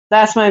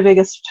that's my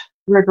biggest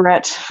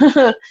regret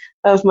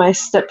of my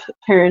step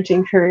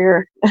parenting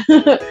career.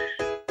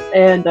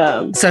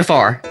 And so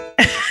far.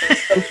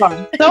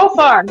 So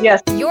far,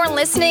 yes. You're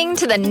listening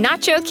to the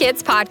Nacho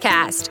Kids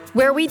Podcast,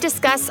 where we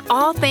discuss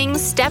all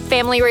things step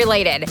family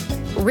related.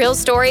 Real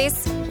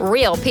stories,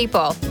 real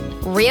people,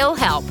 real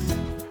help.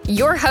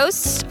 Your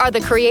hosts are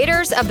the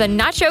creators of the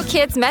Nacho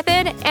Kids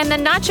Method and the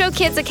Nacho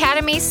Kids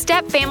Academy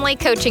Step Family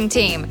Coaching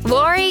Team,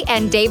 Lori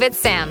and David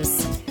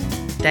Sims.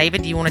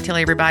 David, do you want to tell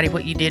everybody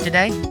what you did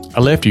today?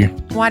 I left you.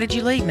 Why did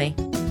you leave me?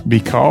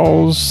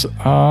 Because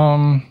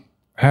I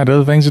had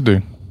other things to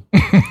do.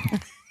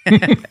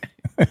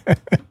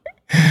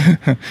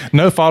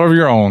 No fault of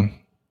your own.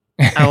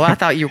 Oh, I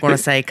thought you were going to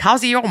say,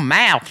 cause of your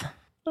mouth.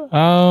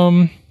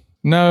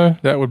 No,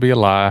 that would be a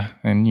lie.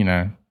 And,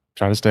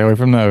 try to stay away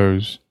from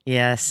those.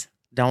 Yes.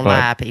 Don't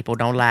lie, people.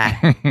 Don't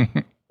lie.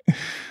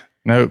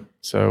 Nope.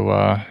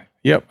 So,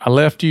 yep, I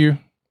left you,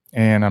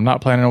 and I'm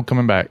not planning on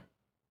coming back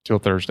till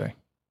Thursday.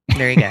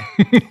 There you go.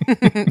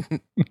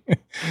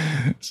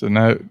 So,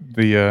 no,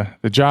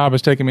 the job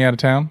is taking me out of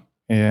town,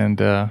 and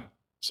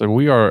so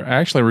we are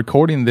actually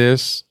recording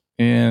this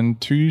in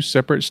 2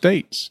 separate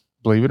states,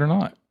 believe it or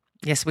not.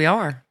 Yes, we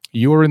are.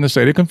 You are in the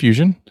state of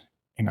confusion,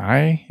 and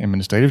I am in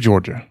the state of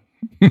Georgia.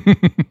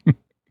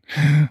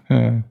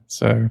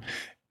 So,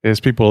 as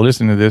people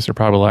listening to this are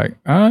probably like,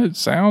 it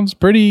sounds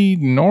pretty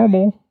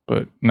normal,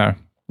 but no.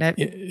 Nope.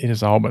 It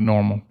is all but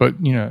normal.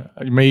 But, you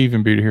may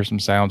even be able to hear some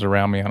sounds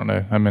around me. I don't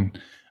know.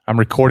 I'm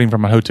recording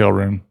from my hotel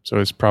room, so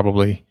it's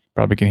probably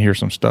can hear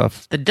some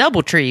stuff. The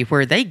DoubleTree,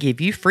 where they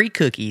give you free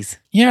cookies.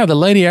 Yeah, the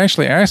lady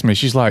actually asked me.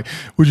 She's like,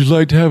 would you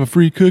like to have a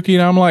free cookie?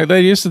 And I'm like,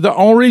 lady, this is the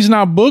only reason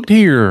I booked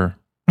here.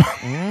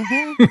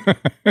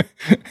 Mm-hmm.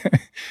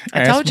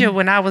 I told you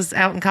when I was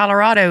out in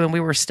Colorado and we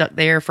were stuck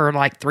there for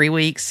like 3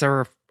 weeks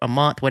or a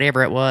month,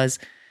 whatever it was,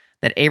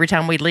 that every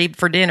time we'd leave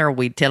for dinner,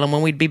 we'd tell them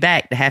when we'd be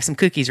back to have some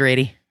cookies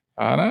ready.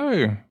 I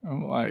know.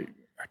 I'm like,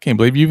 I can't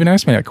believe you even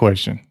asked me that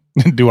question.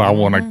 Do I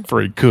want a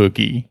free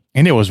cookie?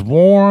 And it was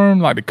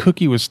warm, like the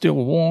cookie was still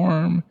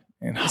warm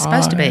and hot. It's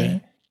supposed to be.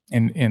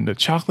 And the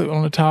chocolate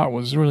on the top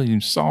was really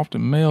soft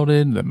and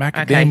melted. The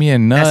macadamia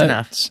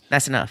nuts.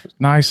 That's enough.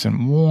 Nice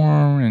and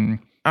warm. And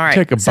all right.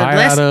 take a bite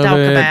out of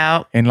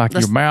it. And like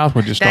your mouth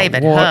would just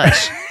David, start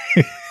hush.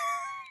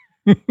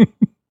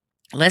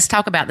 Let's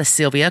talk about the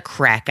Sylvia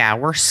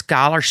Krakauer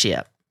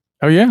Scholarship.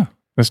 Oh, yeah.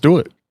 Let's do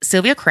it.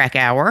 Sylvia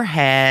Krakauer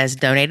has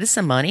donated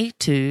some money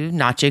to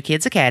Nacho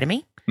Kids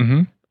Academy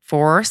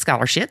for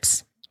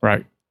scholarships.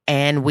 Right.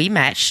 And we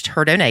matched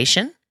her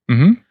donation,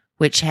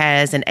 which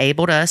has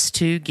enabled us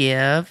to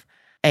give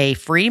a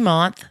free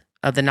month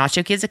of the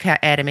Nacho Kids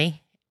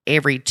Academy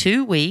every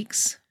 2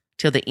 weeks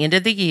till the end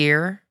of the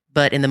year.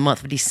 But in the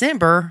month of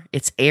December,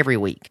 it's every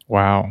week.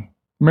 Wow.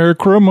 Merry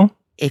Christmas.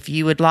 If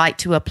you would like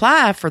to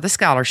apply for the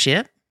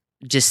scholarship,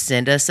 just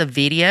send us a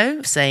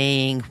video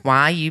saying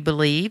why you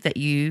believe that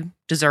you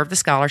deserve the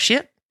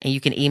scholarship. And you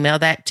can email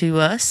that to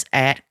us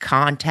at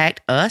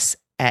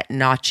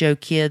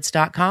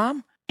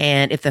contactus@nachokids.com.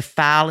 And if the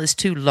file is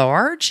too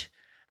large,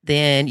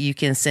 then you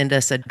can send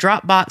us a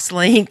Dropbox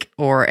link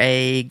or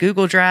a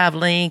Google Drive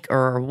link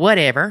or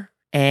whatever.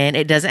 And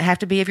it doesn't have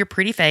to be of your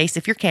pretty face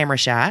if you're camera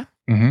shy.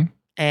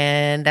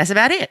 And that's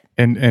about it.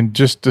 And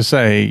just to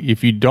say,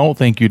 if you don't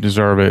think you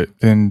deserve it,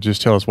 then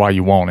just tell us why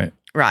you want it.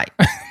 Right.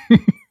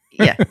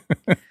 Yeah.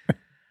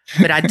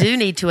 But I do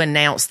need to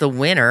announce the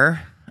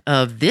winner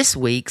of this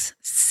week's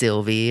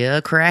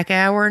Sylvia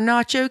Krakauer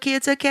Nacho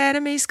Kids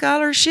Academy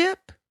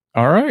Scholarship.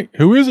 All right.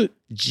 Who is it?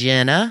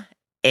 Jenna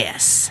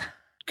S.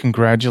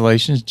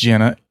 Congratulations,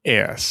 Jenna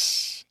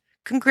S.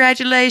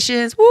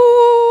 Congratulations.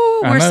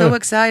 Woo! We're so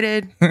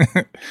excited. We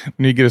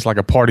need to get us like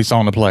a party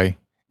song to play.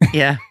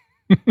 Yeah.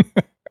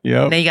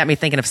 Yep. Now you got me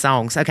thinking of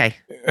songs. Okay.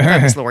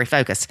 Focus, Lori.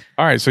 Focus.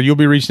 All right. So you'll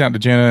be reaching out to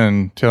Jenna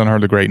and telling her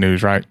the great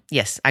news, right?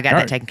 Yes. I got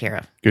that taken care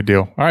of. Good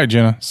deal. All right,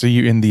 Jenna. See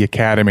you in the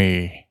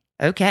academy.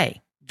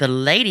 Okay. The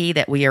lady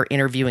that we are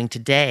interviewing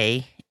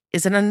today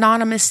is an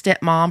anonymous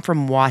stepmom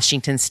from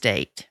Washington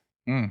State.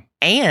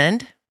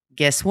 And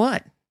guess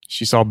what?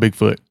 She saw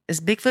Bigfoot. Is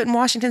Bigfoot in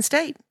Washington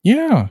State?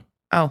 Yeah.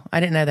 Oh,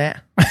 I didn't know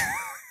that.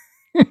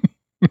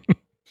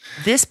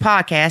 This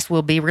podcast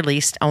will be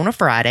released on a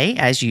Friday,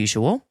 as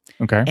usual.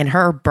 Okay. And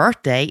her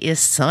birthday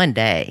is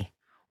Sunday.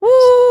 Woo!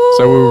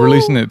 So we're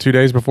releasing it 2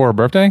 days before her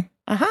birthday?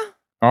 Uh-huh.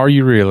 Are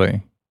you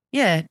really?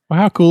 Yeah. Well,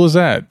 how cool is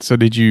that? So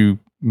did you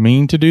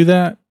mean to do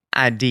that?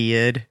 I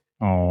did.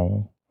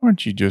 Oh,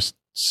 aren't you just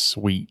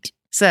sweet?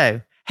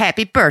 So,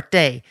 happy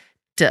birthday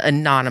to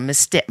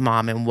anonymous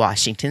stepmom in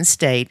Washington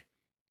State.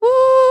 Woo!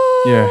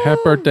 Yeah,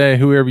 happy birthday,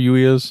 whoever you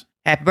is.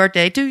 Happy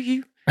birthday to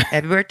you.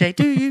 Happy birthday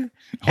to you.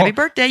 Happy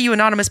birthday, you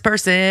anonymous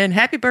person.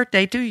 Happy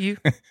birthday to you.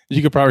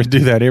 You could probably do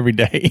that every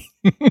day.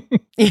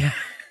 Yeah.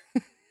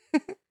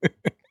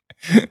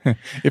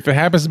 If it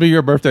happens to be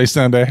your birthday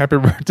Sunday, happy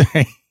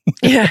birthday.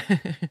 Yeah.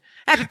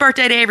 Happy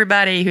birthday to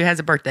everybody who has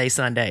a birthday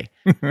Sunday.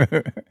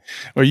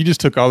 Well, you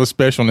just took all the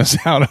specialness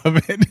out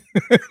of it.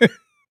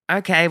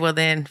 Okay, well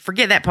then,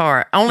 forget that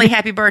part. Only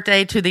happy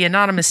birthday to the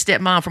anonymous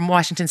stepmom from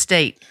Washington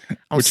State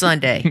on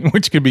Sunday.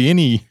 Which could be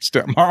any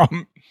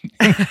stepmom.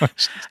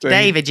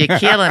 David, you're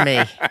killing me.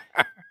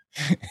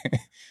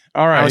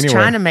 All right. I was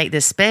trying to make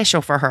this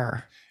special for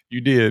her. You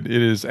did.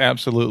 It is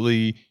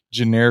absolutely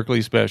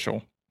generically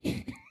special.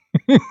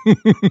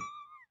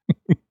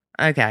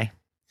 Okay.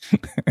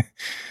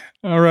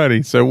 All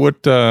righty. So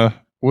what's the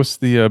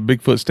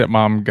Bigfoot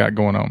stepmom got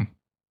going on?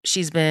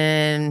 She's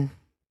been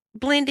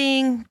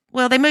blending.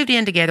 Well, they moved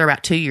in together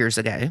about 2 years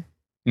ago.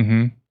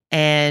 Mm-hmm.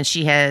 And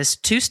she has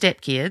 2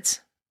 stepkids.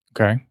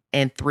 Okay.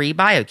 And 3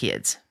 bio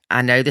kids.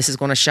 I know this is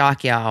going to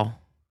shock y'all.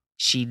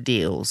 She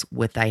deals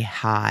with a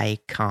high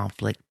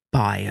conflict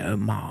bio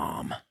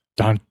mom.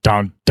 Dun,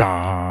 dun,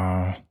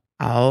 dun.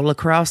 All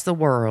across the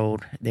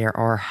world, there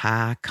are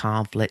high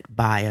conflict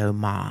bio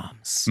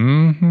moms.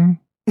 Mm-hmm.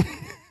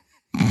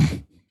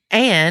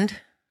 And,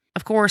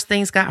 of course,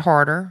 things got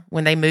harder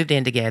when they moved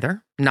in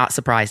together, not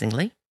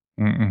surprisingly.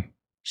 Mm-mm.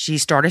 She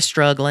started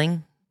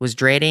struggling, was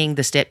dreading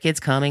the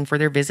stepkids coming for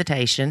their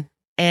visitation.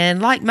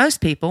 And like most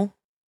people,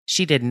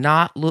 she did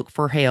not look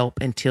for help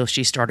until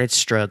she started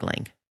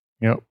struggling.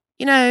 Yep.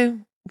 You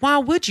know, why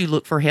would you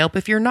look for help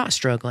if you're not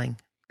struggling?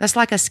 That's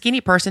like a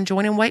skinny person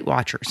joining Weight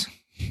Watchers.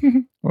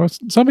 Well,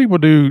 some people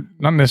do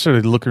not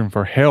necessarily looking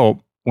for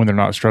help when they're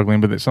not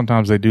struggling, but that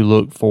sometimes they do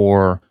look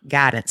for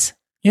guidance.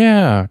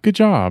 Yeah, good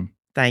job.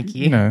 Thank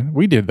you. You know,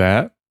 we did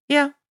that.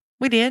 Yeah,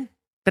 we did.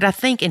 But I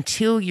think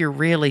until you're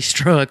really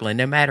struggling,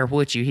 no matter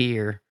what you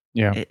hear,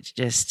 it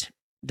just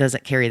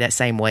doesn't carry that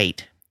same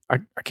weight. I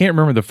can't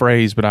remember the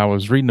phrase, but I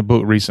was reading a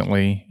book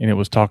recently, and it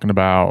was talking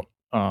about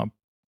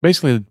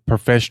basically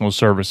professional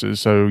services.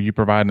 So you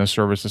providing a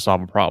service to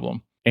solve a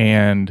problem.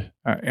 And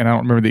I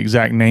don't remember the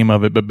exact name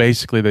of it, but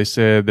basically they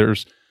said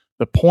there's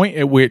the point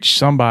at which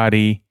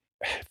somebody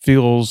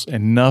feels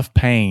enough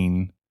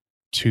pain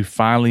to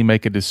finally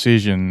make a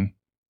decision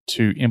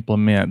to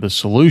implement the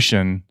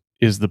solution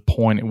is the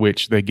point at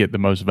which they get the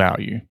most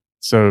value.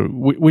 So,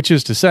 which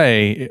is to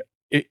say,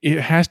 it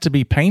has to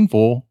be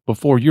painful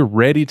before you're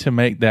ready to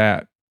make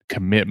that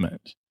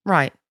commitment.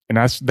 Right. And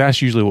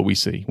that's usually what we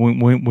see.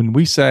 When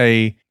we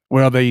say,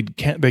 well, they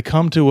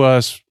come to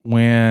us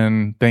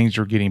when things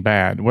are getting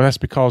bad. Well, that's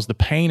because the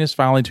pain is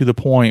finally to the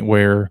point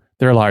where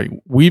they're like,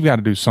 we've got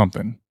to do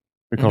something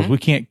because we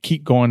can't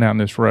keep going down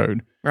this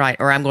road. Right.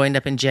 Or I'm going to end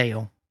up in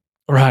jail.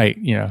 Right.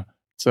 Yeah.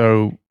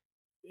 So,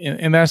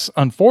 and that's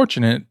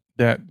unfortunate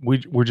that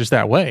we're just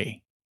that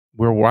way.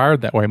 We're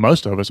wired that way.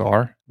 Most of us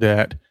are,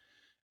 that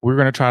we're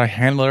going to try to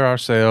handle it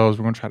ourselves.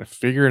 We're going to try to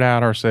figure it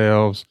out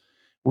ourselves.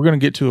 We're going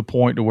to get to a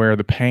point to where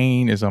the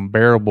pain is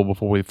unbearable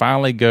before we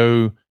finally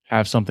go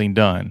have something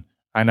done.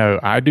 I know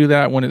I do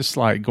that when it's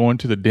like going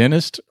to the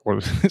dentist or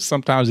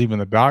sometimes even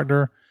the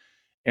doctor.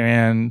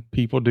 And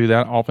people do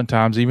that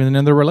oftentimes even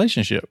in their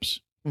relationships.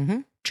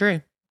 Mm-hmm.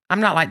 True.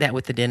 I'm not like that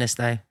with the dentist,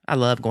 though. I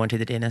love going to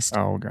the dentist.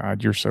 Oh,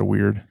 God, you're so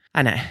weird.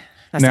 I know.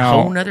 That's a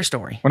whole nother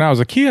story. When I was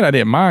a kid, I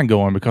didn't mind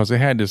going because they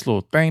had this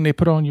little thing they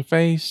put on your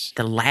face.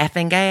 The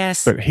laughing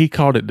gas. But he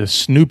called it the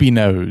Snoopy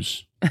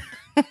nose.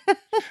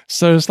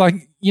 So it's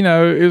like, you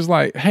know, it was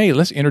like, hey,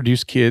 let's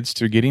introduce kids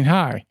to getting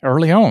high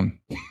early on.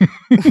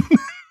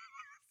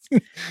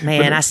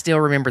 Man, I still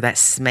remember that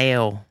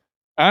smell.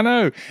 I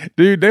know.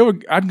 Dude,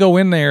 I'd go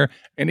in there,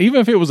 and even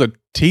if it was a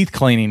teeth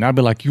cleaning, I'd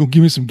be like, you gonna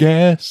give me some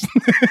gas?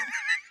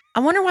 I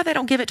wonder why they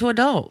don't give it to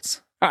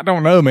adults. I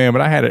don't know, man,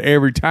 but I had it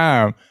every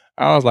time.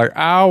 I was like,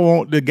 I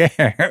want the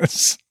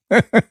gas.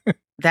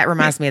 That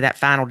reminds me of that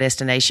Final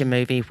Destination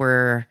movie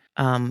where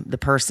the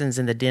person's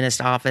in the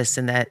dentist office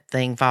and that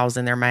thing falls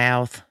in their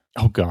mouth.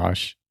 Oh,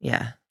 gosh.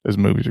 Yeah. Those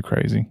movies are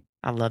crazy.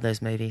 I love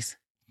those movies.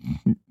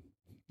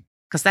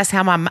 Because that's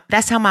how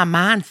my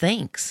mind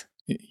thinks.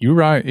 You're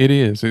right. It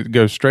is. It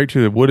goes straight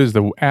to what is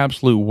the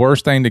absolute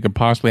worst thing that could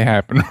possibly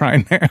happen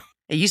right now.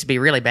 It used to be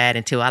really bad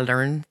until I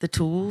learned the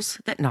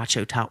tools that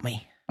Nacho taught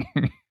me.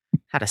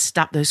 How to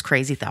stop those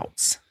crazy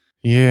thoughts.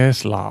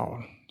 Yes,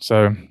 Lord.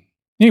 So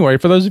anyway,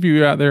 for those of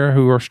you out there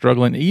who are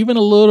struggling even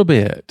a little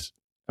bit,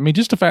 I mean,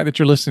 just the fact that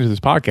you're listening to this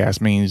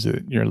podcast means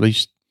that you're at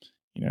least,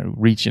 you know,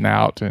 reaching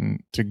out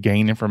and to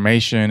gain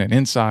information and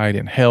insight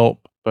and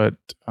help. But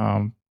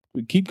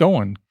keep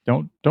going.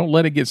 Don't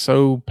let it get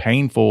so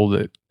painful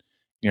that,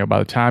 you know, by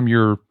the time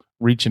you're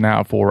reaching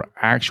out for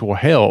actual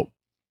help,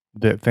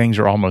 that things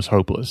are almost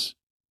hopeless.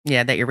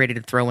 Yeah, that you're ready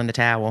to throw in the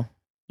towel.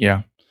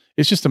 Yeah.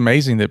 It's just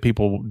amazing that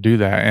people do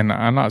that. And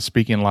I'm not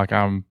speaking like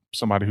I'm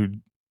somebody who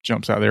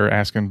jumps out there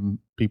asking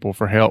people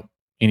for help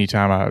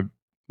anytime I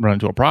run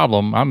into a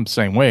problem. I'm the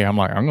same way. I'm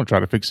like, I'm going to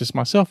try to fix this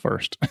myself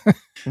first.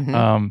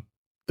 Mm-hmm.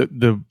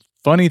 The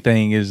funny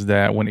thing is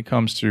that when it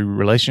comes to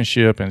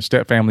relationship and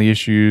step-family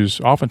issues,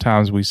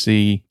 oftentimes we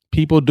see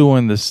people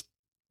doing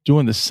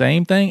the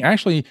same thing.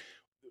 Actually,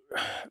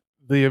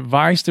 the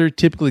advice they're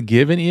typically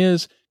given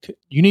is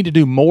you need to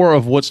do more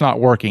of what's not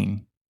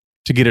working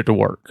to get it to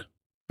work.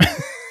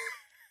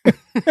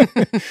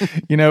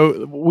 You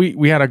know,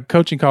 we had a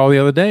coaching call the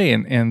other day,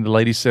 and the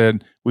lady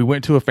said we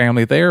went to a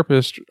family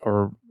therapist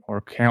or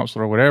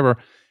counselor or whatever,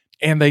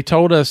 And they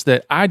told us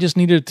that I just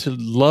needed to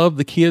love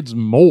the kids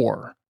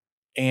more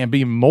and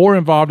be more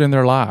involved in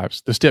their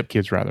lives, the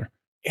stepkids rather.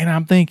 And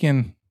I'm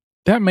thinking,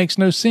 that makes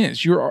no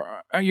sense. You're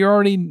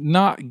already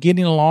not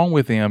getting along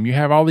with them. You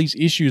have all these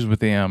issues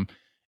with them.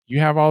 You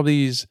have all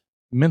these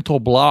mental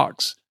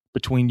blocks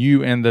between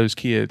you and those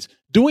kids.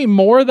 Doing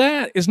more of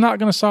that is not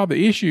going to solve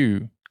the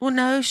issue. Well,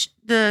 no,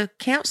 the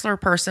counselor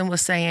person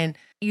was saying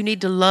you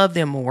need to love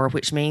them more,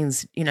 which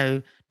means,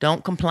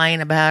 don't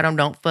complain about them,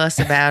 don't fuss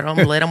about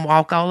them, let them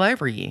walk all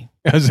over you.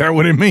 Is that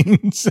what it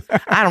means?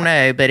 I don't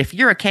know, but if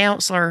you're a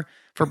counselor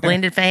for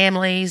blended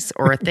families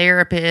or a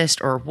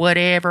therapist or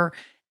whatever,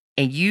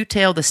 and you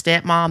tell the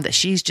stepmom that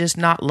she's just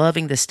not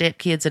loving the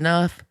stepkids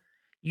enough,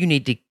 you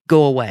need to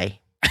go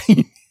away.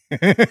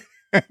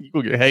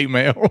 You'll get hate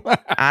mail.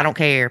 I don't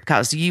care,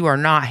 because you are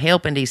not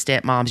helping these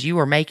stepmoms. You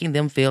are making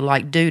them feel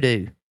like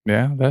doo-doo.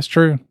 Yeah, that's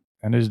true.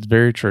 That is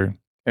very true.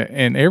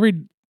 And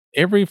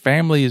every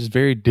family is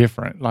very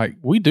different. Like,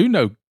 we do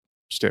know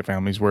step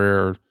families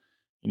where,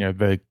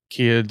 the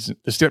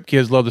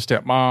stepkids love the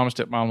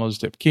stepmom loves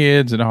the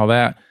stepkids and all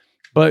that.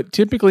 But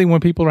typically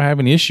when people are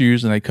having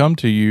issues and they come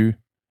to you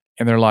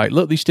and they're like,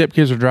 look, these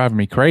stepkids are driving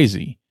me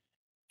crazy.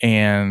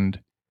 And,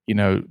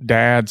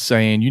 dad's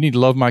saying, you need to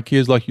love my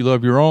kids like you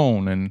love your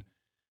own. And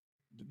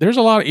there's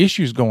a lot of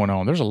issues going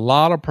on. There's a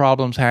lot of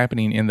problems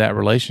happening in that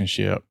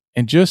relationship.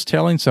 And just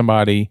telling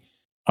somebody,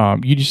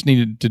 you just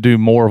needed to do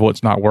more of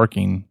what's not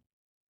working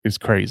is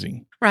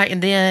crazy. Right.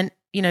 And then,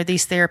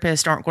 these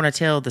therapists aren't going to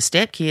tell the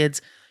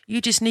stepkids, you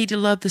just need to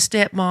love the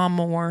stepmom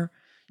more.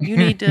 You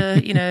need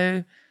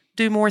to,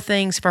 do more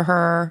things for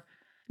her.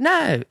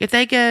 No, if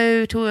they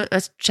go to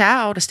a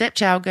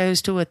stepchild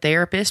goes to a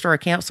therapist or a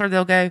counselor,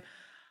 they'll go,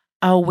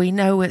 oh, we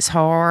know it's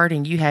hard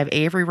and you have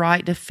every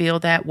right to feel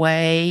that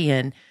way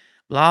and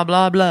blah,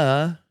 blah,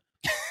 blah.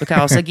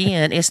 Because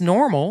again, it's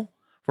normal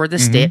for the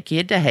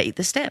stepkid to hate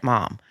the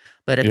stepmom.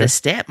 But if the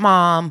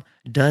stepmom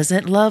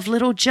doesn't love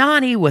little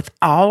Johnny with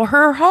all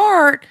her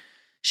heart,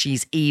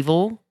 she's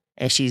evil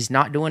and she's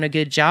not doing a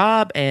good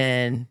job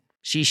and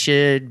she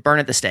should burn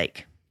at the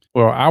stake.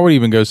 Well, I would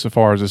even go so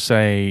far as to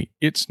say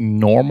it's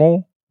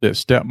normal that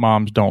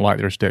stepmoms don't like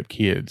their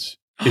stepkids.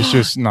 It's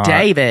just not.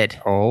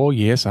 David. Oh,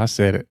 yes, I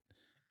said it.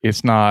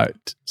 It's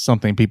not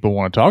something people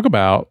want to talk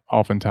about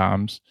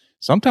oftentimes.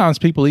 Sometimes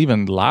people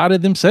even lie to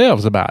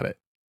themselves about it.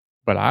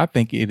 But I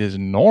think it is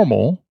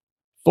normal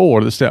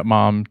for the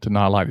stepmom to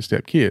not like the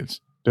stepkids.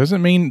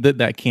 Doesn't mean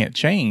that can't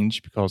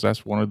change, because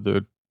that's one of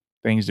the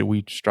things that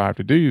we strive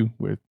to do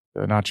with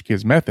the Nacho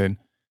Kids method.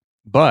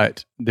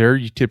 But there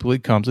typically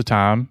comes a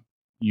time,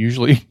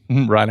 usually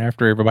right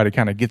after everybody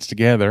kind of gets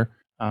together,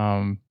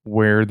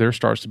 where there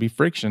starts to be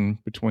friction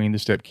between the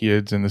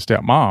stepkids and the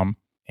stepmom.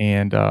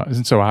 And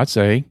so I'd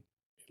say,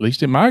 at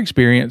least in my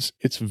experience,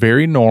 it's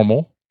very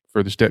normal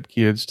for the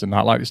stepkids to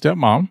not like the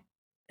stepmom.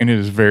 And it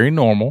is very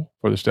normal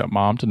for the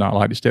stepmom to not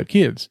like the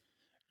stepkids.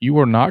 You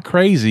are not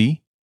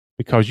crazy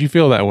because you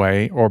feel that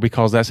way or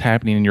because that's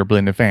happening in your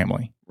blended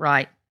family.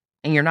 Right.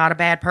 And you're not a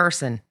bad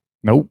person.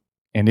 Nope.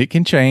 And it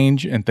can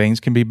change and things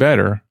can be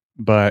better,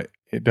 but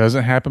it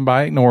doesn't happen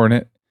by ignoring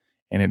it.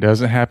 And it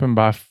doesn't happen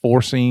by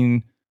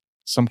forcing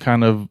some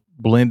kind of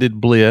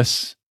blended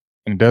bliss.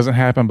 And it doesn't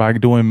happen by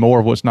doing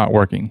more of what's not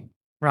working.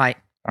 Right.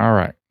 All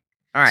right.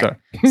 So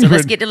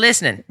let's get to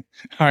listening.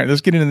 All right.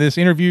 Let's get into this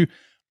interview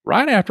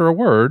right after a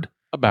word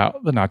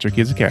about the Nacho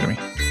Kids Academy.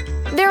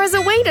 There is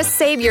a way to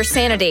save your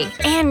sanity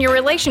and your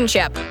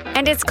relationship,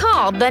 and it's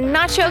called the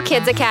Nacho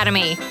Kids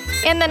Academy.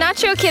 In the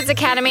Nacho Kids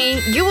Academy,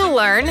 you will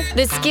learn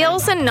the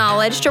skills and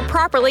knowledge to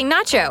properly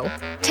nacho,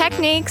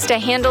 techniques to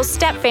handle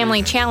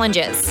step-family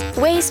challenges,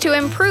 ways to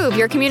improve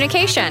your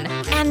communication,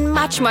 and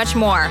much, much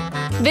more.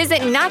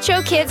 Visit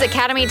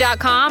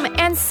NachoKidsAcademy.com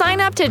and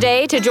sign up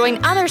today to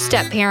join other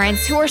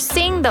step-parents who are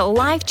seeing the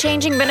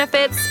life-changing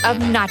benefits of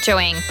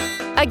nachoing.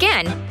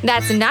 Again,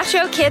 that's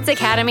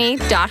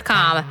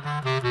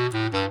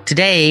NachoKidsAcademy.com.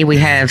 Today, we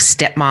have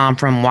stepmom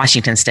from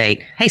Washington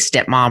State. Hey,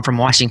 stepmom from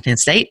Washington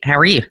State. How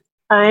are you?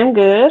 I'm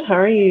good. How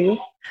are you?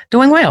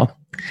 Doing well.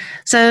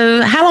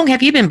 So how long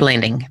have you been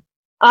blending?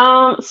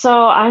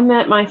 So I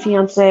met my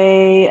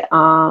fiance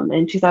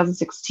in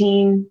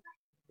 2016.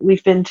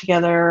 We've been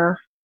together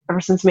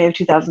ever since May of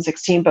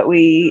 2016, but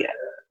we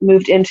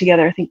moved in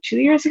together, I think, 2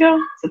 years ago.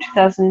 So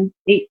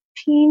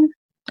 2018.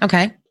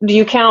 Okay. Do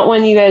you count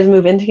when you guys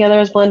move in together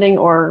as blending,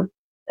 or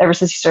ever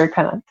since you started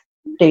kind of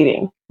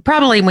dating?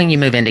 Probably when you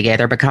move in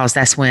together, because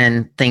that's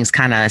when things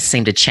kind of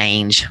seem to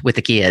change with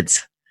the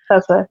kids.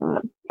 That's what I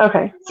thought.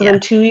 Okay. So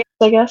then 2 years,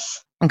 I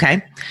guess.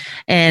 Okay.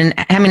 And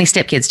how many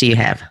stepkids do you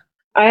have?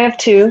 I have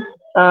two,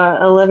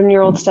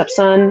 11-year-old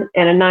stepson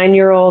and a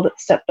 9-year-old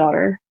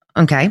stepdaughter.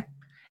 Okay.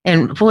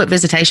 And what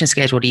visitation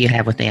schedule do you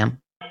have with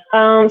them?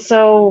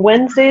 So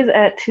Wednesdays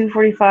at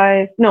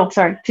 2:45. No,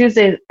 sorry,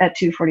 Tuesdays at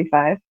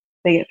 2:45.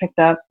 They get picked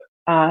up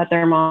at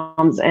their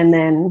mom's, and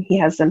then he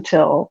has them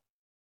till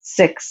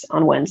 6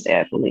 on Wednesday,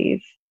 I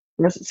believe.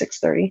 Or is it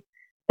 6:30?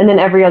 And then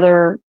every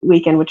other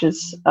weekend, which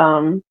is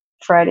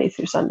Friday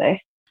through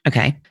Sunday.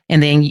 Okay.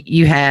 And then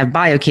you have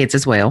bio kids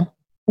as well?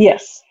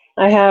 Yes.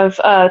 I have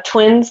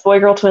twins,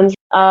 boy-girl twins.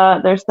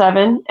 They're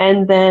 7.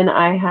 And then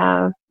I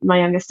have, my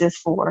youngest is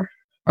 4.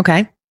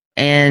 Okay.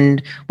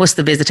 And what's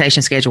the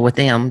visitation schedule with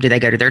them? Do they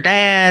go to their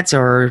dads,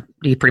 or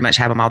do you pretty much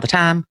have them all the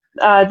time?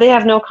 They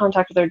have no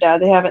contact with their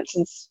dad. They haven't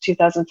since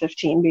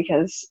 2015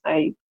 because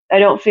I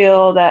don't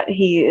feel that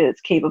he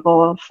is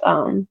capable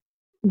of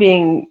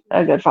being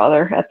a good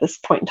father at this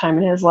point in time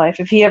in his life.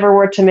 If he ever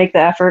were to make the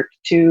effort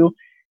to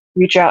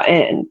reach out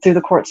and through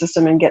the court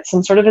system and get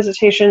some sort of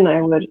visitation,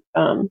 I would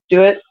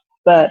do it.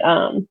 But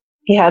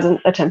he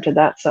hasn't attempted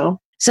that.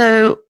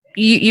 So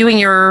you and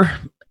your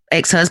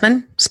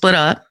ex-husband split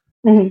up.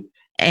 Mm-hmm.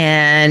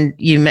 And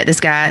you met this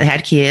guy that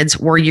had kids.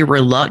 Were you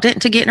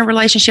reluctant to get in a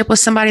relationship with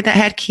somebody that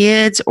had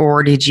kids?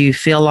 Or did you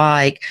feel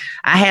like,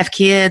 I have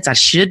kids, I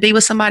should be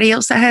with somebody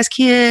else that has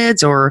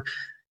kids? Or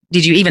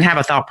did you even have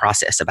a thought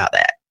process about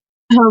that?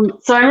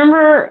 So I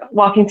remember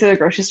walking through the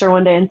grocery store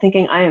one day and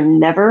thinking, I am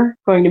never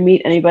going to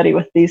meet anybody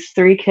with these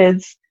 3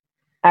 kids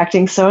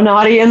acting so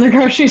naughty in the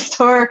grocery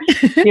store.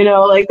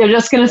 Like they're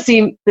just going to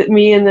see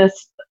me in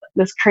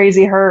this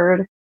crazy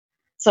herd.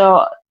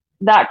 So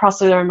that crossed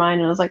through their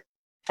mind, and I was like,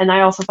 and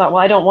I also thought,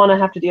 well, I don't want to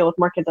have to deal with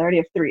more kids. I already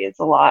have 3. It's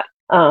a lot.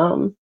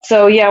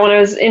 So yeah, when I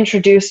was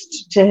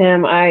introduced to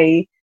him,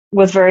 I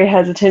was very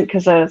hesitant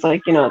because I was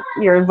like,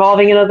 you're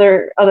involving in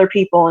other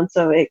people, and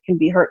so it can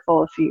be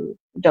hurtful if you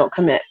don't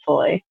commit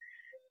fully.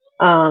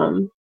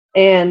 And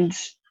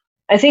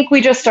I think we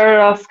just started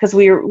off because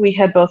we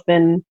had both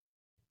been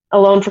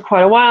alone for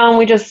quite a while, and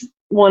we just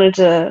wanted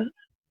to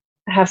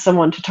have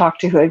someone to talk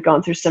to who had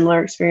gone through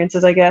similar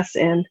experiences, I guess.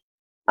 And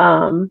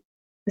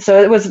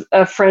so it was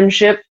a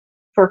friendship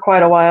for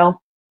quite a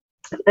while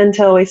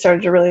until we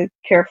started to really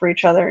care for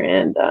each other.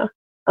 And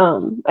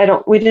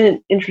we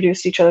didn't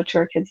introduce each other to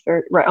our kids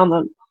right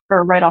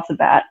off the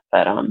bat,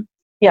 but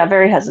yeah,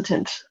 very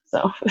hesitant.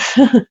 So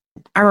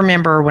I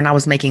remember when I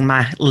was making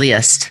my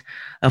list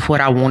of what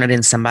I wanted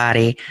in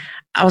somebody,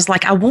 I was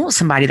like, I want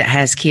somebody that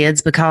has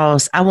kids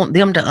because I want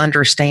them to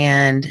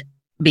understand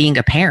being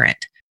a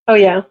parent. Oh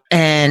yeah.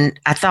 And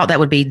I thought that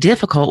would be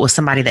difficult with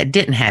somebody that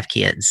didn't have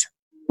kids.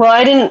 Well,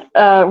 I didn't,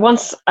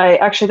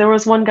 there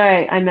was one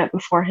guy I met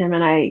before him,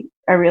 and I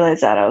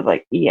realized that. I was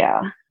like,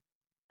 yeah,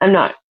 I'm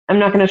not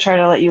going to try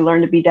to let you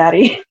learn to be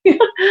daddy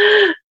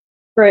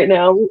right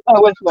now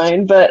with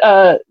mine. But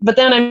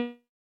then I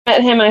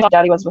met him, and I thought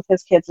daddy was with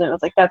his kids, and it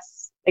was like,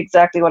 that's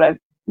exactly what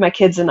my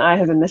kids and I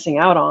have been missing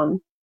out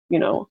on,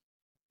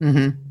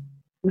 mm-hmm.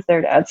 with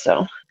their dad.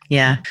 So,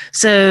 yeah.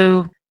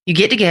 So you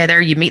get together,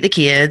 you meet the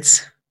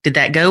kids. Did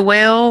that go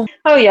well?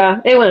 Oh yeah,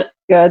 it went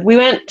good. We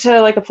went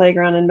to like a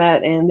playground and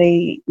met, and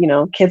they,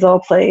 kids all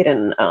played,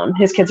 and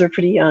his kids were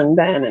pretty young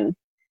then,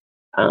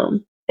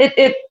 and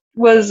it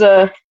was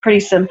pretty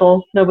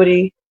simple.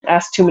 Nobody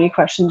asked too many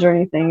questions or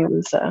anything. It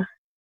was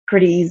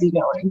pretty easy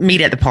going.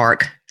 Meet at the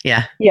park.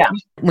 Yeah. Yeah.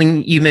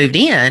 When you moved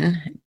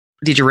in,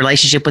 did your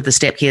relationship with the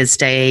stepkids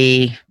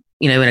stay,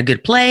 in a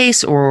good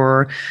place,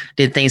 or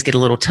did things get a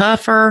little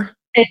tougher?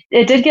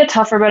 It did get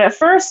tougher, but at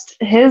first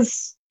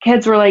his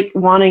kids were like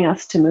wanting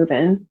us to move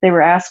in. They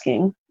were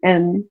asking,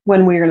 and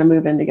when we were going to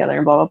move in together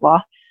and blah,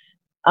 blah,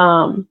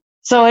 blah.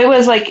 So it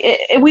was like,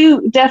 we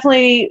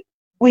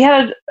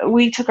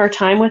took our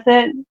time with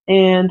it.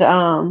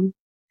 And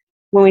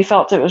when we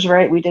felt it was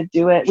right, we did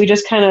do it. We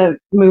just kind of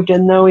moved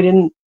in though. We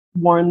didn't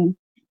warn,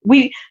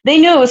 they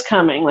knew it was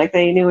coming. Like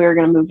they knew we were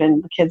going to move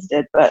in, the kids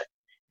did, but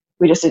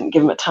we just didn't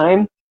give them a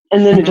time.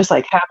 And then it just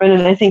like happened.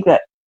 And I think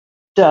that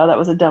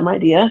was a dumb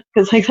idea,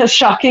 because like that's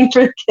shocking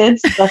for the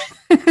kids.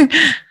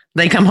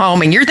 They come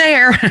home and you're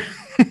there.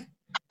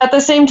 At the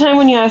same time,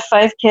 when you have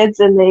 5 kids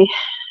and they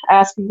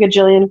ask a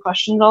gajillion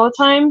questions all the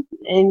time,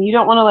 and you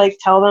don't want to like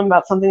tell them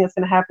about something that's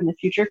going to happen in the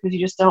future, because you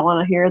just don't want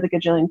to hear the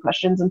gajillion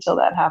questions until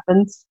that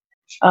happens.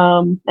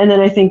 And then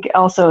I think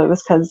also it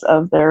was because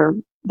of their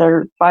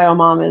bio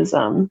mom is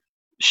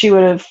she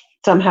would have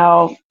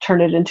somehow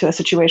turned it into a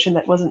situation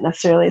that wasn't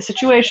necessarily a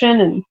situation,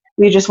 and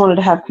we just wanted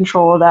to have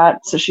control of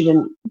that, so she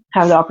didn't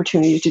have the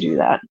opportunity to do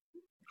that.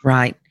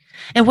 Right.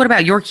 And what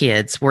about your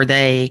kids? Were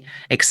they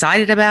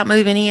excited about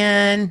moving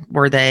in?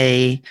 Were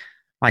they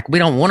like, we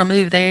don't want to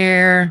move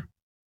there?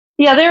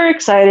 Yeah, they were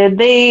excited.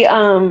 They,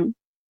 I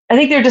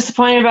think they're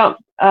disappointed about,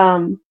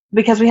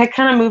 because we had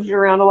kind of moved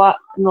around a lot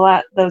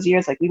in those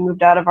years. Like we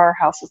moved out of our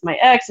house with my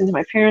ex into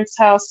my parents'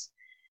 house,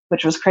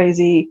 which was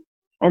crazy.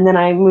 And then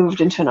I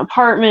moved into an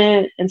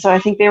apartment. And so I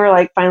think they were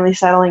like finally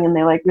settling, and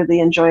they like really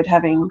enjoyed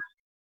having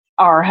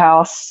our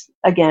house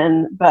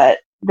again. But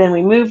then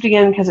we moved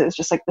again because it was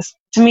just like this.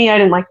 To me, I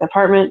didn't like the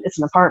apartment. It's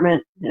an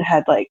apartment. It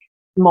had like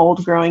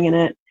mold growing in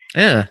it.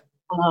 Yeah.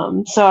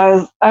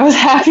 So I was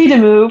happy to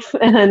move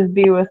and then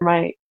be with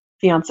my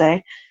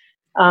fiance.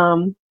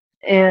 And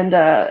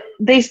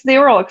they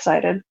were all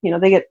excited.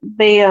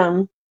 They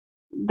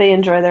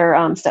enjoy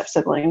their step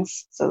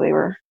siblings, so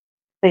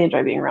they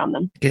enjoy being around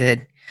them.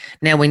 Good.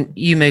 Now, when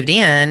you moved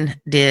in,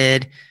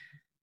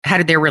 how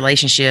did their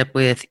relationship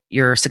with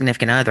your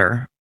significant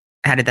other,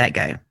 how did that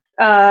go?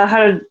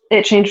 How did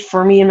it change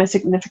for me and my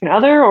significant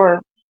other,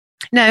 or?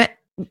 No,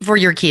 for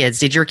your kids.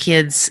 Did your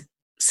kids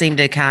seem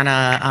to kind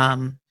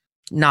of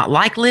not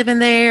like living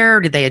there?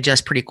 Did they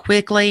adjust pretty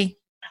quickly?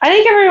 I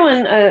think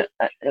everyone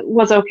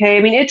was okay.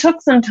 I mean, it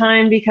took some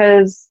time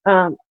because,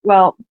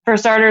 for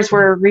starters,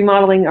 we're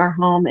remodeling our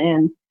home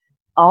and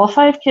all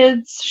 5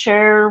 kids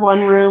share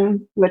one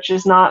room, which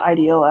is not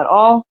ideal at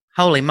all.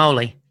 Holy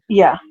moly.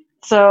 Yeah.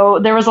 So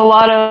there was a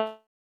lot of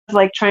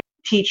like trying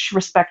to teach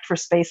respect for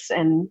space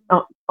and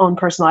own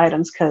personal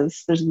items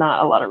because there's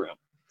not a lot of room.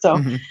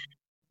 So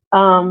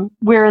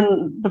we're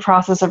in the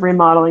process of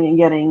remodeling and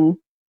getting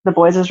the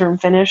boys' room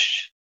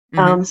finished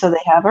so they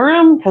have a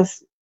room,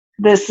 because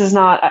this is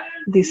not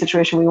the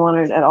situation we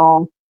wanted at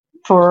all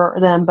for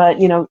them. But,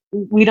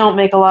 we don't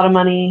make a lot of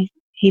money.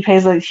 He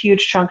pays a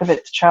huge chunk of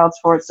it to child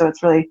support, so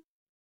it's really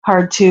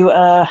hard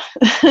to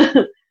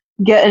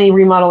get any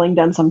remodeling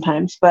done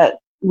sometimes. But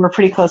we're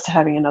pretty close to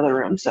having another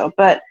room. So,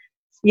 but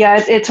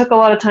yeah, it took a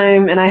lot of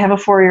time. And I have a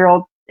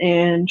 4-year-old,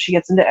 and she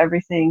gets into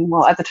everything.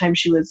 Well, at the time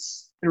she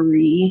was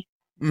 3,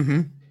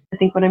 I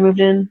think, when I moved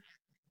in,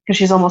 because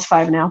she's almost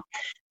 5 now.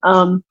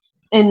 And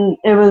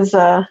it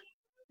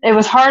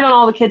was hard on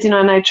all the kids, and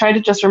I try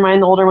to just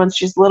remind the older ones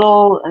she's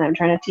little, and I'm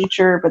trying to teach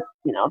her, but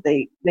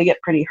they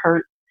get pretty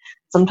hurt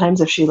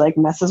sometimes if she like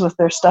messes with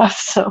their stuff.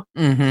 So,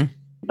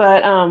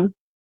 but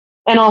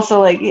and also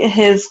like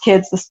his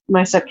kids,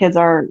 my stepkids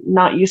are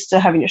not used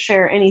to having to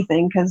share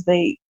anything because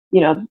they,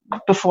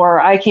 before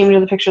I came into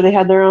the picture, they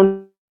had their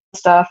own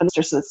stuff, and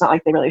so it's not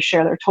like they really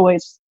share their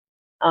toys.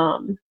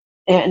 And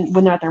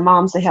when they're at their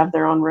mom's, they have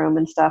their own room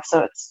and stuff.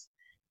 So it's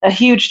a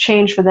huge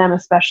change for them,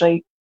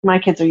 especially my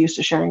kids are used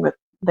to sharing, but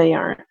they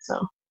aren't.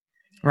 So.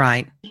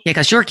 Right. Yeah,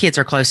 because your kids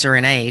are closer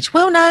in age.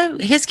 Well, no,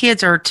 his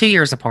kids are 2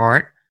 years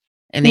apart,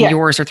 and then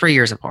yours are 3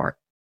 years apart.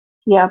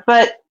 Yeah,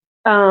 but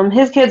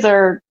his kids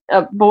are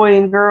a boy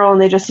and girl,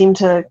 and they just seem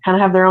to kind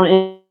of have their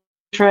own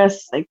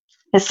interests. Like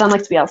his son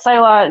likes to be outside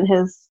a lot, and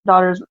his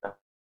daughter's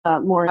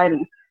more inside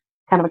and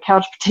kind of a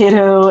couch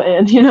potato,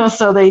 and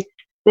so they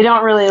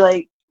don't really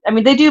like. I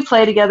mean, they do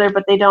play together,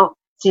 but they don't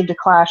seem to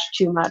clash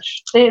too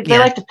much. They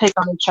like to pick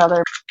on each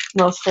other.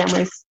 Most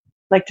families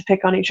like to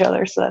pick on each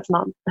other, so that's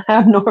not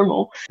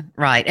abnormal.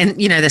 Right. And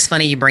that's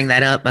funny you bring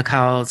that up,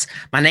 because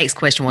my next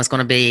question was going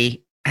to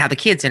be how the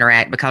kids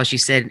interact, because you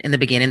said in the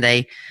beginning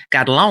they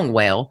got along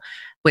well,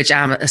 which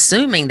I'm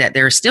assuming that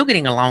they're still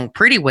getting along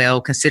pretty well,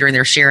 considering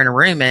they're sharing a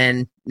room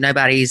and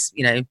nobody's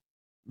been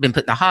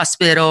put in the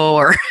hospital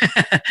or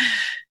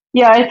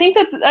Yeah, I think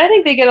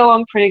they get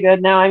along pretty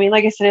good now. I mean,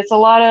 like I said, it's a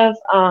lot of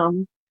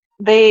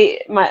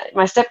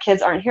my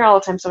stepkids aren't here all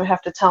the time, so we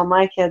have to tell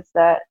my kids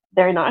that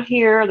they're not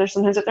here. They're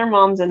sometimes at their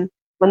mom's, and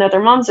when they're at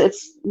their mom's,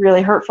 it's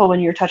really hurtful when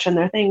you're touching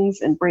their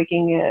things and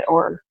breaking it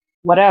or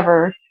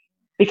whatever,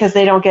 because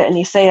they don't get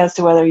any say as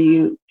to whether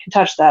you can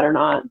touch that or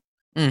not.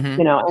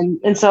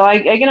 And so I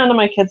get onto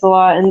my kids a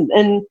lot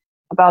and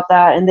about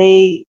that, and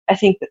I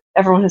think that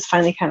everyone has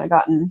finally kind of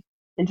gotten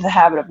into the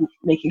habit of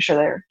making sure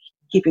they're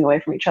keeping away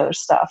from each other's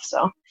stuff.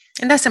 So,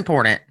 and that's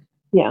important.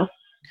 Yeah.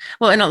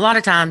 Well, and a lot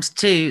of times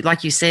too,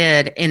 like you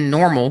said, in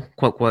normal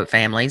quote quote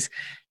families,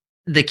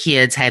 the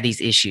kids have these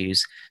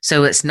issues.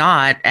 So it's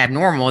not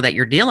abnormal that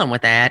you're dealing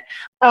with that.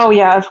 Oh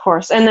yeah, of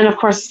course. And then of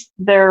course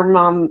their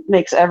mom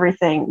makes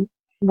everything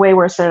way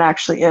worse than it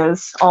actually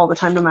is all the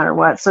time, no matter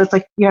what. So it's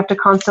like you have to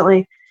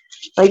constantly,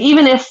 like,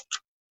 even if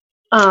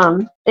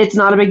it's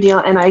not a big deal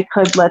and I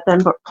could let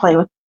them play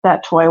with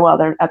that toy while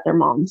they're at their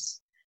mom's,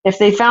 if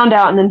they found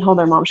out and then told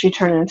their mom, she'd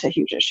turn it into a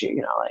huge issue,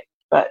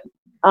 but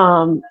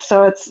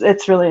so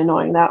it's really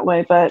annoying that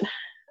way. But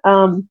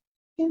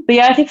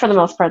yeah, I think for the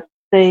most part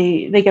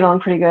they get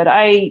along pretty good.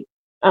 I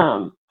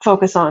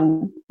focus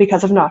on,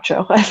 because of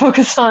Nacho, I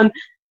focus on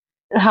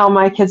how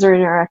my kids are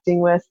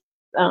interacting with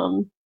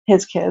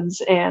his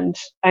kids, and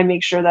I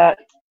make sure that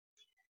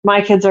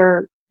my kids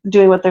are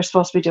doing what they're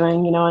supposed to be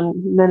doing,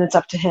 and then it's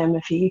up to him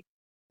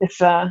if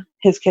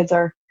his kids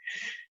are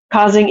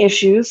causing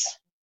issues.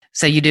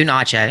 So you do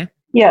Nacho?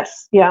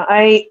 Yes. Yeah.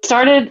 I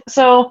started,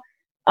 so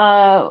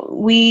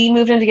we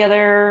moved in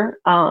together.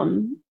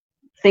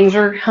 Things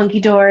were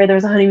hunky-dory. There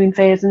was a honeymoon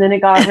phase, and then it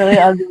got really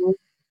ugly,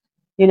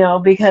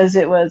 because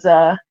it was,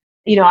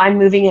 I'm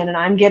moving in and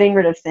I'm getting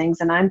rid of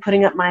things and I'm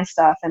putting up my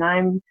stuff,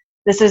 and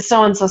this is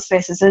so-and-so's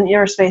space. This isn't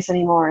your space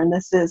anymore. And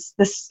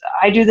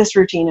I do this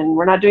routine and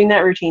we're not doing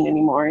that routine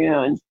anymore,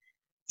 and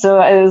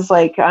so it was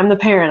like, I'm the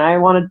parent. I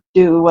want to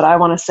do what I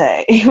want to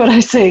say, what I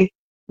say,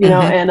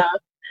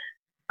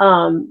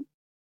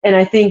 and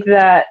I think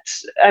that,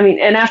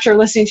 and after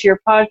listening to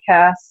your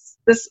podcast,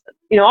 this,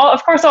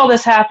 of course all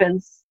this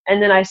happens,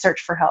 and then I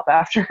search for help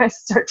after I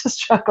start to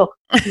struggle.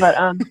 But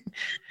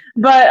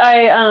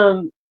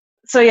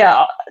so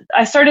yeah,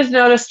 I started to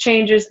notice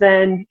changes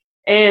then,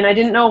 and I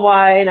didn't know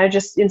why. And I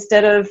just,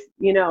 instead of,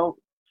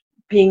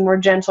 being more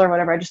gentle or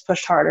whatever, I just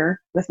pushed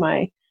harder with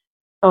my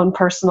own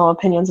personal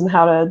opinions on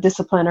how to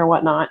discipline or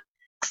whatnot.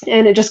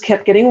 And it just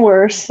kept getting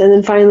worse. And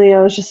then finally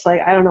I was just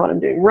like, I don't know what I'm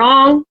doing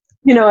wrong.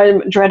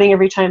 I'm dreading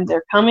every time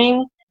they're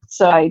coming.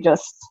 So I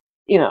just,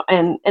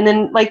 and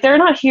then like, they're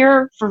not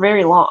here for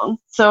very long.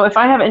 So if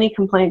I have any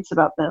complaints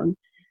about them,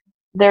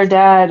 their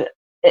dad,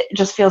 it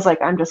just feels like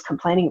I'm just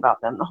complaining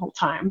about them the whole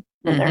time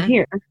when they're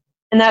here.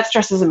 and that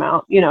stresses him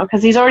out,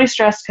 because he's already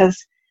stressed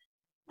because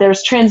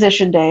there's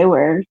transition day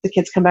where the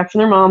kids come back from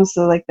their moms,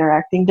 so like they're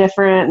acting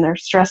different and they're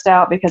stressed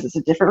out because it's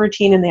a different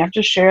routine and they have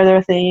to share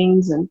their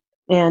things,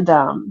 and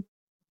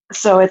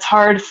so it's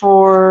hard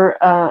for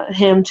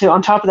him to,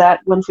 on top of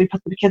that, once we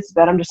put the kids to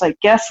bed, I'm just like,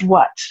 guess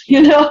what?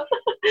 Yeah.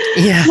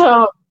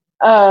 So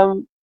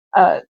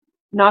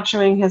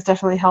Nachoing has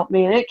definitely helped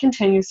me, and it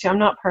continues to. I'm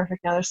not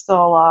perfect now. There's still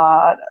a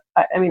lot.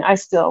 I mean, I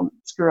still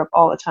screw up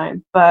all the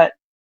time. But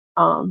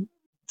so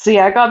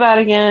yeah, I got bad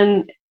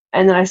again,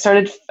 and then I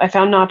found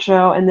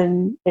Nacho, and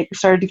then it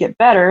started to get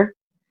better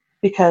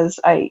because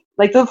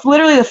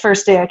literally the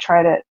first day I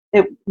tried it,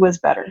 it was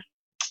better.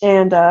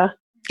 And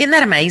isn't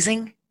that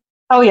amazing?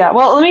 Oh yeah.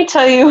 Well, let me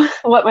tell you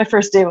what my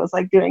first day was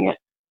like doing it.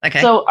 Okay.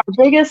 So our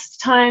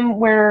biggest time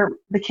where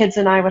the kids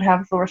and I would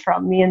have the worst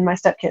problem, me and my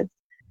stepkids,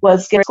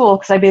 was getting to school,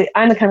 because I'm the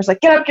kind of person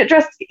like, get up, get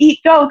dressed, eat,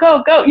 go,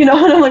 and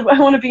I'm like, I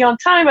want to be on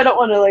time. I don't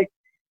want to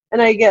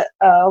and I get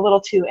a little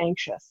too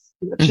anxious,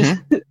 which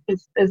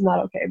is not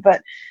okay.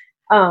 But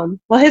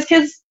well, his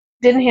kids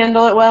didn't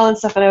handle it well and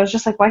stuff, and I was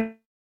just like, why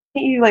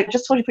can't you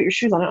just told you to put your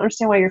shoes on? I don't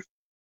understand why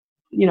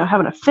you're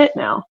having a fit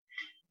now.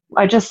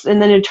 And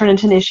then it turned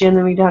into an issue, and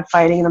then we'd have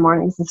fighting in the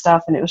mornings and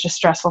stuff, and it was just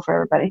stressful for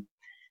everybody.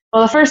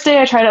 Well, the first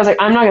day I tried it, I was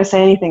like, I'm not going to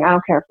say anything. I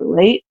don't care if we're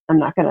late. I'm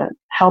not going to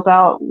help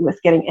out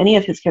with getting any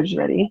of his kids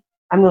ready.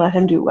 I'm going to let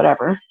him do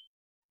whatever.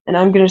 And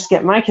I'm going to just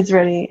get my kids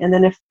ready. And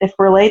then if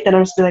we're late, then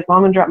I'm just be like, well,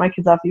 I'm going to drop my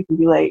kids off. You can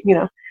be late,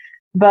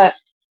 But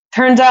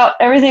turns out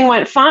everything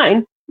went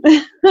fine.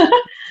 And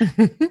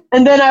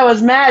then I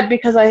was mad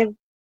because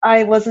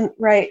I wasn't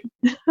right.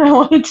 I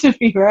wanted to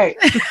be right.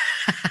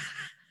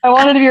 I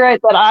wanted to be right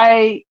that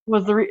I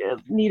was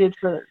needed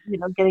for,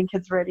 getting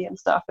kids ready and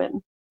stuff.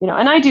 And,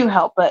 and I do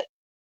help, but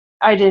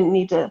I didn't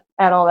need to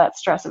add all that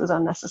stress. It was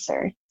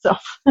unnecessary. So.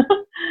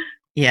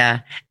 Yeah.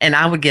 And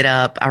I would get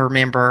up. I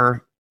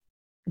remember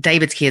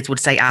David's kids would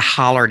say I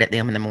hollered at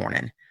them in the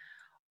morning.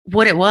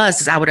 What it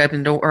was is I would open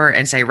the door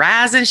and say,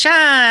 rise and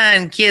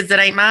shine, kids that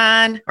ain't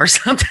mine, or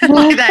something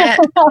like that.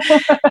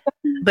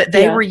 But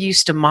they were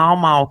used to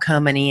Mama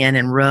coming in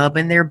and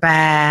rubbing their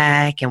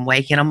back and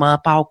waking them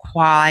up all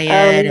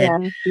quiet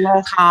and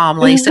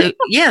calmly. So,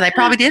 yeah, they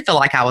probably did feel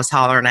like I was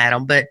hollering at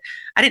them, but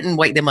I didn't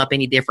wake them up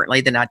any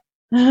differently than I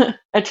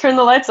turned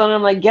the lights on and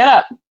I'm like, get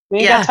up. We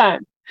ain't got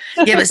time.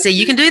 Yeah, but see,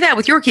 you can do that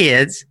with your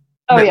kids.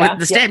 But with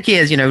the step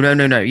kids,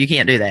 no, you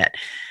can't do that.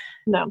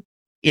 No.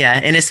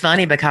 Yeah, and it's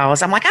funny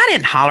because I'm like, I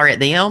didn't holler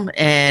at them.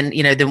 And,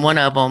 then one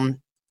of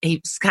them,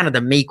 he's kind of the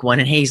meek one,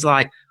 and he's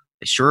like,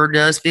 it sure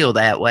does feel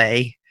that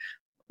way.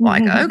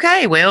 Like,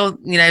 okay, well,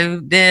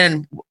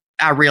 then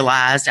I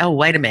realized, oh,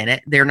 wait a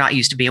minute, they're not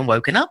used to being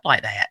woken up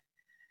like that.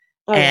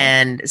 Oh,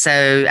 and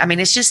so, I mean,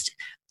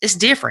 it's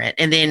different.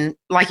 And then,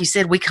 like you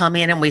said, we come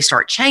in and we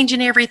start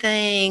changing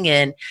everything,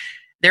 and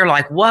they're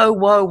like, whoa,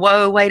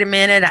 wait a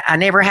minute. I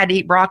never had to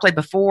eat broccoli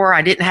before.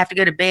 I didn't have to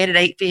go to bed at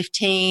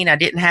 8:15. I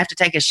didn't have to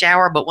take a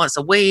shower but once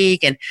a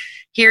week. And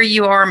here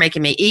you are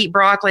making me eat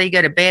broccoli,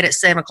 go to bed at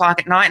 7 o'clock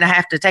at night, and I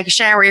have to take a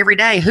shower every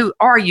day. Who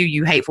are you,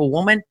 you hateful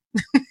woman?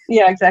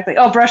 Yeah, exactly.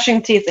 Oh,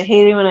 brushing teeth. I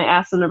hate it when I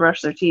ask them to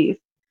brush their teeth.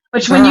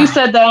 Which when you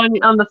said that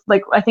on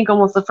the, I think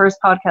almost the first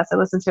podcast I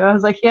listened to, I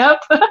was like,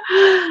 yep.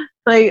 And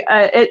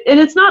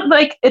it's not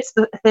like it's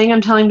the thing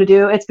I'm telling them to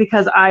do. It's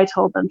because I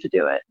told them to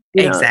do it.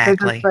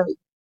 Exactly. They're just,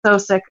 so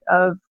sick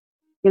of,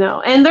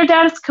 and their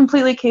dad is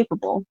completely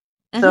capable.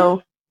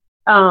 So,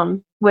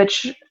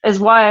 which is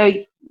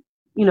why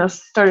I,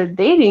 started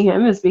dating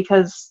him, is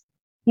because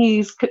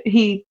he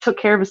took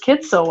care of his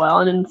kids so well.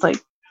 And it's like,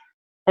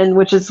 and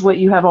which is what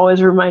you have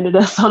always reminded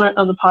us on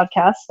the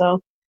podcast.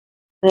 So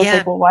it's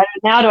like, well, why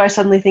now do I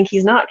suddenly think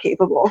he's not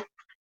capable?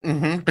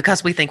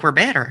 Because we think we're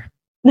better.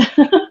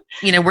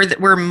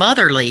 We're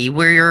motherly.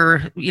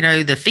 We're,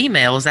 the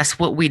females, that's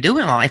what we do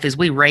in life, is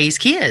we raise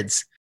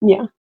kids.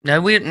 Yeah. No,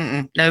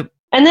 no.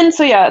 And then,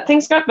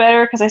 things got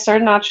better because I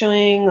started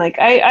nachoing. Like,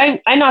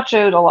 I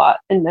nachoed a lot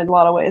in a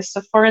lot of ways.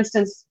 So, for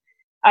instance,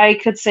 I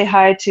could say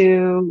hi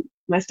to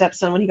my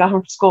stepson when he got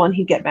home from school, and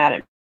he'd get mad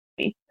at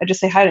me. I'd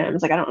just say hi to him.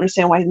 It's like, I don't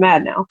understand why he's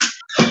mad now.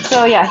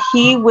 So, yeah,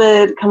 he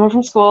would come home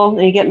from school,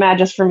 and he'd get mad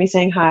just for me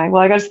saying hi.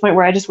 Well, I got to the point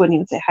where I just wouldn't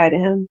even say hi to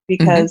him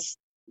because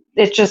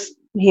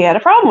he had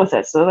a problem with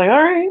it. So, I was like,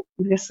 all right,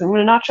 I guess I'm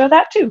going to nacho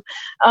that too.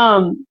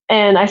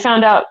 And I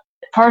found out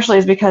partially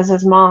is because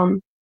his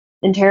mom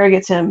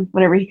interrogates him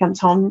whenever he comes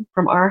home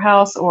from our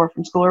house or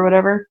from school or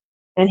whatever,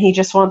 and he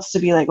just wants to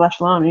be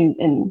left alone,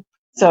 and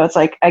so it's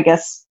like, I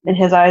guess in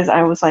his eyes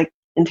I was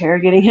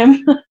interrogating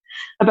him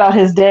about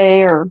his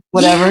day or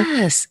whatever.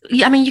 Yes.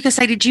 I mean, you can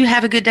say, did you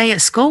have a good day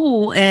at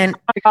school? And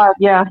oh my God,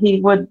 yeah, he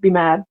would be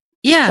mad.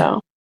 Yeah.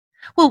 So.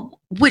 Well,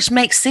 which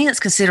makes sense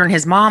considering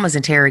his mom is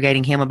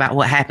interrogating him about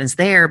what happens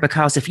there,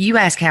 because if you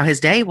ask how his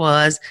day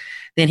was,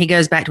 then he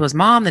goes back to his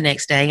mom the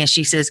next day and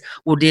she says,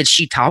 well, did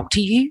she talk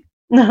to you?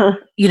 Then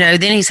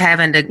he's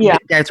having to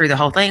go through the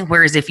whole thing.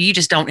 Whereas if you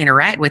just don't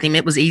interact with him,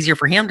 it was easier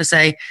for him to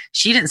say,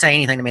 she didn't say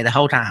anything to me the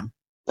whole time.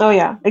 Oh,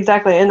 yeah,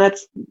 exactly. And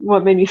that's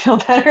what made me feel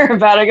better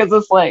about it, because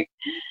it's like,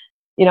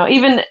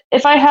 even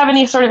if I have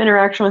any sort of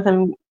interaction with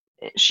him,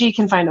 she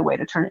can find a way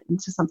to turn it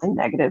into something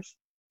negative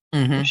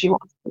Mm-hmm. if she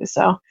wants to.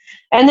 So,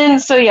 and then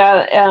so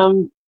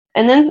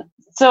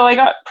I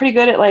got pretty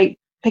good at like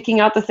picking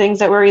out the things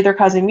that were either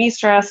causing me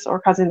stress or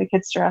causing the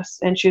kids stress,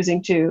 and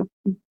choosing to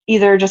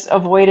either just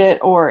avoid it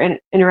or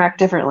interact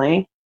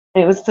differently.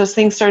 And those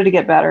things started to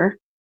get better.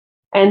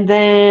 And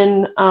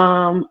then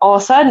all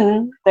of a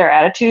sudden, their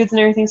attitudes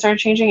and everything started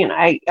changing. And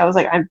I was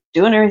like, I'm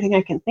doing everything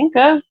I can think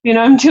of.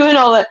 I'm doing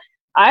all that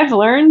I've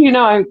learned.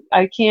 I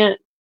can't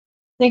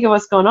think of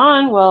what's going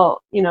on.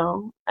 Well,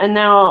 and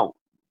now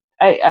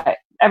I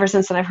ever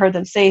since then, I've heard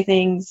them say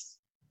things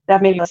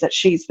that made me realize that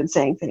she's been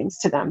saying things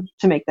to them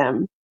to make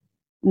them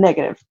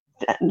negative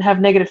and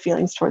have negative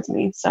feelings towards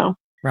me. So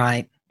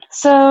Right.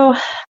 So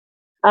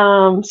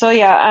I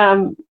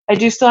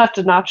do still have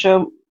to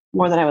Nacho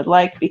more than I would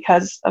like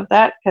because of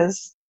that,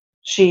 because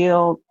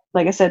she'll,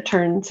 like I said,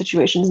 turn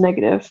situations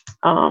negative.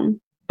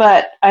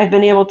 But I've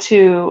been able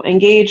to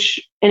engage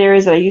in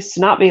areas that I used to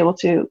not be able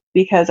to,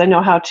 because I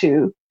know how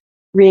to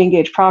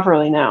re-engage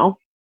properly now.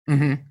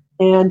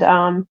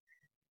 Mm-hmm.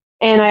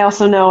 And I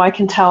also know I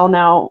can tell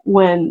now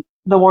when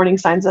the warning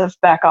signs of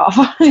back off,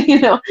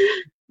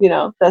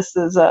 this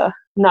is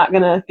not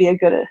going to be a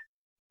good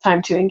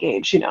time to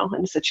engage, in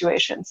a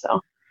situation. So.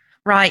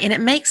 Right. And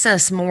it makes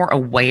us more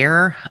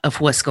aware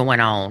of what's going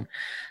on.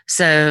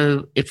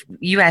 So if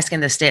you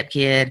asking the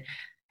stepkid,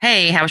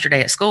 hey, how was your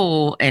day at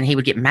school? And he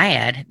would get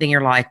mad, then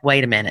you're like,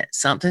 wait a minute,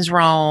 something's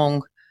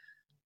wrong.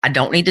 I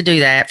don't need to do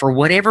that for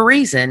whatever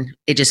reason.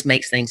 It just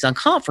makes things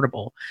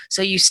uncomfortable.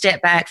 So you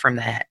step back from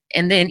that.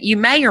 And then you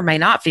may or may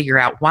not figure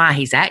out why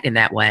he's acting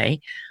that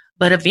way.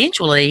 But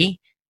eventually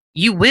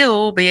you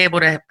will be able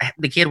to,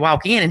 the kid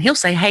walk in and he'll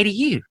say, hey to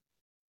you.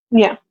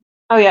 Yeah.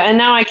 Oh yeah. And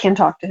now I can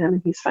talk to him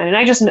and he's fine. And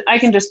I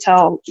can just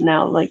tell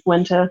now, like,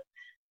 when to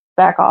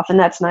back off, and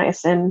that's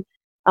nice. And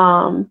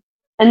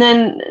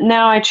then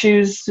now I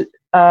choose,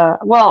 I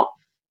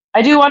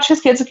do watch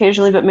his kids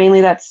occasionally, but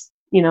mainly that's,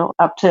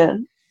 up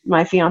to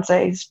my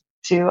fiancés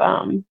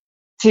to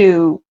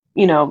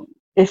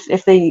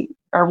if they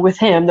are with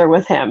him, they're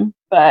with him.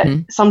 But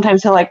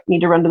sometimes he'll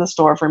need to run to the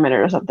store for a minute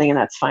or something, and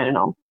that's fine.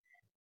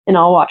 And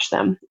I'll watch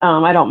them.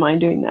 I don't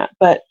mind doing that.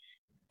 But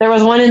there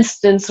was one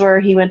instance where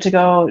he went to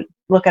go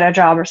look at a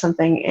job or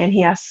something, and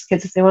he asked his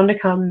kids if they wanted to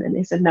come, and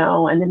they said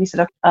no. And then he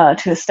said to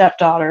his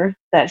stepdaughter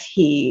that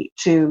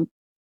to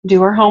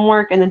do her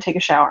homework and then take a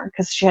shower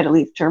because she had to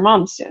leave to her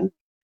mom soon.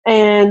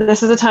 And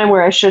this is a time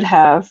where I should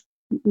have,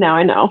 now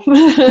I know,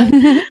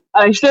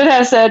 I should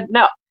have said,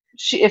 no,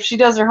 if she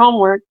does her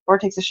homework or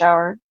takes a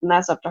shower, then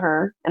that's up to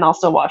her, and I'll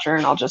still watch her,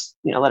 and I'll just,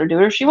 let her do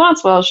whatever she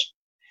wants. Well,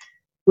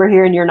 we're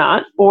here and you're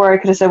not. Or I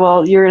could have said,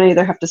 well, you're going to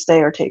either have to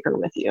stay or take her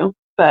with you.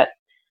 But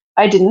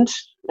I didn't.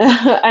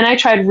 And I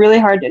tried really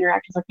hard to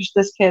interact with her, because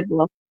this kid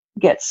will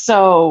get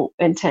so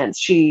intense.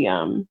 She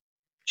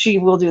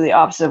will do the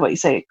opposite of what you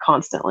say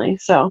constantly.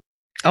 So.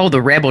 Oh,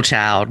 the rebel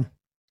child.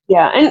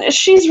 Yeah. And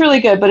she's really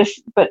good, but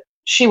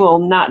she will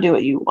not do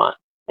what you want.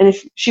 And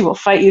if she will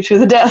fight you to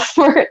the death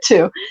for it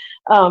too.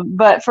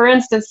 But for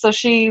instance, so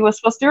she was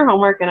supposed to do her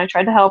homework, and I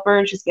tried to help her,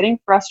 and she's getting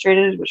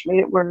frustrated, which made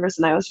it worse.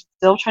 And I was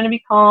still trying to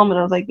be calm. And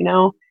I was like,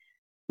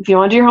 if you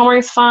want to do your homework,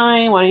 it's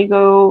fine. Why don't you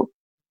go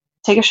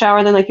take a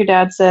shower then, like your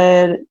dad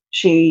said?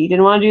 She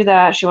didn't want to do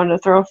that. She wanted to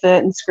throw a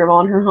fit and scribble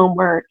on her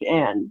homework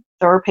and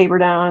throw her paper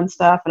down and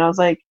stuff. And I was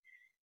like,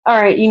 all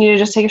right, you need to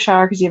just take a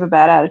shower because you have a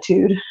bad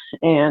attitude.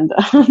 And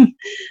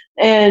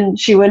and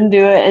she wouldn't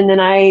do it. And then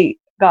I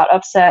got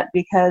upset,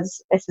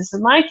 because if this is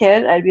my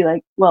kid, I'd be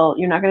like, well,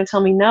 you're not going to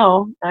tell me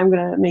no. I'm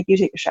going to make you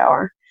take a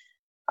shower.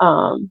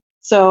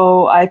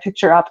 So I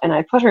picked her up and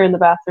I put her in the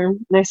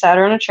bathroom, and I sat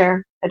her on a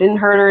chair. I didn't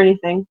hurt her or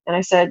anything. And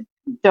I said,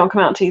 don't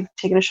come out until you've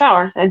taken a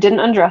shower. I didn't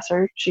undress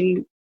her.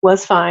 She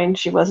was fine.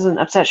 She wasn't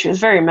upset. She was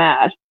very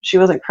mad. She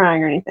wasn't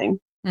crying or anything.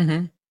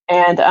 Mm-hmm.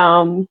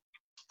 And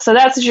so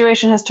that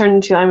situation has turned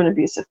into, I'm an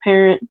abusive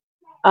parent,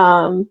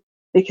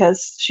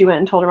 because she went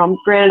and told her mom.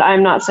 Granted,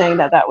 I'm not saying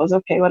that was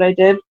okay what I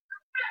did.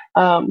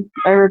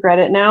 I regret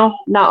it now.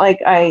 Not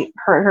like I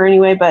hurt her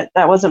anyway, but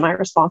that wasn't my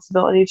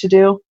responsibility to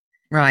do.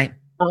 Right.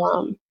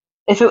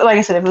 If it, like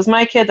I said, if it was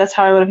my kid, that's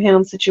how I would have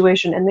handled the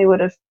situation, and they would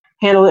have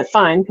handled it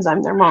fine because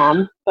I'm their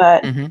mom.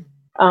 But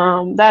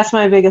that's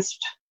my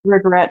biggest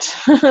regret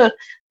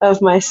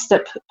of my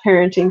step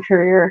parenting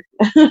career.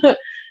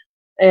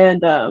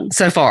 And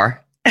so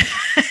far,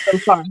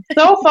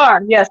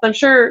 yes, I'm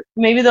sure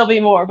maybe there'll be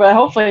more, but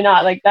hopefully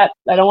not like that.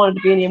 I don't want it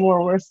to be any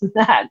more worse than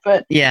that.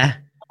 But yeah.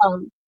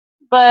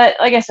 But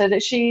like I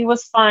said, she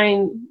was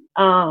fine.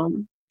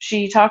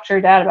 She talked to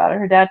her dad about it.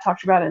 Her dad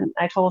talked about it, and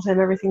I told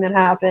him everything that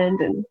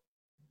happened,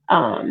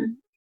 and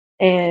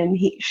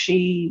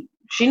she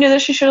knew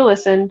that she should have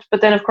listened.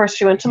 But then, of course,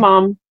 she went to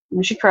mom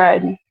and she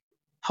cried and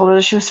told her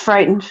that she was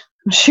frightened.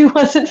 She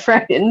wasn't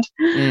frightened.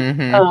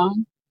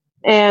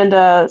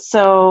 Mm-hmm.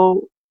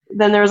 So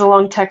then there was a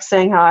long text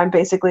saying how I'm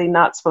basically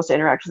not supposed to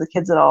interact with the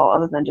kids at all,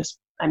 other than just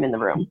I'm in the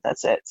room.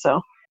 That's it.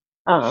 So.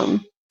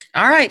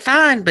 All right,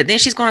 fine. But then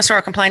she's going to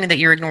start complaining that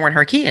you're ignoring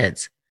her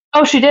kids.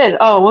 Oh, she did.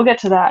 Oh, we'll get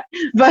to that.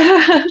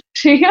 But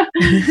she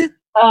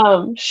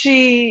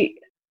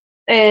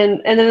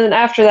and then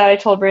after that, I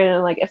told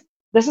Brandon, like, if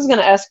this is going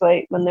to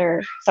escalate when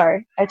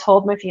I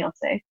told my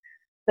fiance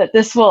that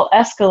this will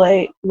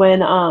escalate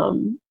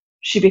when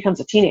she becomes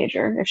a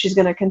teenager. If she's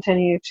going to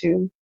continue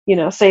to,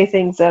 say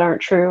things that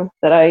aren't true,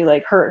 that I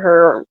like hurt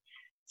her or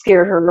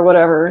scared her or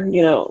whatever,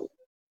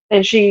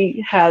 and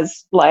she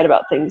has lied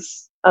about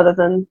things other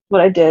than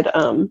what I did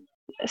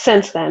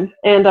since then.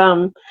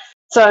 And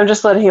so I'm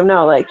just letting him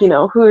know, like,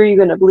 who are you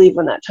going to believe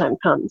when that time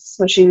comes,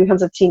 when she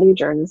becomes a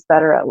teenager and is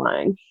better at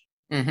lying?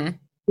 Mm-hmm.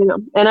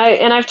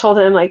 And I've told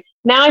him, like,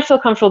 now I feel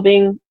comfortable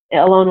being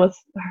alone with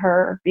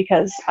her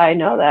because I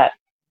know that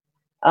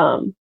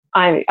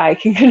I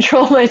can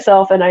control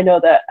myself, and I know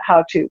that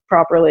how to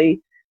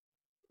properly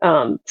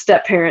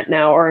step parent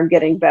now, or I'm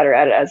getting better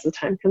at it as the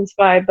time comes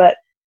by. But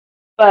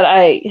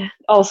I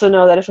also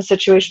know that if a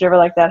situation ever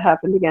like that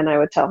happened again, I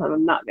would tell him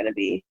I'm not going to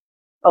be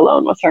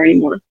alone with her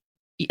anymore.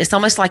 It's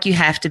almost like you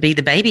have to be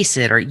the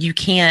babysitter. You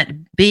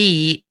can't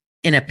be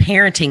in a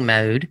parenting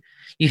mode.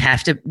 You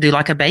have to do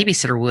like a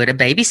babysitter would. A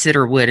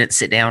babysitter wouldn't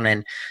sit down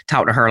and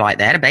talk to her like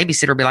that. A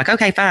babysitter would be like,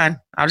 okay, fine.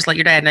 I'll just let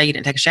your dad know you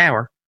didn't take a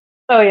shower.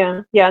 Oh,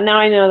 yeah. Yeah, now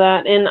I know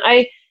that. And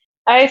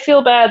I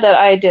feel bad that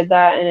I did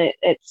that, and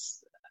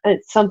it's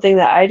something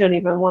that I don't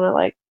even want to,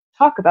 like,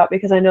 talk about,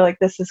 because I know, like,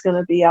 this is going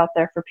to be out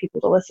there for people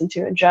to listen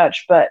to and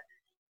judge. But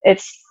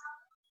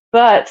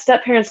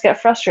step parents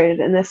get frustrated,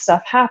 and this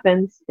stuff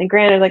happens. And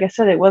granted, like I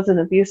said, it wasn't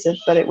abusive,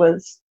 but it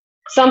was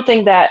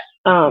something that,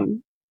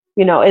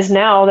 is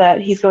now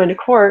that he's going to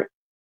court,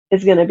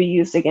 is going to be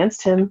used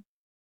against him,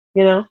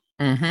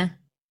 Mm-hmm.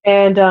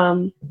 And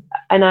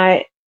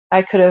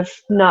I could have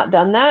not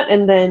done that,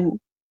 and then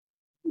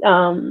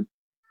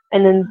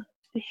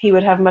he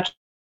would have much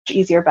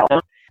easier battle.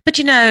 But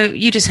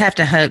you just have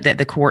to hope that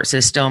the court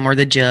system or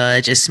the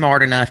judge is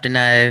smart enough to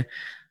know,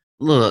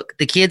 look,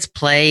 the kids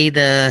play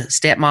the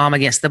stepmom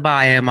against the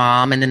bio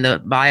mom, and then the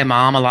bio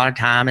mom a lot of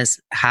time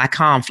is high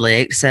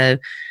conflict. So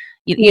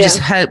you just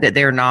hope that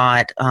they're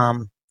not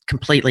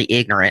completely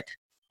ignorant.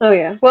 Oh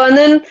yeah. Well,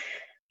 and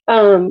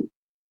then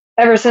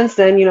ever since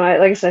then, like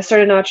I said, I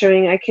started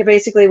nachoing. I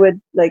basically would,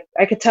 like,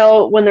 I could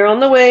tell when they're on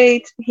the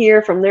way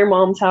here from their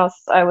mom's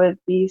house, I would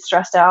be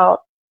stressed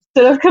out.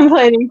 Instead of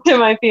complaining to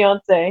my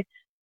fiance,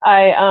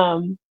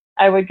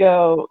 I would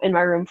go in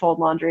my room, fold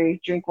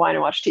laundry, drink wine,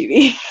 and watch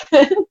TV.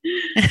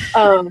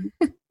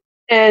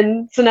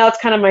 And so now it's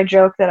kind of my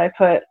joke that I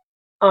put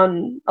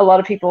on a lot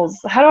of people's,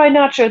 how do I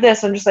nacho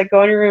this? I'm just like,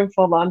 go in your room,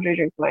 fold laundry,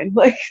 drink wine.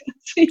 Like,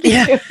 that's what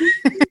you do.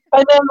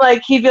 And then,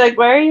 like, he'd be like,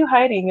 why are you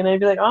hiding? And I'd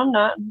be like, oh, I'm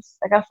not.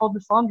 I got to fold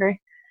this laundry.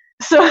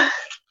 So.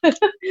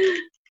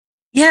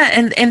 Yeah,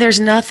 and there's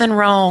nothing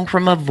wrong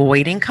from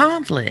avoiding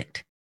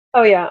conflict.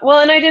 Oh, yeah. Well,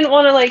 and I didn't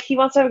want to, like, he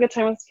wants to have a good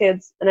time with his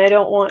kids, and I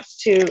don't want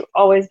to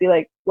always be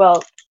like,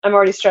 well, I'm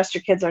already stressed,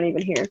 your kids aren't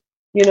even here,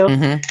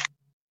 Mm-hmm.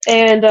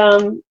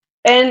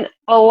 And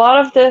a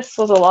lot of this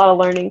was a lot of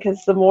learning,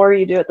 because the more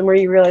you do it, the more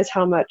you realize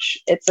how much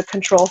it's a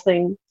control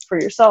thing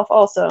for yourself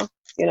also.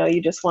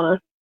 You just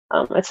want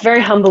to, it's very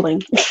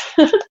humbling.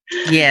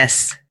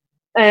 Yes.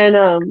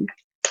 And,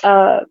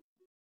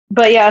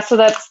 but yeah, so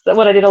that's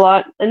what I did a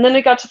lot. And then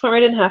it got to the point where I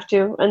didn't have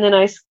to. And then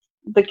I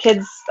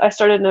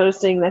started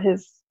noticing that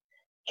his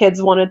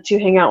kids wanted to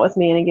hang out with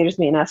me and engage with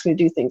me and ask me to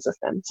do things with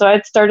them. So I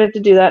started to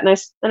do that, and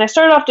I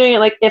started off doing it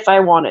like if I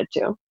wanted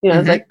to. Mm-hmm.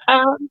 It's like,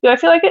 do I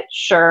feel like it?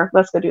 Sure,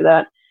 let's go do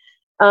that.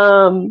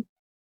 And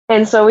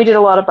so we did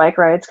a lot of bike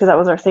rides, because that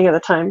was our thing at the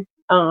time.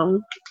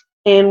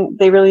 And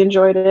they really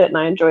enjoyed it, and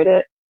I enjoyed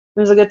it. It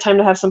was a good time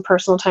to have some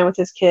personal time with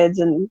his kids,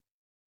 and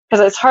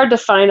because it's hard to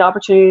find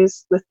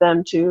opportunities with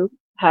them to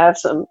have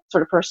some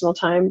sort of personal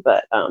time.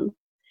 But and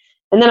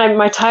then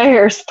my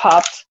tires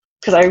popped,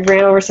 because I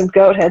ran over some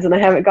goat heads, and I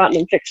haven't gotten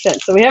them fixed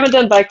since. So we haven't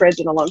done bike rides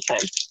in a long time.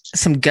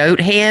 Some goat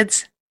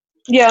heads?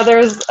 Yeah,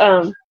 there's,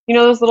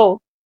 those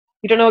little,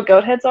 you don't know what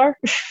goat heads are?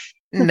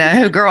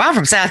 No, girl, I'm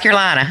from South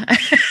Carolina.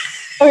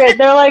 Okay,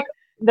 they're like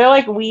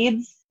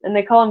weeds, and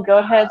they call them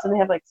goat heads, and they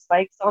have like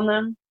spikes on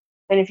them.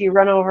 And if you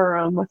run over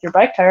them with your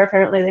bike tire,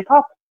 apparently they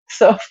pop.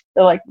 So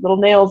they're like little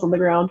nails on the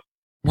ground.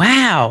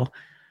 Wow.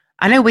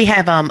 I know we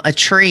have a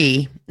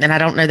tree, and I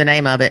don't know the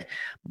name of it,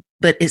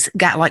 but it's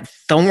got like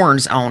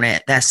thorns on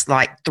it that's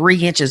like 3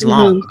 inches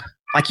long. Mm-hmm.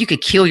 Like you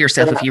could kill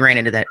yourself if you ran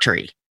into that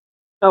tree.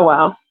 Oh,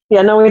 wow.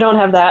 Yeah, no, we don't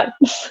have that.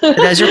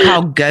 Those are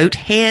called goat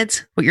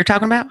heads, what you're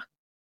talking about?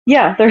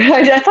 Yeah,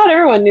 I thought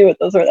everyone knew what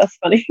those were. That's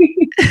funny.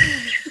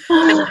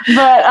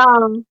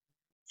 But,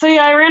 so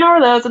yeah, I ran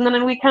over those, and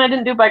then we kind of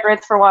didn't do bike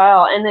rides for a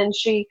while, and then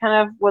she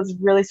kind of was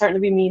really starting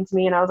to be mean to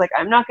me, and I was like,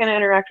 I'm not going to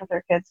interact with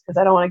her kids because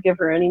I don't want to give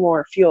her any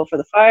more fuel for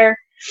the fire.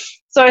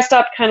 So I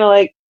stopped kind of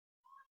like,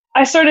 I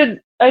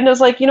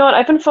was like, you know what,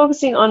 I've been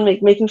focusing on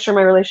making sure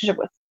my relationship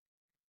with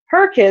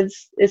her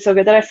kids is so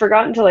good that I've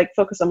forgotten to like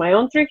focus on my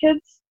own 3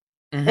 kids.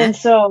 Mm-hmm. And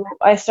so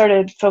I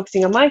started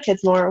focusing on my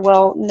kids more.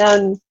 Well,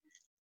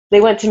 they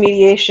went to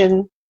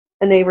mediation,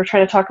 and they were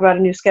trying to talk about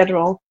a new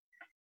schedule.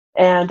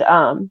 And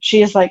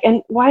she is like,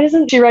 and why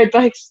doesn't she ride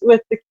bikes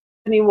with the kids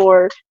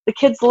anymore? The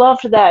kids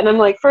loved that. And I'm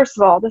like, first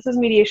of all, this is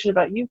mediation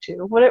about you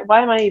two.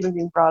 Why am I even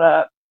being brought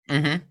up?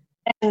 Mm-hmm.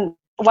 And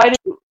why did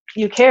you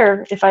you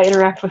care if I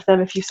interact with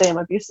them if you say I'm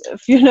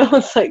abusive. You know,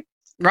 it's like.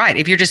 Right.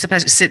 If you're just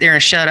supposed to sit there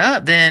and shut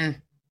up,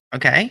 then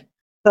okay.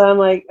 So I'm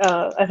like,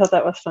 I thought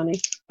that was funny.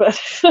 But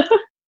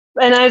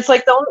and I was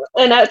like,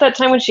 and at that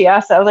time when she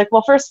asked that, I was like,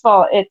 well, first of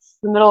all, it's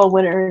the middle of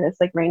winter and it's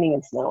like raining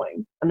and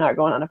snowing. I'm not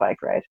going on a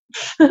bike ride.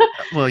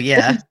 Well,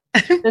 yeah.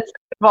 Second of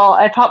all,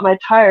 I popped my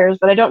tires,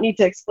 but I don't need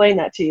to explain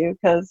that to you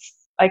because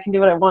I can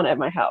do what I want at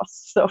my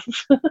house. So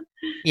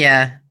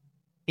Yeah.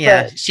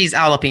 But, she's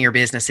all up in your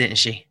business, isn't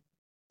she?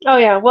 Oh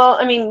yeah. Well,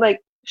 I mean, like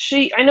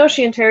I know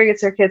she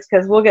interrogates her kids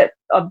because we'll get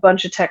a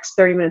bunch of texts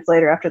 30 minutes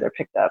later after they're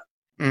picked up.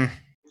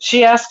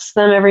 She asks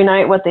them every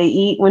night what they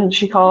eat when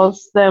she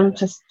calls them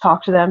to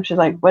talk to them. She's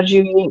like, "What did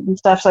you eat?" and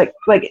stuff. And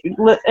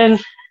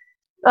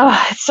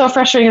it's so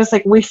frustrating. It's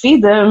like we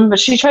feed them, but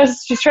she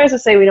tries to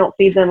say we don't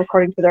feed them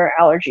according to their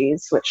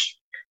allergies, which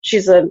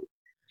she's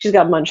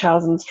got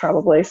Munchausen's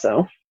probably.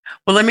 So.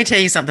 Well, let me tell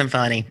you something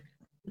funny.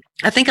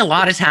 I think a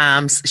lot of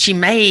times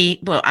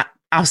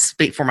I'll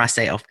speak for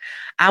myself.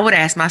 I would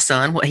ask my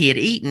son what he had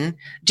eaten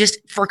just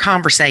for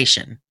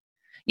conversation.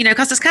 You know,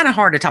 because it's kind of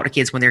hard to talk to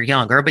kids when they're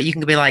younger, but you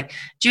can be like,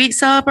 "Did you eat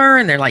supper?"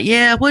 And they're like,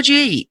 "Yeah, what'd you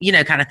eat?" You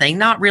know, kind of thing,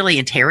 not really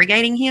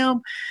interrogating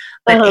him.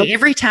 But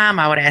every time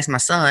I would ask my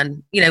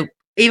son, you know,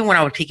 even when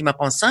I would pick him up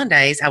on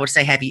Sundays, I would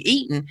say, "Have you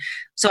eaten?"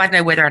 So I'd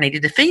know whether I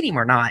needed to feed him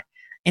or not.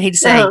 And he'd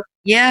say,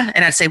 "Yeah."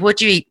 And I'd say,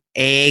 "What'd you eat?"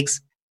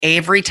 "Eggs."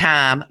 Every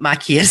time my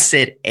kids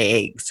said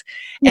eggs.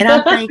 And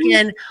I'm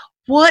thinking,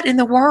 what in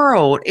the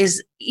world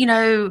is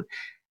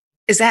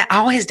that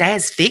all his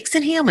dad's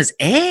fixing him is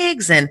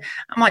eggs? And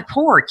I'm like,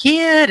 poor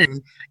kid.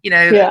 And,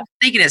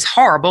 thinking it's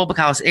horrible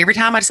because every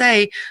time I'd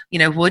say,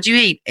 what'd you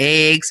eat?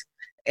 Eggs.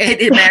 It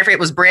didn't matter if it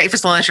was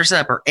breakfast, lunch, or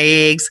supper,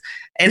 eggs.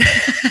 And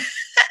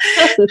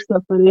that's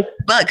so funny.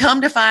 But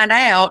come to find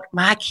out,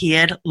 my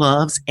kid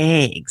loves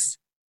eggs.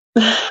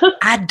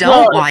 I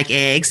don't like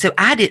eggs, so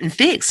I didn't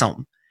fix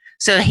them.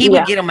 So he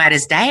would get them at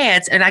his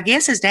dad's, and I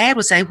guess his dad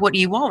would say, "What do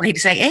you want?" And he'd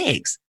say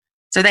eggs.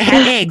 So they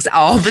had eggs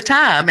all the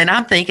time. And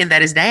I'm thinking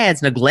that his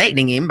dad's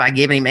neglecting him by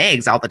giving him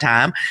eggs all the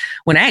time,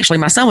 when actually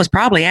my son was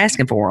probably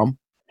asking for them.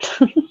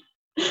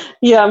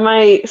 Yeah,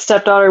 my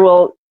stepdaughter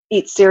will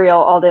eat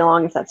cereal all day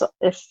long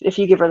if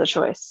you give her the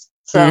choice.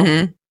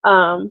 So,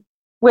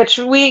 which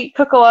we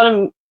cook a lot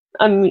of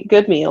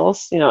good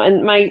meals,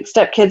 and my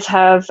stepkids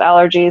have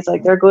allergies,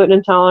 like they're gluten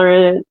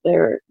intolerant,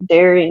 they're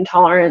dairy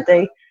intolerant,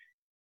 they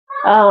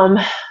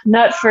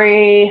nut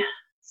free,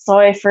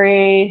 soy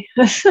free.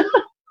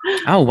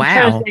 Oh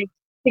wow! I think,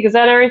 is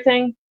that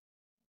everything?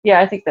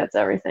 Yeah, I think that's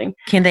everything.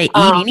 Can they eat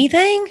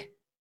anything?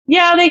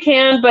 Yeah, they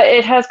can, but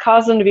it has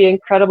caused them to be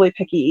incredibly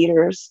picky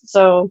eaters.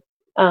 So,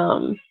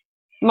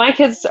 my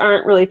kids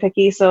aren't really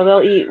picky, so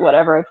they'll eat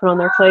whatever I put on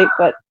their plate.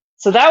 But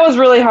so that was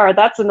really hard.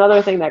 That's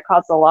another thing that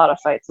caused a lot of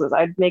fights. Was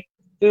I'd make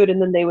food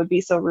and then they would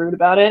be so rude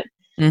about it.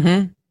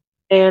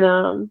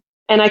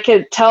 And I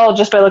could tell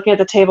just by looking at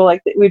the table,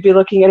 like we'd be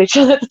looking at each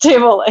other at the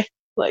table,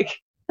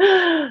 like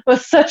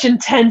with such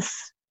intense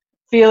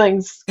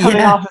feelings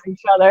coming off of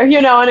each other, and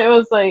it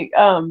was like,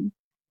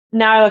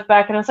 now I look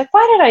back and I was like,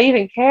 why did I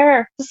even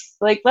care? Just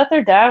like let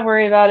their dad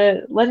worry about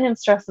it, let him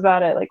stress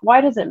about it. Like,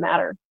 why does it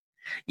matter?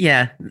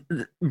 Yeah,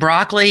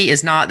 broccoli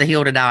is not the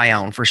hill to die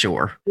on for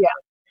sure. Yeah.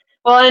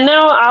 Well, and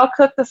now I'll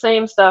cook the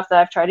same stuff that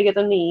I've tried to get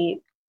them to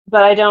eat,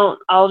 but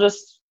I'll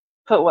just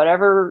put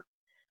whatever.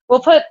 We'll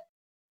put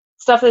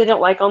stuff that they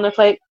don't like on their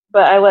plate,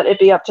 but I let it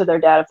be up to their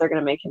dad if they're going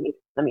to make them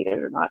eat it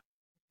or not.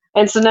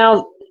 And so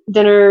now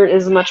dinner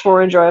is a much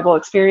more enjoyable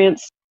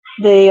experience.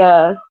 They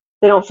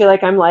don't feel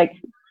like I'm like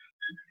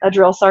a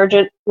drill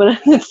sergeant when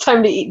it's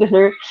time to eat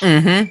dinner.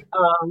 And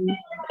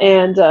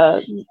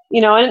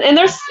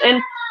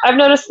I've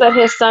noticed that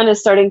his son is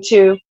starting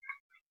to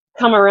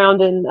come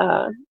around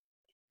and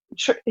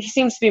he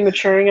seems to be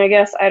maturing, I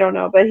guess. I don't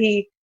know, but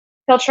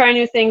he'll try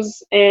new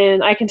things,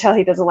 and I can tell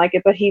he doesn't like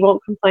it, but he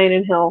won't complain,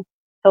 and he'll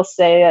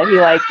say that he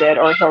liked it,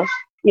 or he'll,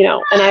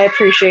 and I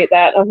appreciate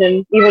that of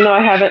him, even though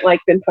I haven't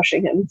been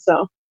pushing him.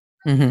 So,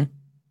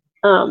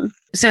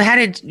 so how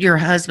did your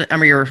husband,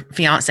 your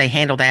fiance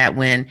handle that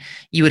when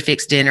you would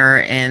fix dinner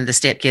and the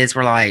stepkids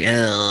were like,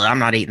 I'm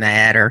not eating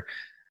that? Or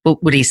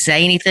would he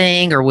say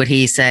anything, or would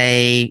he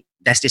say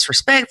that's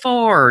disrespectful,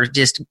 or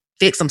just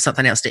fix them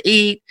something else to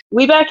eat?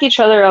 We back each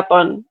other up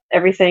on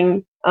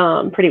everything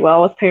pretty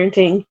well with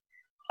parenting.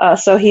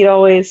 So he'd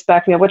always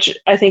back me up, which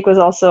I think was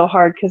also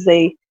hard because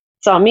they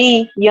saw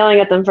me yelling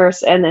at them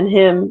first and then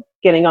him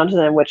getting onto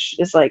them, which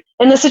is like,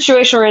 in the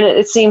situation we're in,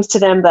 it seems to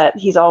them that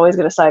he's always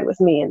going to side with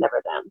me and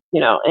never them,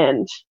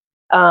 and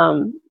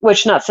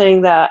which, not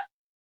saying that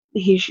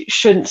he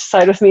shouldn't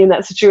side with me in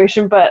that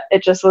situation, but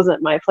it just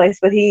wasn't my place.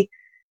 But he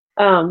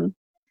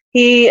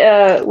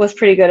was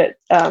pretty good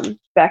at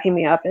backing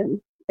me up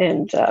and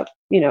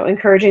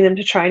encouraging them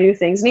to try new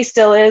things, and he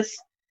still is.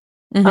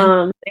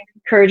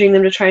 Encouraging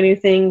them to try new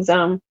things.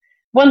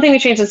 One thing we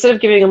changed, instead of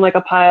giving them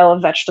a pile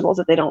of vegetables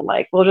that they don't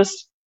like,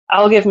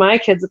 I'll give my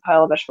kids a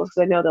pile of vegetables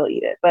because I know they'll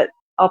eat it, but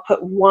I'll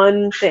put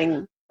one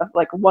thing of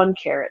one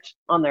carrot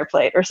on their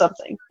plate or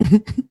something.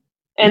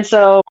 And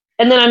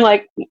then I'm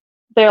like,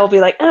 they'll be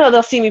like, oh,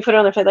 they'll see me put it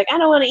on their plate, like, I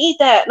don't want to eat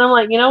that. And I'm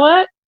like, you know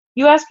what?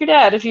 You ask your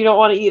dad if you don't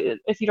want to eat it,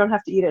 if you don't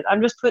have to eat it.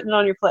 I'm just putting it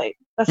on your plate.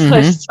 That's what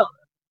I just tell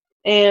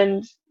them.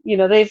 And, you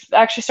know, they've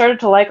actually started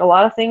to like a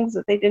lot of things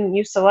that they didn't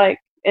used to like.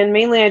 And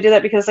mainly I do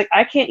that because, like,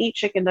 I can't eat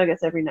chicken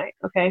nuggets every night,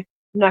 okay?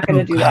 I'm not going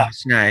to do that.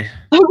 No.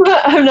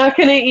 I'm not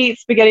going to eat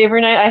spaghetti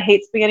every night. I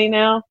hate spaghetti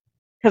now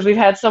because we've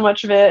had so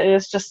much of it. And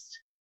it's just,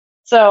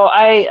 so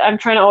I'm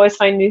trying to always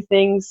find new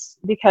things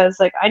because,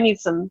 like, I need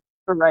some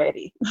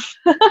variety.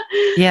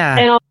 Yeah.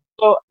 And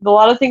also, a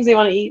lot of things they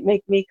want to eat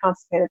make me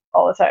constipated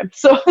all the time.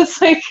 So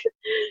it's like,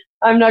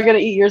 I'm not going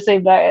to eat your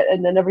same diet.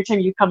 And then every time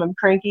you come, I'm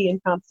cranky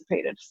and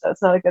constipated. So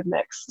it's not a good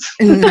mix.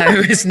 No,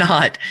 it's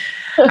not.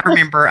 I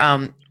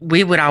remember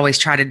we would always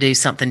try to do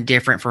something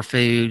different for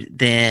food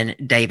than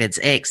David's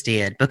ex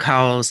did,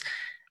 because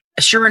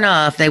sure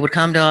enough, they would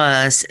come to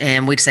us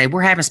and we'd say,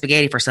 we're having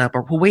spaghetti for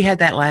supper. Well, we had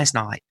that last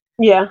night.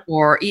 Yeah.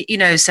 Or, you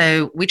know,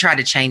 so we tried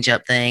to change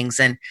up things.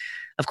 And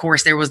of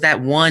course, there was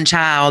that one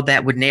child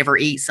that would never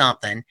eat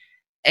something.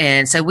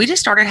 And so we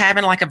just started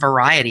having like a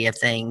variety of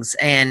things.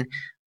 And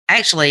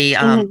actually,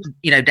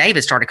 you know,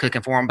 David started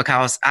cooking for him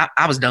because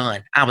I was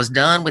done. I was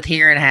done with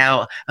hearing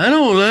how I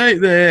don't like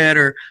that,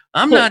 or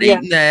I'm not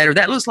eating that, or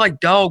that looks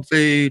like dog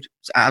food.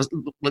 So I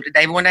looked at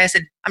David one day and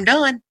said, I'm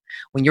done.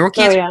 When your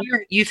kids are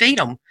here, you feed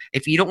them.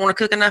 If you don't want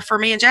to cook enough for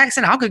me and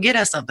Jackson, I'll go get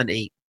us something to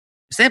eat.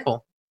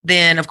 Simple.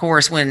 Then, of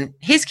course, when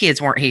his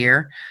kids weren't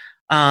here,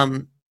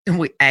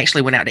 we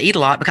actually went out to eat a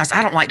lot because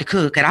I don't like to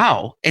cook at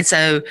all. And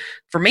so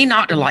for me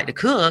not to like to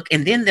cook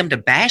and then them to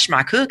bash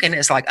my cooking,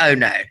 it's like, oh,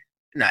 no,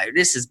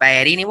 this is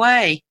bad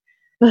anyway.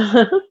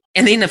 And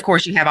then, of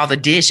course, you have all the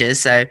dishes.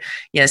 So,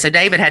 yeah, so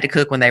David had to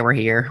cook when they were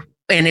here.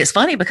 And it's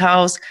funny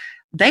because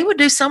they would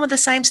do some of the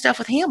same stuff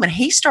with him, and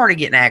he started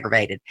getting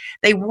aggravated.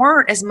 They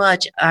weren't as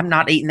much, I'm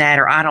not eating that,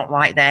 or I don't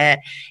like that.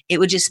 It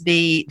would just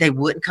be, they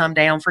wouldn't come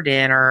down for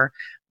dinner.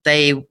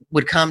 They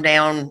would come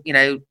down, you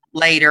know,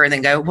 later and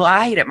then go, well,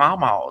 I ate at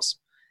Mama's,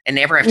 and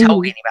never have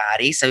told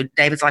anybody. So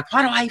David's like,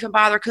 why do I even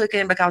bother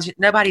cooking? Because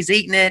nobody's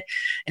eating it.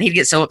 And he'd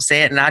get so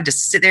upset. And I'd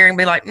just sit there and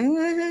be like,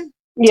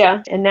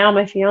 Yeah. And now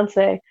my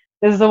fiance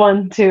is the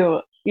one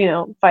to, you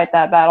know, fight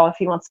that battle if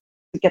he wants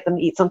to get them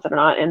to eat something or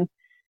not.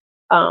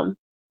 And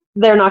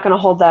they're not going to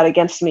hold that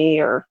against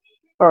me, or,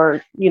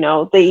 you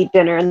know, they eat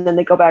dinner and then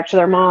they go back to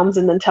their moms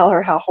and then tell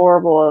her how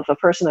horrible of a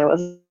person I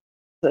was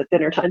at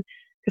dinner time,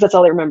 because that's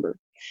all they remember.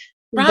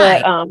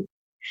 right.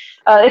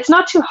 But it's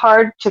not too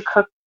hard to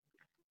cook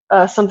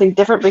something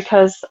different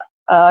because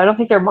I don't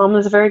think their mom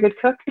is a very good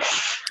cook.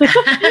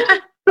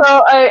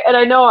 So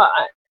I know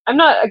I'm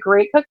not a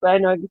great cook, but I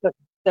know I can cook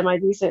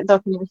semi-decent. So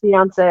can my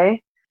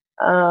fiance.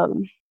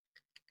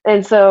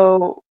 And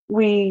so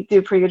we do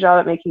a pretty good job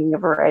at making a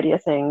variety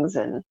of things,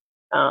 and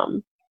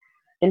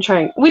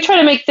we try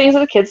to make things that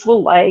the kids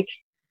will like,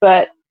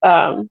 but to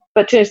an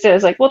extent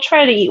it's like, we'll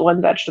try to eat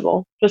one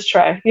vegetable, just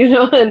try, you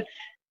know.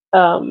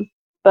 And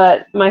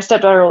but my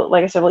stepdaughter,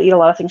 like I said, will eat a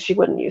lot of things she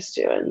wouldn't used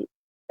to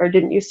or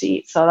didn't used to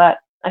eat. So that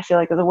I feel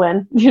like is a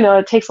win. You know,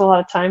 it takes a lot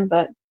of time,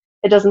 but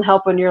it doesn't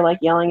help when you're like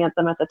yelling at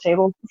them at the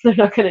table. They're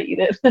not going to eat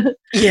it.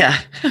 Yeah.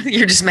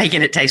 You're just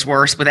making it taste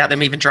worse without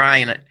them even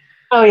trying it.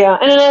 Oh yeah.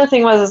 And another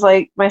thing is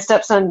like my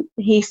stepson,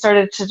 he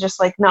started to just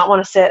like not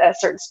want to sit at a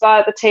certain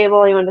spot at the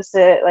table. He wanted to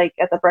sit like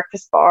at the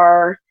breakfast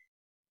bar.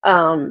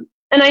 And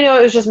I know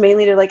it was just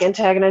mainly to like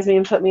antagonize me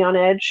and put me on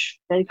edge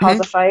and cause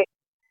a fight.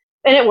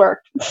 And it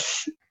worked.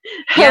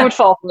 Yeah. I would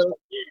fall for it.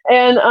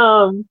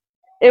 And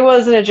it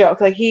wasn't a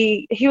joke. Like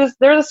he was,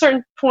 there was a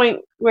certain point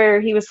where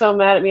he was so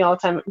mad at me all the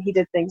time. He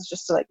did things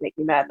just to like make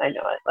me mad, and I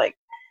know it. Like,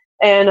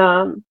 and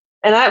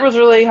that was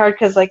really hard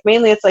because like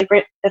mainly it's like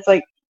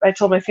I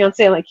told my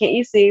fiance, I'm like, can't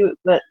you see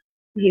what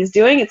he's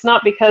doing? It's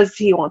not because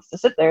he wants to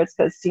sit there. It's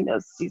because he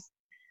knows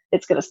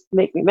it's gonna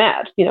make me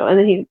mad, you know. And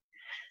then he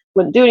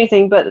wouldn't do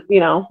anything, but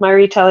you know, my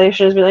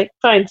retaliation is be like,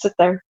 fine, sit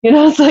there, you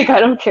know. It's like, I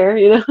don't care,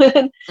 you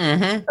know.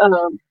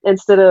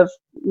 Instead of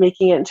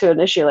making it into an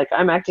issue, like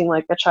I'm acting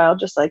like a child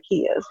just like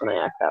he is when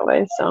I act that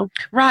way. So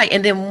right.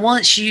 And then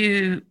once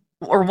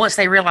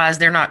they realize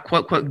they're not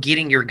quote quote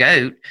getting your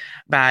goat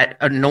by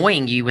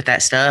annoying you with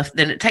that stuff,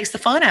 then it takes the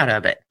fun out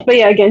of it. But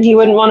yeah, again, he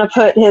wouldn't want to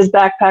put his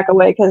backpack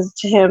away because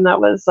to him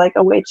that was like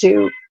a way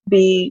to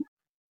be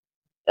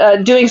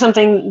doing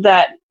something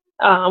that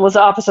was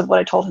the opposite of what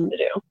I told him to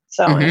do.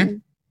 So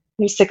and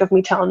he was sick of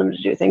me telling him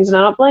to do things, and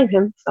I don't blame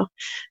him. So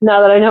now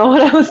that I know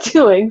what I was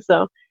doing,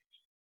 so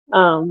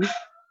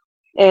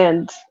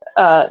and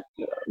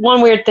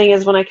one weird thing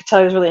is when I could tell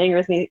he was really angry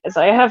with me is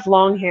I have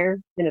long hair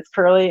and it's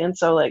curly, and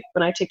so like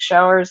when I take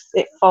showers,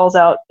 it falls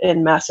out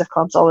in massive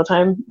clumps all the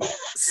time.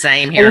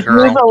 Same here,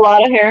 girl. Lose a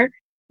lot of hair.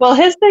 Well,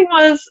 his thing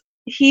was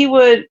he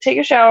would take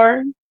a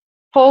shower,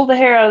 pull the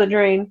hair out of the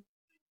drain,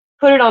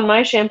 put it on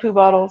my shampoo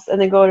bottles, and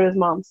then go to his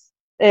mom's.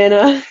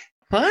 And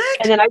what?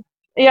 And then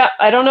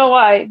I don't know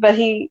why, but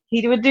he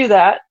would do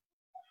that,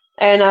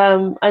 and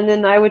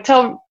then I would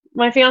tell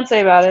my fiance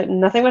about it,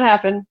 and nothing would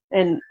happen.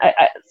 And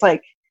it's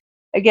like,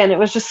 again, it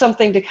was just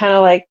something to kind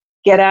of like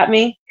get at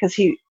me because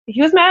he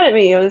was mad at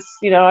me. It was,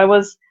 you know, I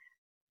was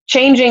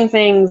changing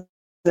things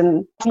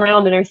and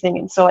around and everything.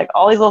 And so like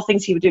all these little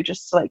things he would do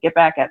just to like get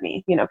back at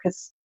me,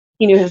 because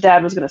he knew his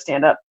dad was going to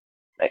stand up,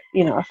 like,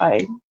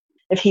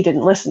 if he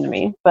didn't listen to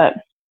me. But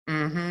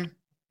Mm-hmm.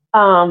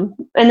 and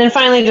then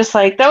finally, just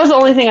like that was the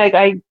only thing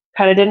I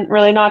kind of didn't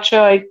really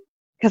nacho,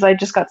 because I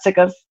just got sick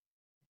of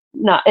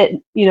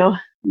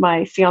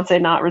my fiance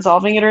not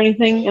resolving it or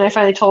anything. And I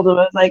finally told him,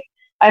 I was like,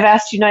 I've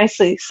asked you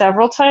nicely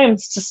several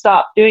times to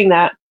stop doing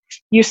that.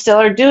 You still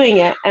are doing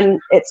it,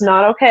 and it's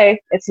not okay.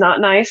 It's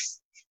not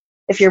nice.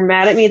 If you're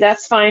mad at me,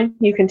 that's fine.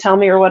 You can tell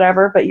me or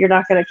whatever, but you're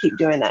not going to keep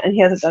doing that. And he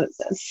hasn't done it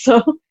since.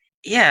 So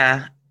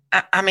Yeah.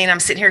 I mean, I'm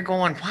sitting here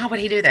going, why would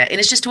he do that? And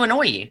it's just to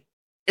annoy you.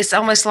 It's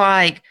almost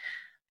like,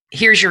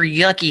 here's your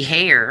yucky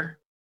hair.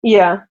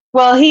 yeah.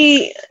 Well,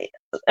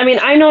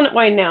 I know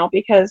why now,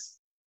 because,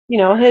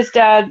 his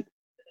dad,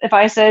 if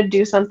I said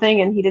do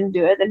something and he didn't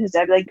do it, then his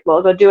dad would be like,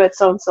 well, go do it.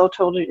 So-and-so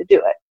told you to do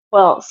it.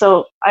 Well,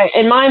 so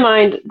in my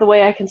mind, the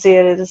way I can see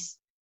it is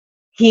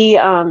he,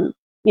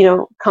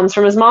 comes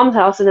from his mom's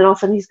house, and then all of a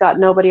sudden he's got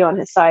nobody on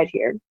his side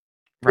here.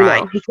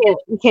 Right.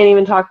 He can't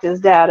even talk to his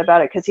dad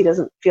about it because he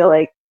doesn't feel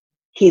like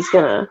he's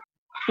gonna,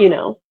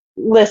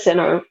 listen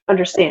or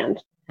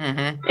understand.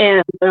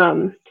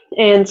 Mm-hmm.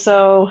 And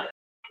so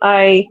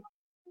I,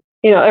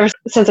 ever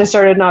since I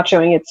started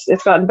nachoing,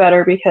 it's gotten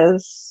better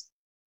because,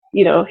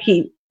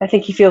 I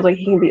think he feels like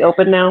he can be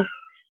open now,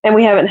 and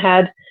we haven't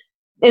had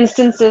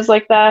instances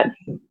like that.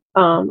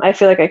 I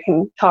feel like I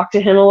can talk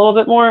to him a little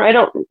bit more. I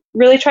don't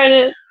really try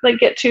to like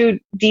get too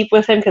deep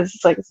with him because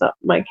it's like it's not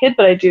my kid,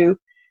 but I do.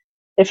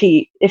 If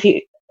he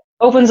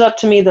opens up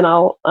to me, then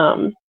I'll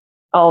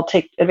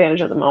take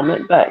advantage of the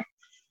moment. But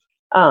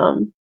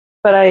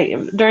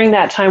during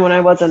that time when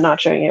I wasn't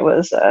nachoing, it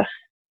was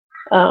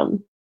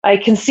I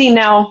can see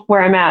now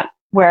where I'm at,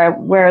 where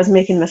I was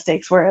making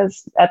mistakes,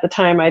 whereas at the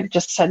time I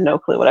just had no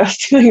clue what I was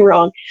doing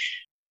wrong.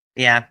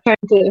 Yeah.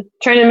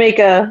 Trying to make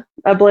a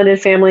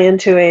blended family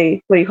into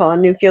a, what do you call, a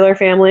nuclear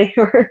family,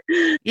 or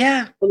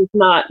Yeah. it's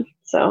not.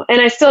 So,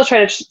 and I still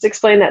try to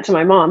explain that to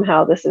my mom,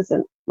 how this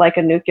isn't like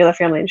a nuclear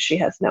family, and she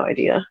has no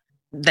idea.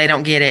 They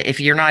don't get it. If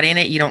you're not in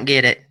it, you don't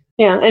get it.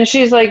 Yeah, and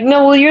she's like,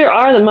 no, well, you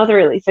are the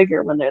motherly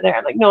figure when they're there.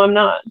 I'm like, no, I'm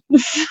not.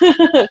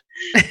 Yeah.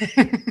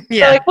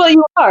 They're like, well,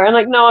 you are. I'm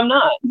like, no, I'm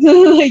not.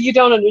 Like, you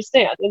don't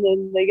understand. And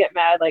then they get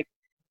mad. Like,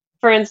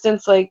 for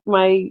instance, like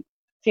my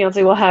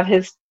fiance will have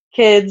his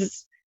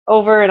kids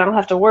over, and I'll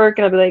have to work,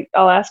 and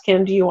I'll ask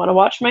him, do you want to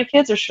watch my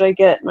kids, or should I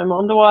get my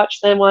mom to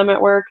watch them while I'm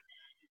at work?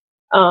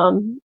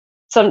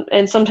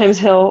 Sometimes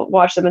he'll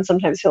watch them, and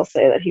sometimes he'll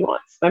say that he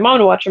wants my mom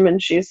to watch them,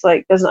 and she's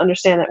like, doesn't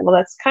understand that. Well,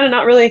 that's kind of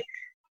not really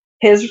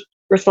his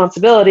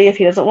responsibility if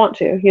he doesn't want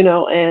to,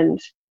 and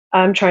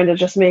I'm trying to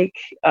just make,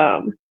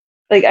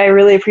 I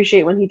really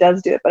appreciate when he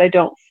does do it, but I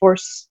don't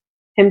force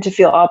him to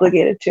feel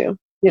obligated to,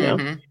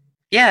 Mm-hmm.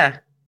 Yeah.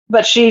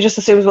 But she just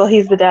assumes, well,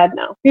 he's the dad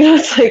now.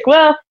 It's like,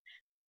 well,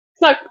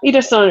 it's not, you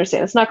just don't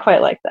understand. It's not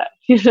quite like that.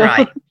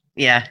 Right.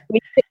 Yeah.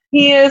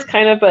 He is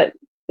kind of, but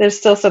there's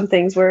still some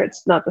things where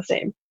it's not the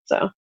same.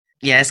 So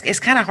yeah, it's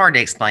kind of hard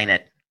to explain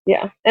it.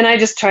 Yeah. And I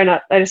just try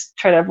to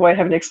avoid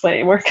having to explain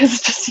anymore, because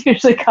it just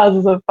usually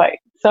causes a fight.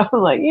 So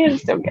I'm like, you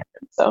just don't get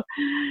it. So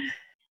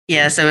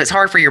yeah, so it's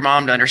hard for your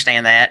mom to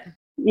understand that.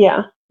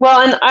 Yeah.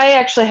 Well, and I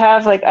actually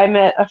have, I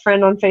met a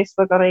friend on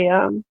Facebook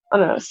on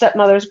a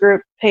stepmothers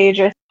group page.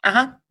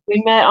 Uh-huh.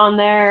 We met on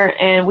there,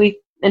 and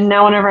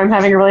now whenever I'm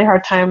having a really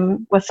hard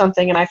time with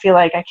something and I feel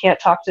like I can't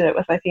talk to it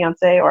with my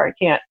fiance, or I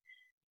can't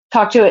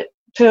talk to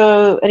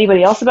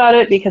anybody else about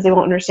it because they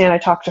won't understand, I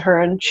talk to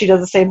her, and she does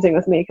the same thing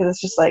with me, because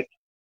it's just like,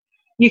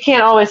 you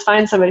can't always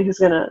find somebody who's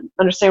going to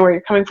understand where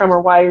you're coming from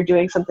or why you're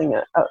doing something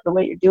the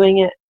way you're doing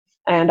it.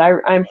 And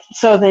I'm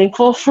so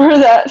thankful for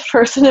that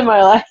person in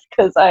my life,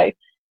 because there's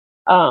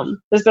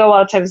been a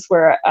lot of times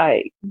where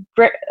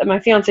my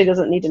fiance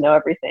doesn't need to know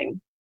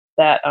everything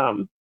that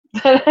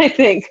that I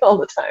think all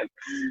the time.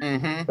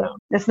 Mm-hmm. So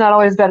it's not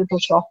always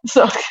beneficial.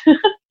 So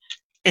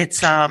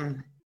it's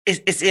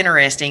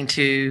interesting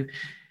to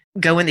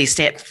go in these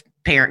step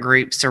parent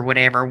groups or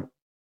whatever.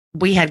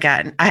 I had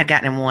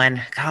gotten in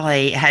one,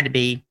 golly, it had to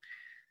be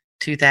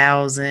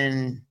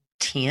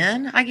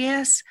 2010, I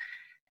guess.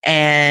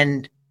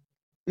 And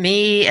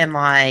me and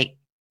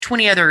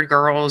 20 other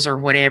girls or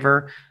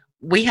whatever,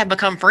 we have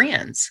become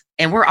friends,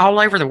 and we're all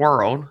over the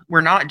world.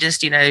 We're not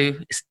just, in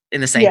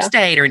the same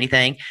state or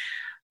anything.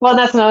 Well,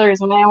 that's another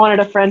reason. I wanted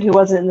a friend who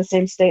wasn't in the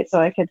same state,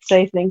 so I could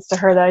say things to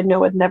her that I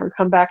know would never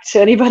come back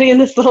to anybody in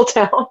this little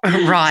town.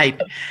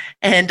 Right.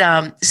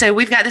 And so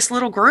we've got this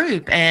little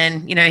group,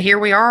 and, here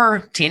we are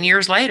 10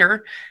 years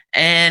later,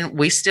 and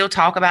we still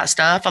talk about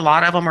stuff. A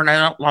lot of them are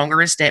no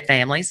longer in step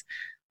families.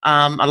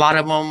 A lot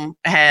of them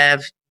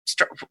have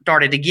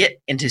started to get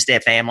into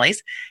step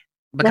families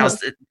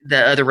because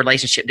the other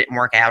relationship didn't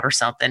work out or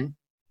something.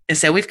 And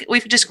so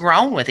we've just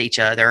grown with each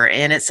other,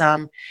 and it's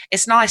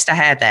nice to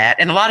have that.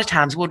 And a lot of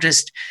times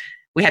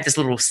we have this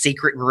little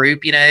secret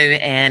group,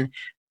 and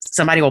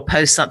somebody will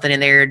post something in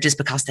there just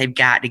because they've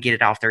got to get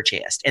it off their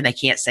chest, and they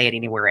can't say it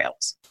anywhere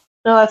else.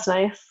 Oh, that's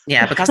nice.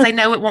 Yeah, because they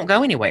know it won't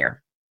go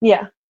anywhere.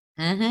 Yeah.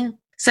 Mm-hmm.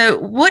 So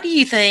what do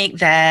you think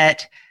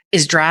that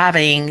is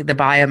driving the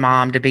bio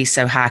mom to be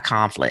so high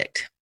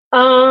conflict?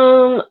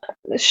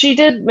 She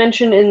did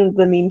mention in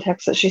the meme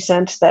text that she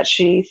sent that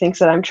she thinks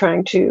that I'm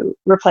trying to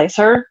replace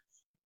her,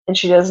 and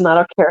she does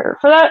not care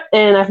for that.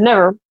 And I've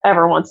never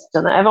ever once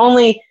done that. I've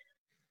only,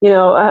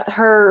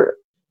 her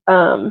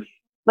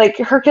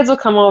kids will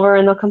come over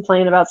and they'll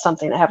complain about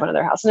something that happened at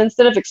their house, and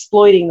instead of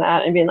exploiting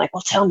that and being like,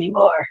 well, tell me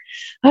more,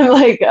 I'm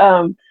like,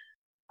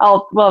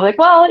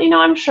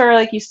 I'm sure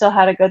like you still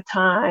had a good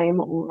time,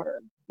 or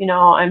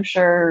I'm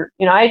sure,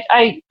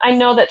 I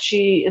know that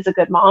she is a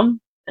good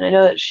mom, and I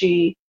know that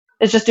she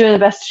is just doing the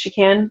best she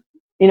can,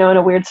 in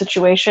a weird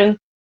situation.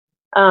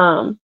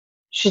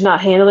 She's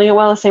not handling it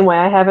well the same way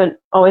I haven't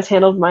always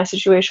handled my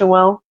situation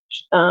well.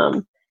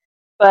 But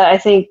I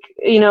think,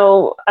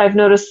 I've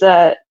noticed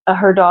that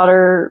her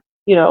daughter,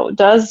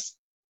 is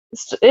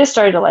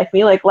starting to like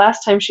me. Like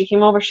last time she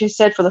came over, she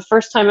said for the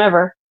first time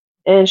ever,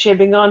 and she had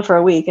been gone for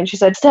a week, and she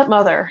said,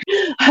 "Stepmother,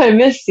 I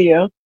miss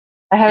you.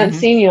 I haven't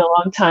seen you in a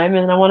long time,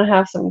 and I want to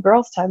have some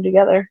girls' time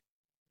together."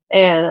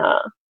 And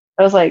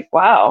I was like,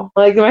 wow,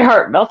 like my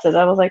heart melted.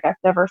 I was like, I've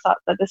never thought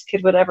that this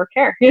kid would ever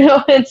care,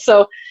 And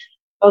so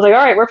I was like,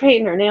 all right, we're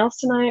painting our nails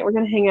tonight. We're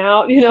going to hang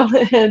out,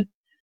 and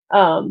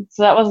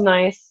so that was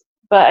nice.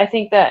 But I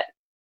think that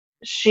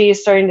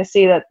she's starting to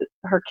see that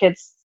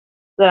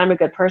that I'm a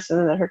good person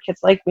and that her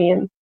kids like me.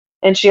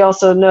 And she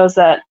also knows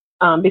that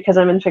because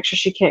I'm in the picture,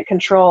 she can't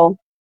control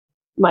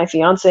my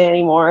fiance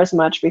anymore as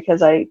much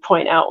because I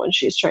point out when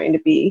she's trying to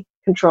be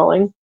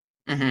controlling.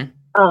 And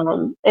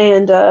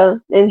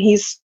he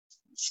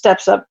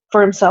steps up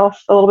for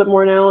himself a little bit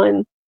more now,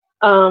 and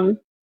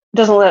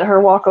doesn't let her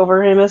walk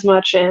over him as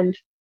much and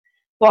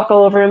walk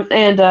all over him.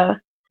 And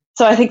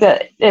so I think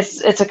that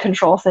it's a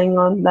control thing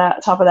on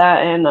that top of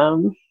that. And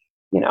I'm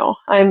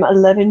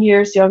 11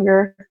 years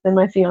younger than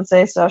my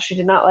fiance, so she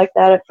did not like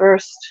that at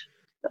first.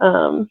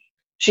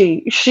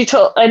 She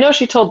told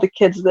the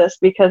kids this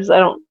because I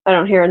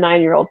don't hear a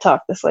 9-year-old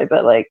talk this way,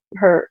 but like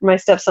my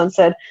stepson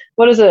said,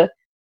 because at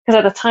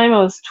the time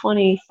I was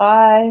 25,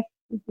 I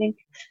think.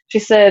 She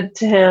said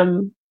to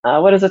him,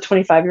 what does a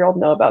 25-year-old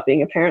know about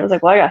being a parent? I was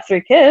like, well, I got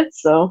 3 kids,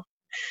 so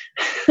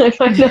I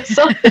might know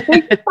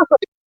something.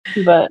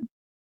 But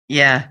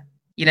yeah,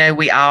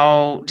 we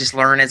all just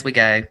learn as we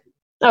go.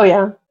 Oh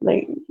yeah,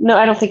 like no,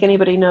 I don't think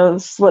anybody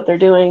knows what they're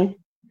doing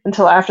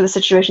until after the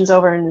situation's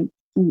over, and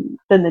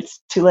then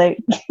it's too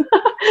late.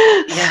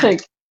 Yeah.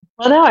 Like,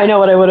 well, now I know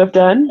what I would have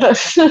done. But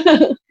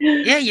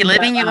yeah, you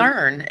live and you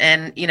learn.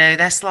 And,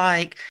 that's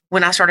like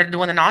when I started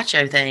doing the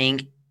nacho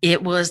thing,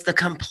 it was the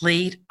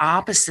complete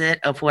opposite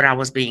of what I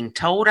was being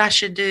told I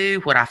should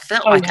do, what I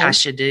felt I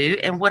should do,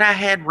 and what I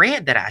had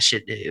read that I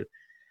should do.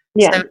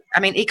 Yeah. So,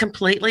 it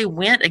completely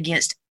went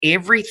against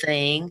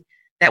everything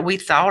that we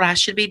thought I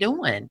should be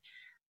doing.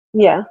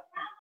 Yeah.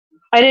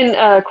 I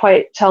didn't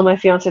quite tell my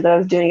fiance that I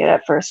was doing it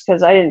at first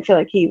because I didn't feel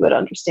like he would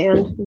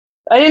understand.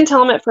 I didn't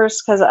tell him at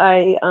first because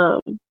I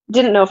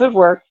didn't know if it would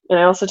work, and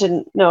I also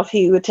didn't know if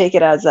he would take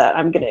it as that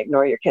I'm going to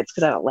ignore your kids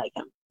because I don't like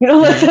them.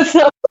 That's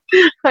not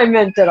what I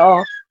meant at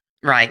all.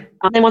 Right.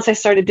 And once I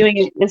started doing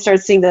it and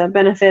started seeing the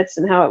benefits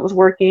and how it was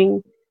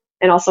working,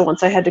 and also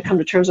once I had to come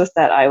to terms with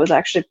that I was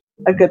actually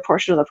a good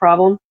portion of the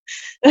problem,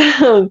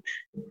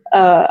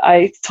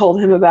 I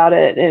told him about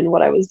it and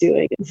what I was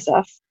doing and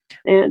stuff.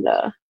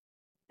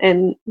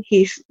 And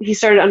he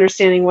started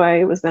understanding why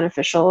it was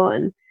beneficial,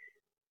 and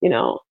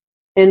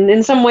and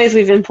in some ways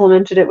we've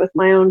implemented it with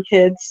my own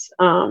kids,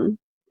 so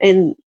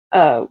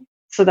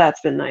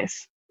that's been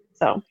nice.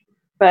 So,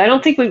 but I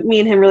don't think me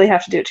and him really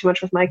have to do it too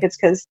much with my kids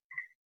because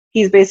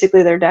he's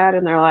basically their dad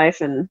in their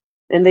life, and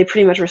they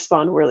pretty much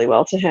respond really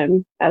well to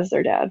him as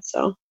their dad.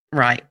 So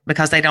right,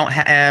 because they don't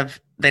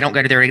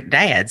go to their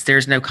dads.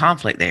 There's no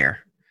conflict there,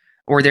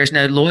 or there's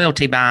no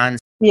loyalty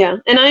bonds. Yeah,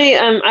 and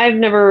I've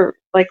never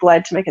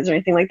lied to my kids or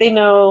anything. Like, they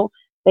know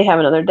they have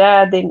another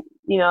dad. They,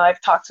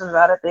 I've talked to them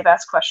about it. They've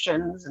asked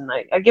questions, and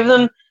I give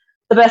them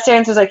the best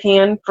answers I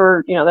can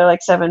for, they're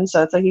like 7,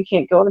 so it's like you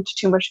can't go into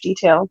too much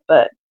detail.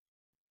 But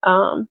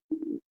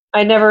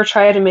I never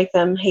try to make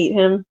them hate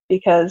him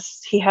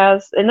because he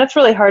has, and that's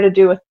really hard to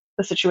do with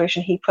the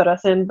situation he put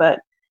us in. But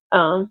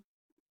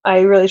I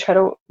really try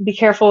to be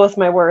careful with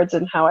my words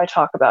and how I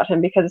talk about him,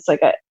 because it's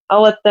like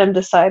I'll let them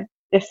decide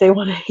if they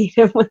want to hate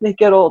him when they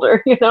get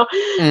older, because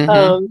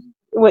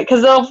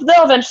they'll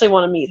eventually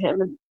want to meet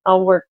him, and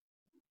I'll work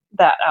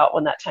that out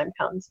when that time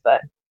comes.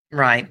 But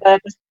right at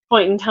this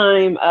point in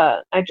time,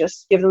 I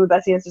just give them the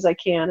best answers I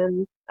can,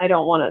 and I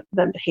don't want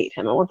them to hate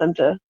him. I want them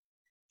to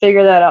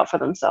figure that out for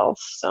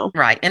themselves. So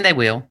right, and they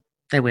will.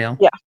 Yeah.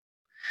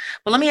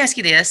 Well, let me ask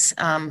you this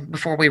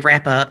before we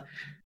wrap up.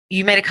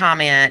 You made a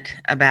comment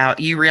about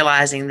you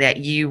realizing that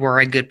you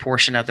were a good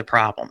portion of the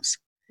problems.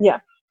 Yeah.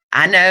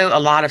 I know a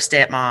lot of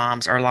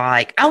stepmoms are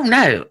like, oh,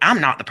 no,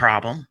 I'm not the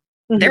problem.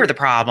 Mm-hmm. They're the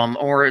problem,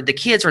 or the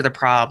kids are the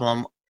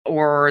problem,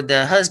 or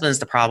the husband's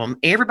the problem.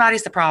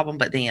 Everybody's the problem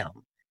but them.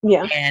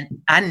 Yeah.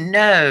 And I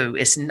know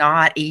it's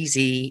not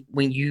easy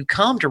when you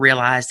come to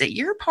realize that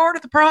you're part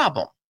of the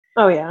problem.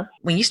 Oh, yeah.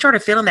 When you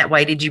started feeling that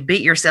way, did you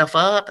beat yourself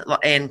up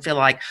and feel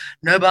like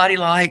nobody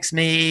likes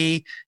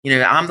me?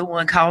 I'm the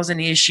one causing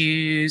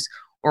issues?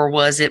 Or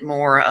was it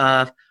more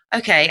of,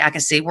 okay, I can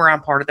see where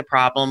I'm part of the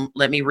problem.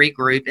 Let me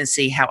regroup and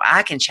see how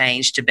I can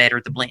change to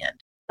better the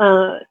blend?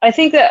 I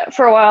think that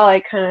for a while I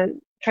kind of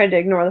tried to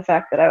ignore the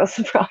fact that I was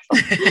the problem.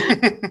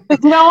 Because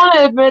you don't want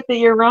to admit that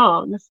you're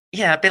wrong.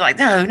 Yeah, be like,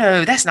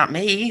 no, that's not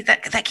me.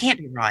 That can't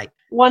be right.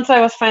 Once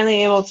I was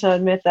finally able to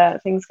admit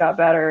that, things got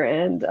better.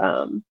 And,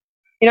 and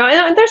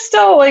there's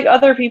still like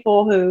other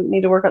people who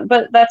need to work on,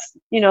 but that's,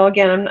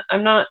 again,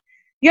 I'm not,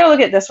 you gotta look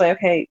at it this way.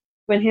 Okay.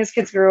 When his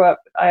kids grow up,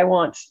 I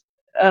don't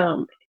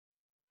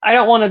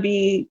want to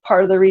be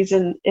part of the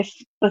reason if,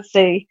 let's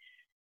say,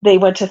 they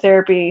went to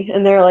therapy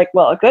and they're like,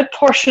 well, a good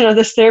portion of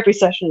this therapy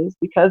session is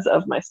because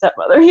of my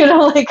stepmother,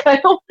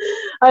 I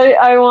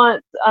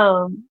want,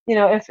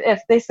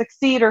 if they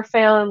succeed or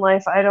fail in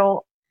life, I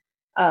don't,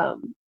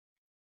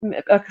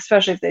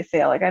 especially if they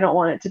fail, like, I don't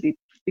want it to be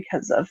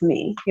because of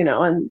me,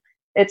 and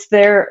it's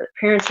their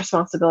parents'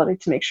 responsibility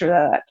to make sure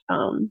that,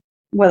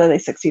 whether they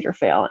succeed or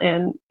fail.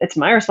 And it's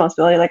my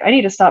responsibility. Like, I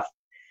need to stop.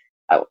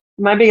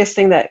 My biggest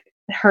thing that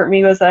hurt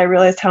me was that I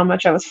realized how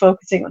much I was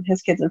focusing on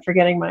his kids and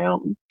forgetting my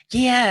own.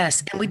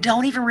 Yes. And we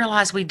don't even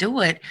realize we do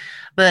it.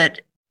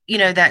 But,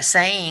 that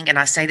saying, and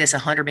I say this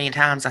 100 million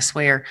times, I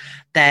swear,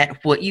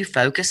 that what you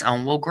focus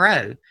on will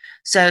grow.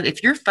 So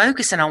if you're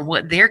focusing on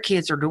what their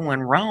kids are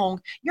doing wrong,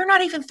 you're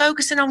not even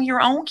focusing on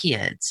your own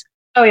kids.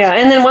 Oh, yeah.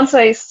 And then once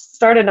I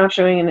started not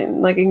showing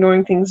and like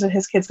ignoring things that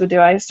his kids would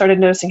do, I started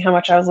noticing how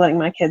much I was letting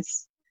my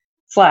kids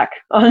slack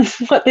on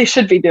what they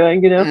should be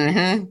doing,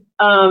 Mm-hmm.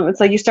 It's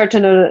like I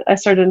started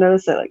to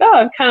notice that, like, oh,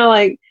 I'm kind of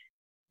like,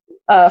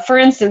 for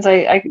instance,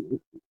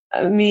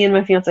 me and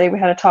my fiance, we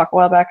had a talk a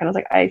while back, and I was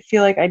like, I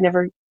feel like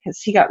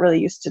because he got really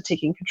used to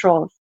taking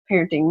control of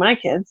parenting my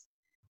kids,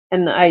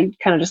 and I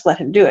kind of just let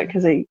him do it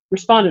because they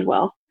responded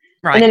well.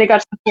 Right. And then it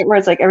got to the point where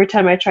it's like every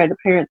time I tried to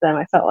parent them,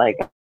 I felt like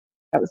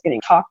I was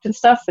getting talked and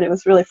stuff, and it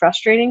was really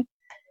frustrating.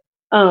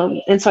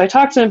 And so I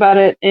talked to him about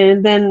it,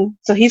 and then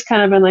so he's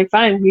kind of been like,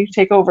 fine, you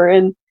take over.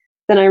 And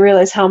then I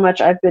realized how much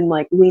I've been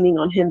like leaning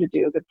on him to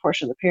do a good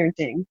portion of the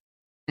parenting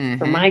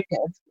for my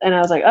kids. And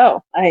I was like,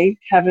 oh, I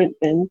haven't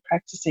been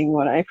practicing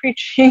what I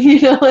preach,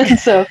 and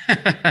so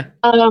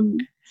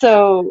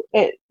so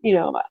it,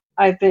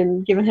 I've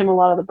been giving him a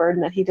lot of the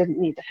burden that he didn't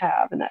need to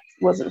have, and that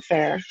wasn't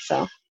fair.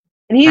 So,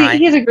 and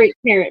he's a great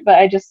parent,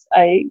 but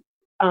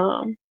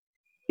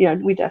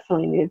we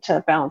definitely needed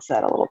to balance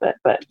that a little bit.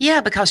 But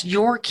yeah, because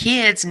your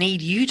kids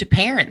need you to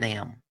parent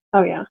them.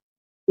 Oh yeah.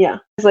 Yeah.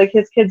 It's like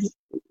his kids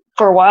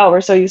for a while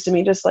were so used to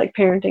me just like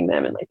parenting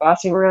them and like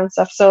bossing around and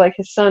stuff. So like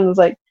his son was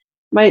like,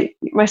 the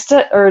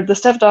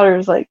stepdaughter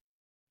is like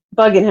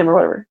bugging him or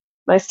whatever.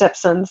 My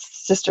stepson's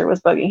sister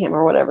was bugging him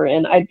or whatever.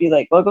 And I'd be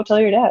like, well, go tell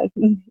your dad.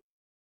 And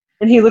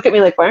he'd look at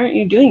me like, why aren't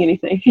you doing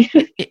anything?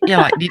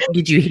 Yeah. Like,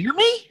 did you hear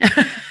me?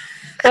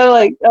 So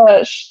like,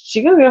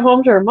 she gonna go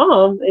home to her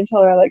mom and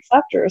tell her I like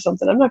slapped her or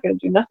something. I'm not gonna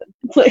do nothing.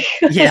 Like,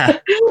 yeah,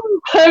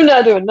 I'm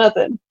not doing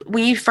nothing.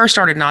 When you first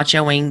started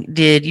nachoing,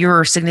 did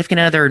your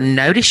significant other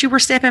notice you were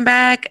stepping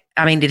back?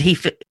 I mean, did he?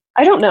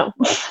 I don't know.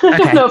 I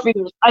don't know if he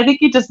was. I think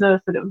he just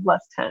noticed that it was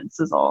less tense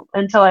is all.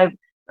 Until I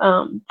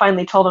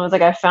finally told him, I was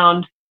like, I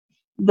found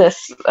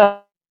this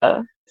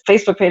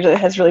Facebook page that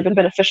has really been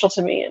beneficial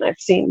to me, and I've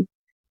seen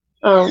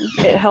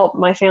it help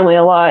my family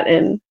a lot.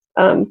 And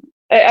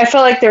I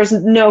felt like there's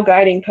no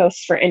guiding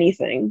posts for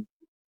anything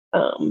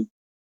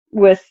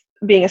with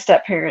being a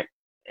step parent.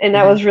 And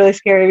that was really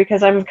scary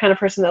because I'm the kind of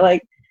person that,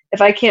 like,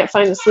 if I can't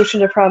find a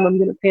solution to a problem, I'm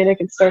going to panic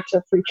and start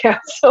to freak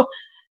out. So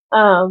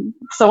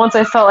once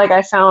I felt like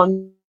I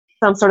found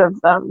some sort of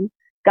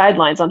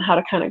guidelines on how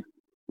to kind of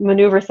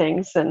maneuver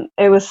things, and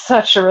it was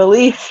such a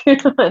relief.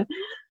 And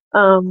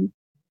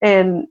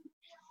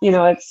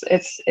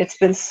it's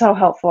been so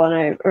helpful, and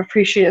I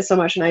appreciate it so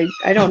much. And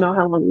I don't know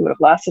how long we would have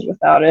lasted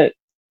without it.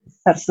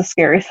 That's the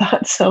scary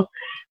thought. So,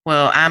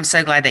 well, I'm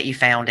so glad that you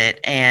found it.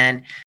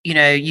 And,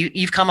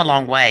 you've come a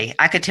long way.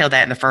 I could tell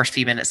that in the first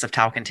few minutes of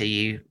talking to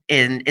you.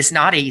 And it's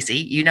not easy.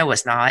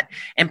 It's not.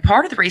 And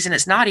part of the reason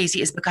it's not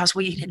easy is because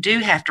we do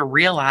have to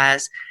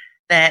realize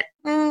that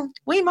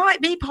we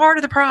might be part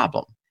of the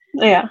problem.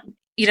 Yeah.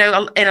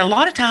 And a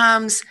lot of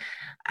times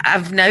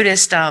I've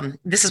noticed,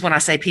 this is when I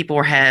say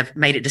people have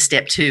made it to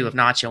step 2 of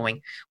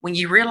nachoing. When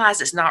you realize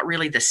it's not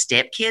really the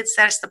step kids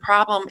that's the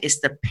problem, it's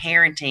the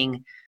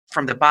parenting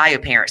from the bio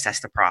parents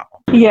that's the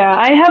problem. Yeah,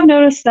 I have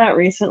noticed that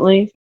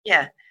recently.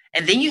 Yeah.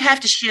 And then you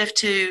have to shift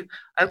to,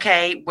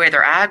 okay,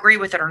 whether I agree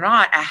with it or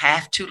not, I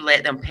have to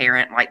let them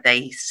parent like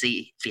they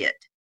see fit.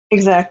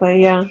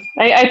 Exactly, yeah.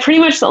 I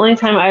pretty much the only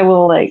time I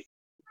will like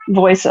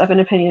voice up an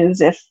opinion is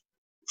if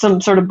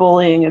some sort of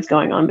bullying is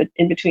going on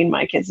in between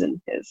my kids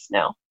and his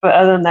now. But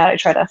other than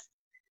that,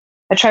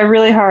 I try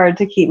really hard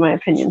to keep my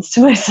opinions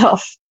to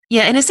myself.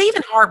 Yeah, and it's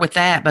even hard with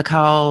that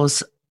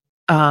because,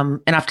 and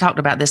I've talked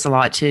about this a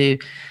lot too,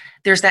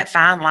 there's that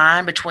fine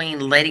line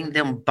between letting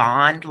them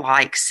bond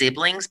like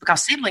siblings,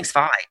 because siblings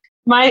fight.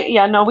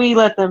 We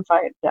let them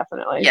fight,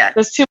 definitely. Yeah.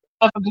 There's too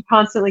much of them to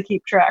constantly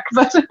keep track,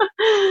 but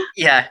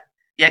Yeah.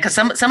 Yeah, because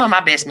some of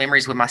my best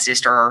memories with my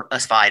sister are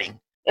us fighting.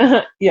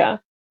 yeah.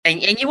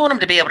 And you want them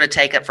to be able to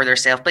take up for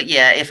themselves. But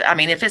yeah, if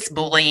it's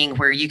bullying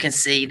where you can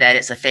see that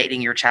it's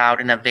affecting your child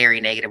in a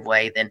very negative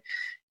way, then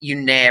you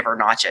never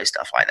Nacho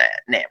stuff like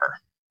that. Never.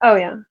 Oh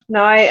yeah.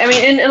 No, I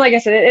mean, and like I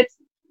said, it's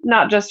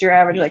not just your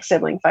average like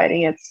sibling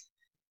fighting.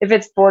 If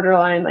it's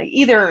borderline, like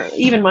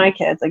even my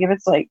kids, like if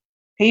it's like,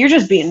 hey, you're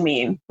just being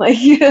mean, like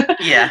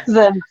yeah,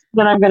 then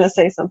I'm gonna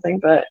say something.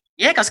 But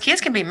yeah, because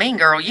kids can be mean,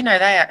 girl. You know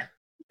that.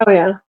 Oh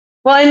yeah.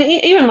 Well, and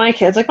even my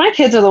kids, like my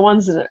kids are the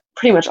ones that are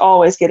pretty much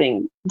always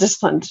getting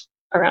disciplined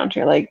around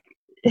here. Like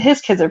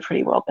his kids are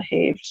pretty well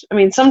behaved. I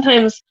mean,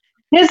 sometimes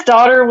his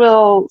daughter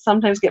will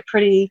sometimes get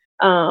pretty.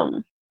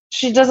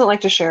 She doesn't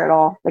like to share at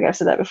all. Like I've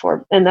said that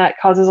before, and that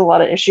causes a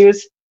lot of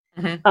issues.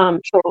 Mm-hmm.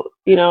 So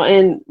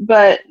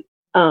but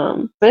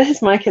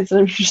it's my kids that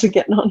I'm usually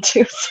getting on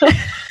to. So,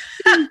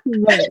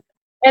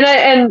 and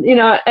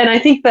I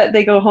think that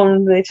they go home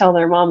and they tell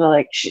their mom that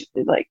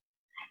like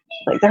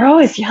they're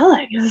always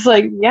yelling. It's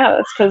like, yeah,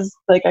 that's because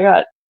like I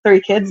got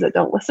 3 kids that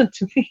don't listen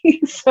to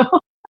me. So,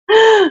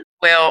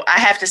 well, I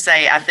have to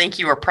say, I think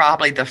you are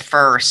probably the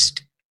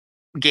first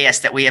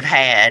guest that we have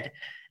had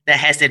that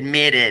has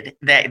admitted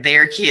that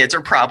their kids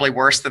are probably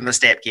worse than the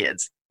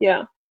stepkids.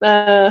 Yeah.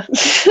 My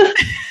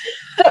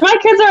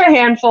kids are a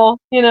handful,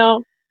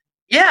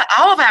 Yeah,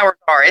 all of ours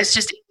are. It's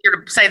just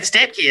easier to say the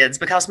stepkids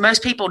because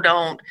most people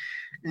don't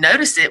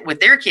notice it with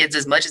their kids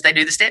as much as they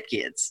do the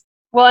stepkids.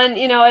 Well, and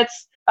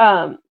it's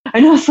I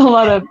noticed a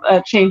lot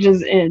of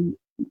changes in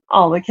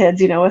all the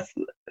kids, with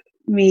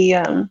me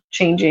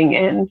changing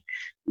and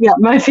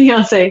my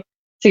fiance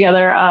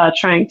together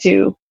trying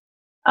to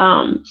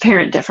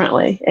parent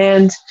differently,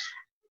 and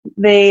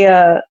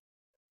they're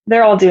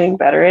all doing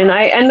better.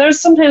 And there's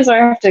sometimes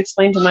where I have to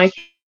explain to my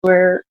kids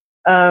where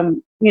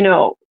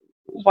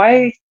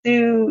why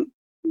do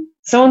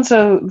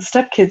so-and-so the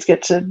stepkids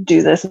get to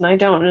do this and I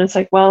don't? And it's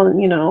like, well,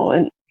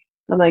 and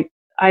I'm like,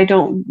 I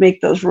don't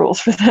make those rules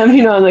for them,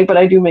 I'm like, but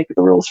I do make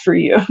the rules for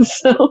you.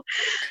 So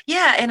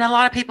yeah, and a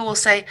lot of people will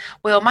say,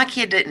 well, my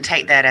kid didn't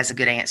take that as a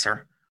good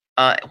answer.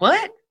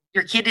 What?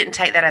 Your kid didn't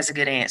take that as a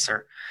good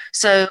answer.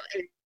 So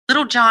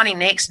little Johnny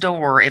next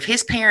door, if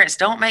his parents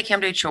don't make him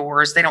do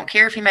chores, they don't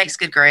care if he makes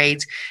good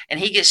grades, and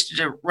he gets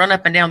to run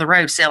up and down the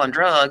road selling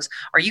drugs,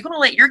 are you going to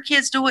let your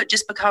kids do it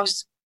just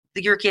because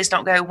your kids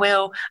don't go,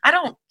 well, I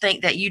don't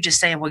think that you just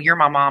saying, well, you're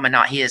my mom and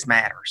not his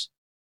matters.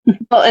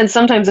 Well, and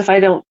sometimes if I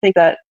don't think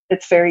that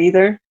it's fair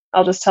either,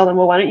 I'll just tell them,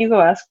 well, why don't you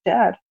go ask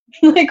Dad?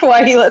 Like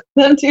why he lets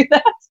them do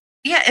that.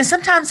 Yeah, and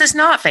sometimes it's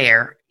not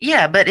fair.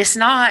 Yeah, but it's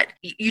not,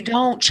 you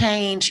don't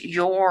change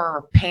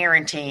your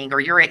parenting or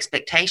your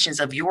expectations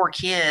of your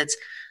kids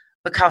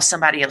because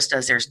somebody else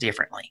does theirs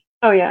differently.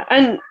 Oh, yeah.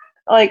 And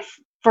like,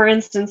 for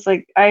instance,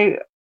 like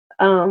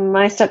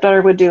my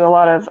stepdaughter would do a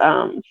lot of,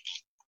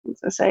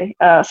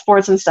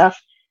 sports and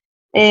stuff.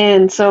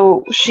 And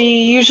so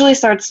she usually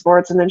starts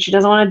sports and then she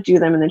doesn't want to do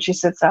them and then she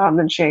sits out and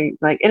then she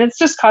and it's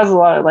just caused a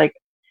lot of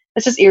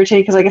it's just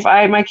irritating because if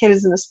my kid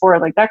is in the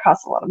sport, that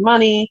costs a lot of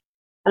money.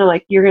 And I'm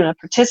like, you're going to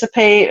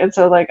participate. And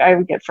so I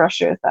would get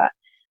frustrated with that.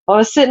 I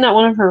was sitting at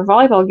one of her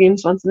volleyball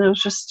games once and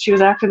she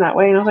was acting that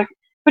way. And I was like,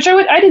 which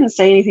I didn't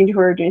say anything to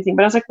her or do anything,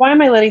 but I was like, why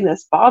am I letting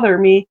this bother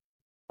me?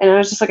 And I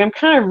was just like, I'm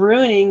kind of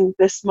ruining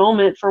this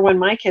moment for when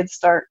my kids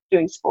start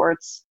doing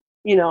sports.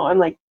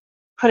 I'm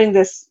putting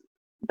this,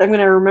 I'm going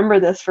to remember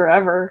this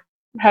forever,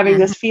 having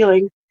this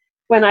feeling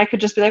when I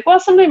could just be like, well,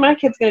 someday my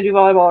kid's going to do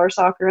volleyball or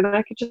soccer. And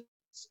I could just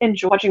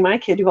enjoy watching my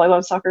kid do volleyball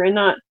and soccer and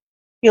not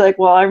be like,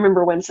 well, I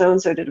remember when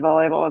so-and-so did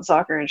volleyball and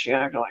soccer and she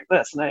acted like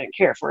this and I didn't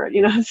care for it.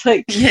 It's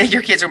like, yeah,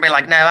 your kids will be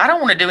like, no, I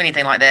don't want to do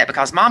anything like that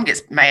because mom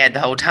gets mad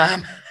the whole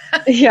time.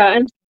 Yeah.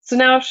 And so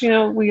now if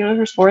we go to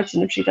her sports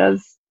and if she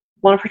does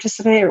want to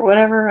participate or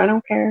whatever, I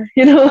don't care,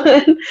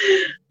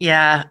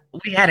 Yeah.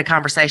 We had a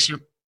conversation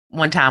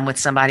one time with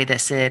somebody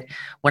that said,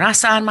 when I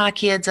sign my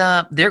kids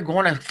up, they're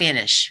going to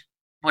finish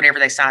whatever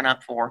they sign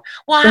up for.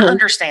 Well, I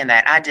understand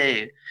that. I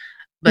do.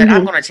 But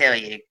I'm going to tell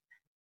you,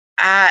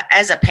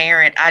 as a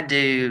parent, I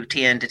do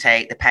tend to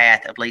take the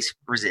path of least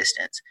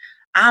resistance.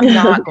 I'm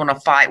not going to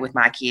fight with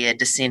my kid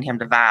to send him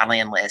to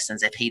violin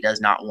lessons if he does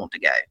not want to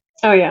go.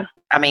 Oh, yeah.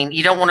 I mean,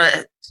 you don't want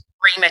to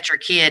scream at your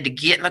kid to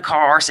get in the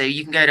car so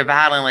you can go to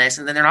violin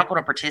lessons, and they're not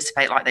going to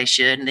participate like they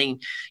should. And then,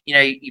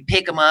 you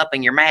pick them up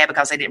and you're mad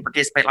because they didn't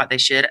participate like they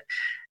should.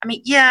 I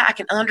mean, yeah, I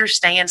can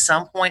understand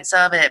some points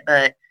of it,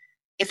 but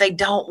if they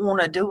don't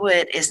want to do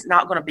it, it's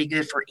not going to be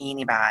good for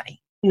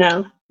anybody.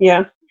 No.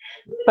 Yeah.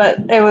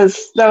 But that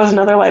was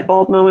another light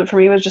bulb moment for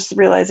me, was just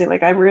realizing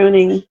I'm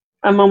ruining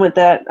a moment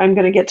that I'm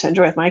going to get to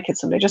enjoy with my kids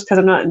someday. Just because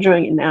I'm not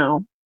enjoying it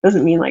now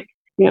doesn't mean I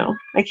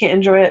can't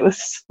enjoy it with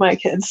my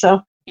kids.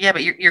 So yeah,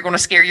 but you're going to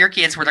scare your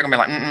kids where they're going to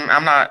be like,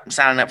 I'm not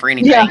signing up for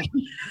anything.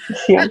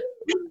 Yeah.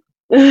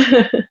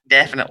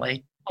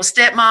 Definitely. Well,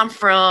 stepmom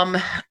from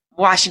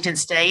Washington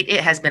State,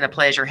 it has been a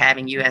pleasure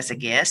having you as a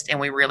guest, and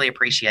we really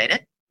appreciate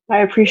it. I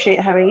appreciate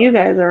having you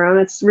guys around.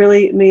 It's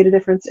really made a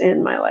difference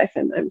in my life,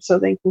 and I'm so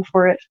thankful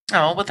for it.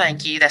 Oh, well,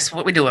 thank you. That's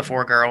what we do it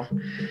for, girl.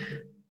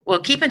 Well,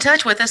 keep in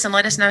touch with us and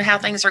let us know how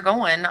things are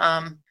going.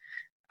 I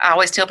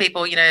always tell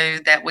people,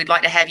 that we'd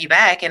like to have you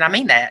back, and I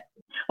mean that.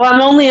 Well,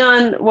 I'm only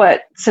on,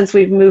 since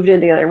we've moved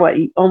in together,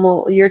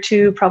 almost year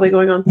 2, probably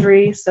going on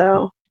 3,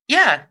 so.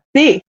 Yeah.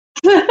 See.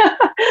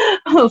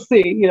 We'll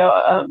see.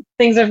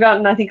 Things have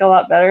gotten, I think, a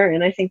lot better,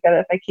 and I think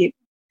that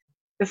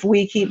if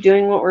we keep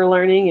doing what we're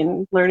learning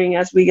and learning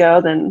as we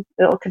go, then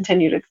it'll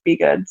continue to be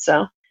good.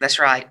 So that's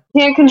right.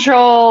 You can't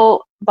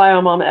control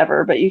bio mom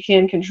ever, but you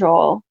can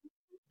control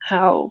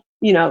how,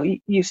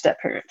 you step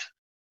parent.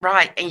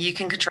 Right. And you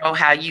can control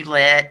how you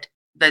let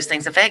those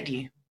things affect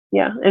you.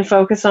 Yeah. And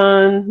focus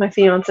on my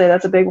fiance.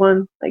 That's a big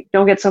one. Like,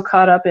 don't get so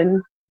caught up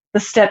in the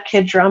step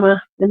kid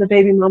drama and the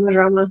baby mama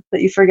drama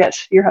that you forget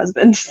your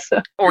husband.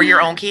 So. Or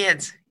your own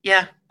kids.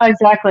 Yeah.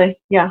 Exactly.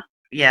 Yeah.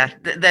 Yeah.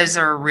 Those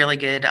are really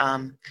good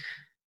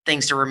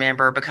things to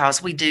remember,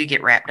 because we do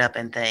get wrapped up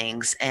in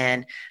things.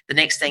 And the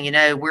next thing you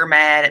know, we're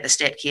mad at the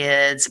step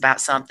kids about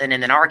something.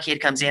 And then our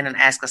kid comes in and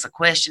asks us a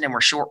question and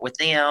we're short with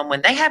them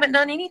when they haven't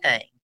done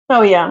anything.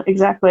 Oh, yeah,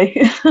 exactly.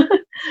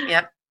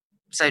 Yep.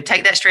 So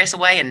take that stress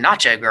away and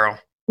Nacho, girl.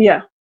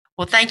 Yeah.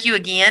 Well, thank you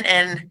again,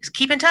 and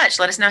keep in touch.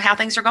 Let us know how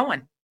things are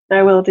going.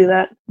 I will do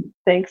that.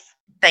 Thanks.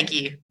 Thank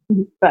you.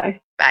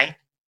 Bye. Bye.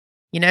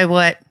 You know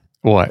what?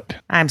 What?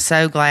 I'm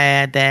so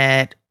glad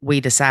that we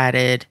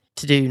decided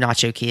to do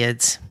Nacho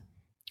Kids.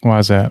 Why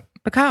is that?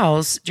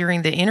 Because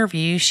during the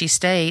interview, she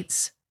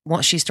states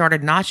once she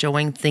started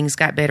nachoing, things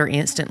got better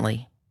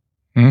instantly.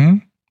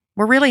 Mm-hmm.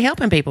 We're really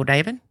helping people,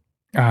 David.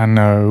 I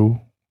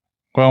know.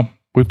 Well,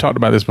 we've talked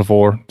about this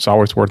before. It's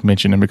always worth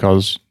mentioning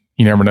because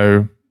you never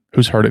know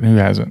who's heard it and who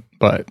hasn't.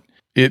 But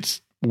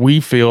we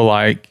feel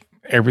like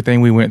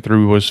everything we went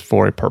through was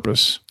for a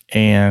purpose.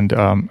 And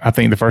I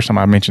think the first time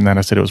I mentioned that,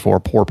 I said it was for a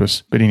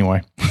porpoise. But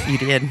anyway. You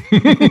did.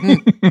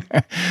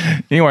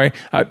 Anyway,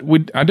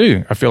 I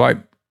do. I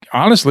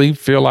honestly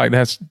feel like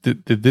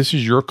this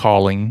is your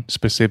calling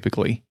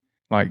specifically.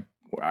 Like,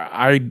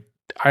 I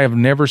have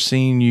never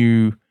seen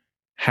you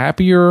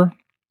happier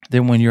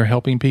than when you're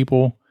helping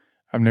people.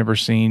 I've never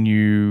seen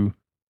you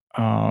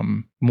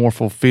more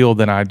fulfilled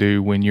than I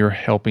do when you're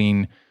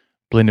helping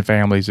blended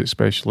families,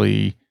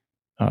 especially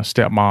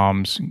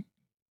stepmoms,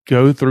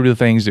 go through the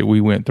things that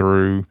we went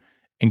through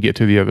and get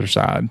to the other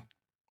side.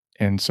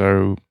 And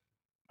so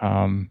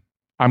I'm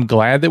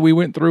glad that we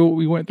went through what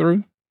we went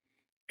through.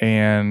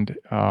 And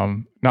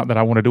not that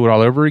I want to do it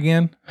all over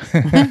again,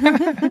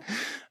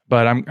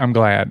 but I'm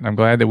glad. I'm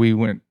glad that we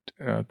went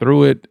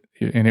through it,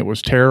 and it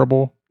was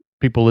terrible.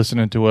 People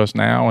listening to us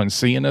now and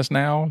seeing us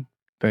now,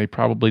 they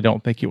probably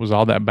don't think it was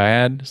all that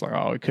bad. It's like,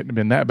 oh, it couldn't have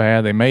been that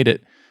bad. They made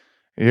it.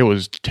 It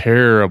was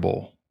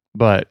terrible.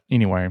 But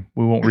anyway,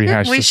 we won't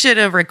rehash We should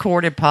have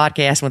recorded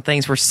podcasts when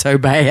things were so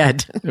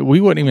bad.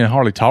 We wasn't even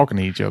hardly talking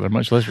to each other,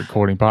 much less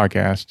recording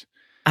podcasts.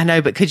 I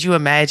know, but could you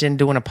imagine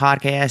doing a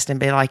podcast and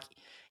be like,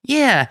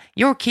 yeah,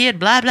 your kid,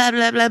 blah, blah,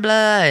 blah, blah,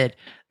 blah. And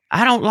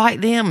I don't like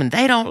them and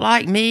they don't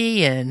like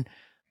me. And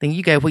then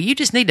you go, well, you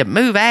just need to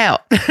move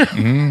out.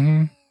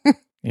 Mm-hmm.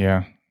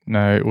 Yeah.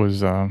 No, it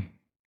was,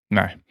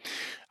 no.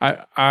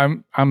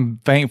 I'm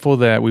thankful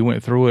that we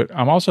went through it.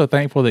 I'm also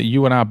thankful that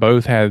you and I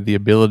both had the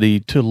ability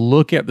to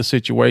look at the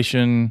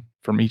situation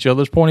from each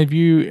other's point of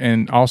view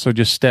and also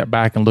just step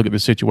back and look at the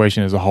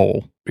situation as a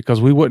whole, because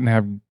we wouldn't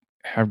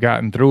have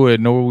gotten through it,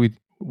 nor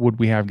would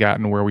we have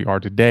gotten where we are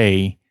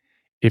today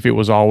if it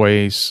was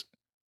always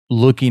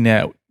looking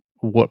at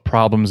what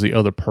problems the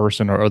other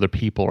person or other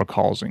people are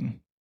causing.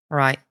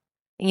 Right.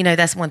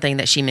 That's one thing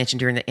that she mentioned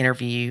during the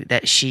interview,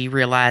 that she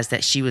realized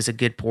that she was a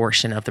good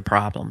portion of the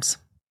problems.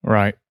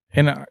 Right.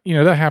 And,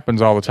 that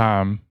happens all the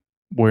time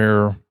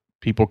where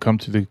people come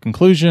to the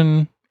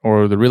conclusion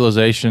or the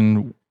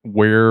realization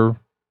where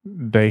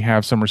they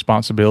have some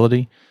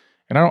responsibility.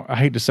 And I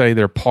hate to say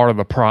they're part of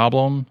the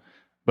problem,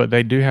 but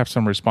they do have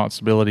some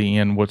responsibility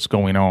in what's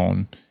going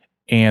on.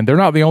 And they're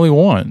not the only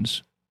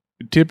ones.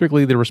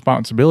 Typically, the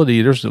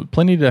responsibility, there's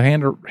plenty to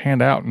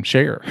hand out and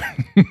share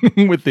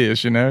with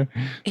this,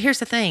 Here's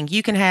the thing.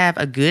 You can have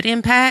a good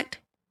impact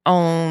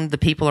on the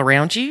people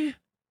around you,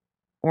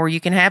 or you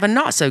can have a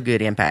not so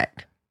good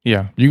impact.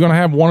 Yeah. You're going to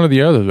have one or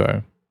the other,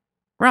 though.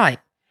 Right.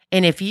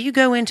 And if you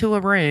go into a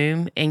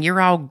room and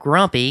you're all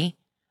grumpy,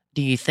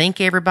 do you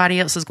think everybody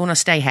else is going to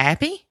stay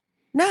happy?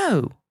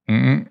 No.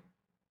 Mm-mm.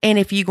 And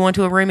if you go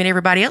into a room and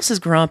everybody else is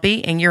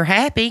grumpy and you're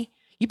happy,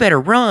 you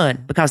better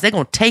run, because they're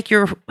going to take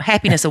your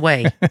happiness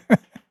away.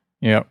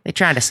 Yep. They're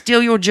trying to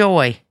steal your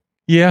joy.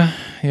 Yeah.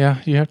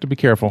 You have to be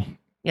careful.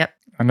 Yep.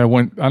 I know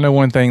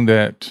one thing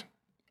that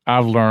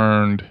I've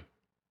learned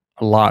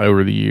a lot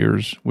over the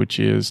years, which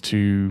is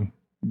to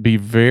be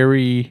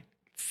very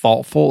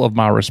thoughtful of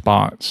my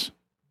response,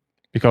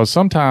 because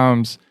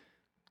sometimes,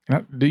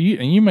 and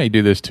you may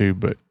do this too,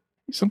 but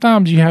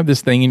sometimes you have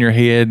this thing in your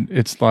head.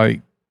 It's like,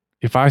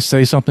 if I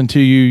say something to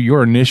you,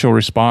 your initial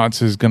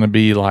response is going to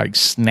be like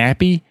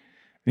snappy.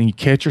 Then you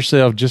catch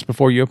yourself just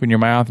before you open your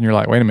mouth and you're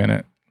like, wait a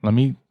minute, let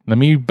me let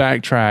me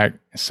backtrack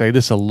and say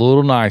this a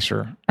little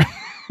nicer.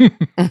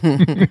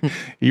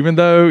 even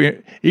though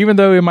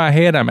in my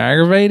head I'm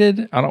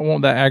aggravated, I don't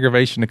want that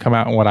aggravation to come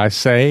out in what I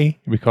say,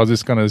 because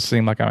it's going to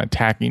seem like I'm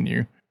attacking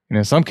you. And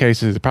in some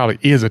cases, it probably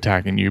is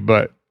attacking you,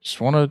 but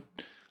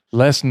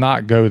let's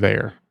not go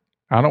there.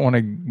 I don't want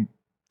to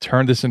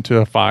turn this into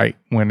a fight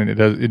when it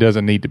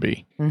doesn't need to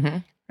be. Mm-hmm.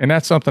 And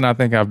that's something I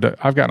think I've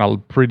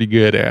gotten pretty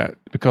good at,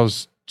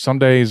 because some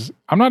days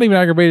I'm not even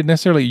aggravated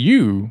necessarily at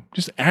you,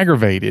 just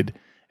aggravated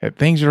at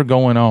things that are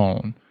going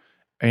on.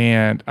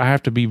 And I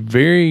have to be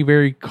very,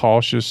 very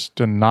cautious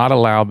to not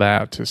allow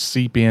that to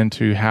seep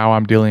into how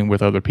I'm dealing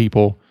with other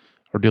people,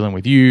 or dealing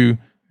with you,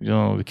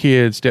 dealing with the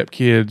kids,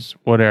 stepkids,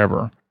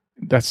 whatever.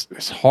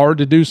 It's hard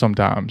to do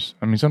sometimes.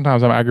 I mean,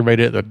 sometimes I'm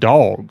aggravated at the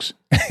dogs.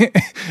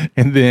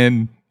 And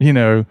then,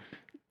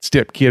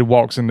 stepkid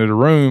walks into the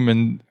room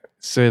and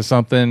says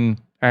something,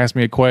 asks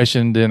me a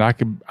question, then I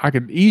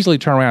could easily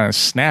turn around and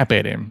snap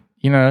at him.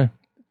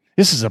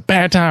 This is a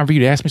bad time for you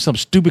to ask me some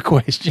stupid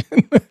question.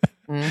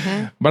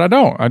 Mm-hmm. But I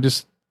don't.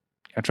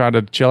 I try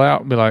to chill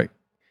out and be like,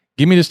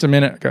 give me just a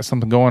minute. I got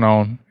something going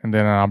on, and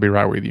then I'll be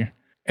right with you.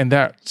 And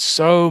that's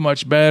so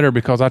much better,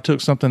 because I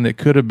took something that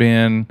could have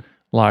been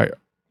like,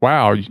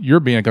 wow, you're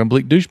being a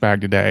complete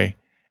douchebag today,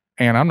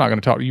 and I'm not going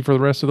to talk to you for the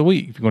rest of the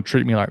week if you're going to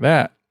treat me like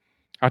that.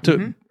 I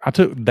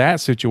took that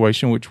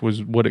situation, which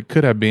was what it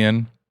could have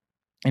been,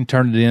 and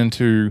turned it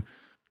into,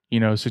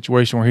 a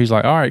situation where he's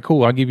like, all right,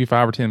 cool, I'll give you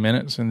 5 or 10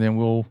 minutes, and then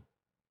we'll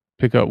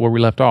pick up where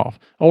we left off.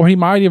 Or he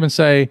might even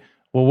say,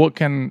 well, what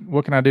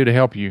can I do to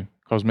help you?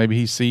 Because maybe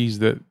he sees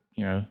that,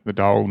 the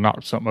dog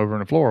knocked something over on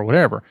the floor or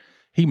whatever.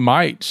 He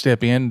might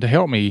step in to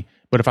help me,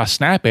 but if I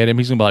snap at him,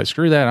 he's going to be like,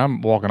 screw that,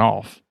 I'm walking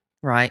off.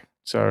 Right.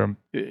 So,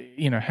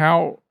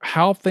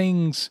 how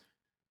things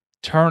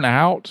turn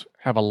out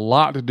have a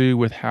lot to do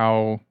with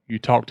how you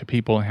talk to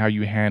people and how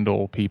you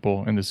handle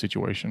people in the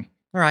situation.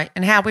 Right.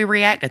 And how we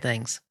react to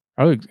things.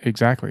 Oh,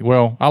 exactly.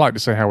 Well, I like to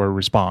say how we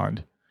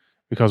respond,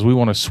 because we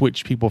want to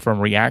switch people from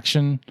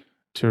reaction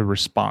to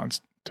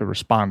response to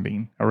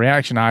responding. A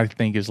reaction, I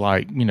think, is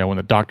like, when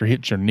the doctor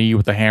hits your knee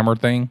with the hammer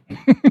thing.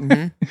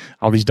 Mm-hmm.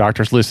 All these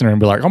doctors listening and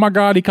be like, oh my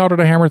God, he called it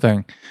a hammer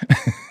thing.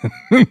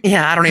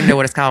 Yeah, I don't even know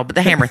what it's called, but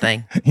the hammer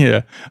thing.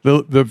 Yeah.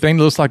 The thing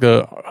looks like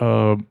a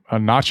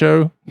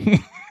nacho.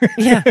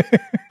 Yeah.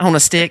 On a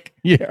stick.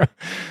 Yeah.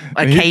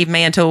 A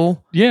caveman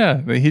tool.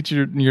 Yeah. They hit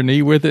your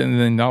knee with it, and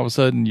then all of a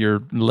sudden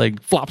your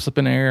leg flops up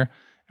in the air.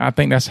 I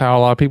think that's how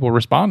a lot of people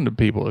respond to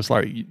people. It's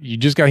like you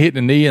just got hit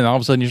in the knee, and all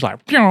of a sudden you're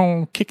just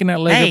like, kicking that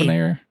leg up in the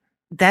air.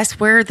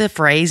 That's where the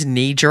phrase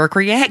knee-jerk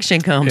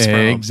reaction comes from.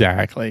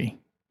 Exactly.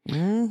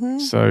 Mm-hmm.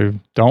 So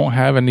don't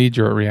have a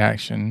knee-jerk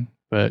reaction,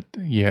 but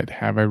yet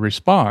have a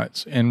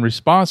response. And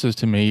responses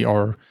to me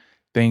are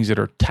things that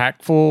are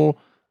tactful,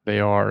 they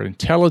are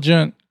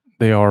intelligent,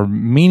 they are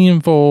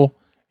meaningful,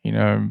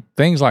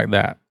 things like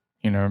that.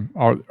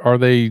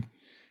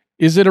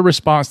 Is it a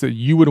response that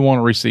you would want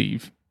to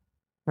receive?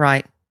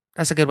 Right.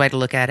 That's a good way to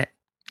look at it.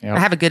 Yep. I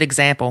have a good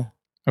example.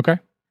 Okay.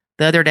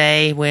 The other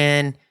day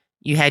when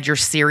you had your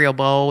cereal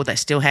bowl that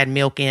still had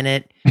milk in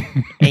it,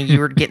 and you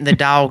were getting the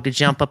dog to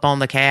jump up on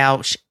the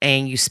couch,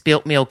 and you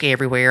spilt milk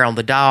everywhere, on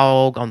the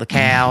dog, on the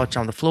couch,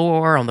 on the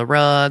floor, on the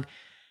rug.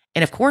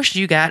 And of course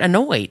you got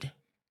annoyed.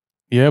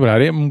 Yeah, but I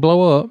didn't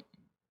blow up.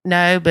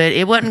 No, but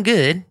it wasn't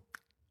good.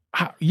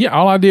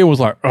 All I did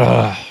was like,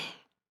 ugh.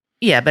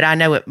 Yeah, but I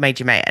know it made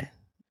you mad.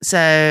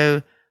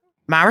 So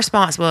my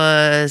response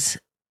was,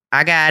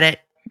 I got it.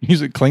 You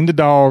said, clean the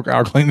dog,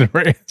 I'll clean the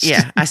rest.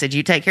 Yeah. I said,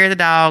 you take care of the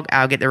dog,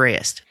 I'll get the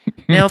rest.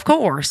 Now, of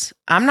course,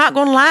 I'm not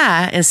going to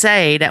lie and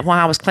say that while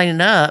I was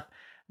cleaning up,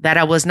 that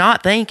I was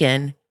not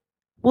thinking,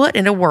 what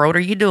in the world are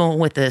you doing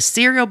with a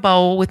cereal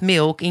bowl with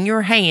milk in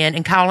your hand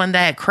and calling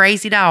that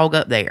crazy dog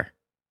up there?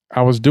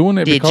 I was doing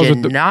it because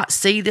Did you not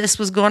see this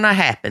was going to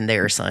happen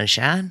there,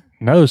 Sunshine?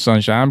 No,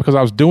 Sunshine, because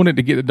I was doing it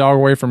to get the dog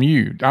away from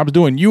you. I was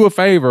doing you a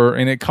favor,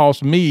 and it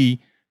cost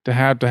me to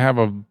have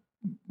a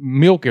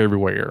milk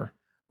everywhere.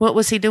 What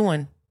was he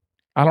doing?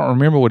 I don't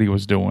remember what he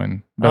was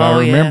doing, but I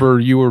remember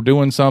you were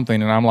doing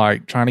something, and I'm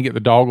like trying to get the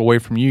dog away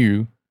from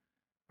you.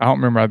 I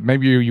don't remember.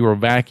 Maybe you were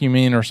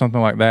vacuuming or something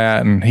like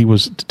that, and he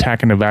was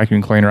attacking the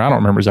vacuum cleaner. I don't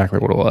remember exactly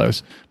what it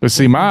was. But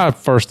see, my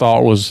first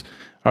thought was,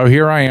 oh,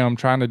 here I am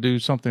trying to do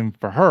something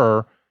for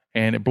her,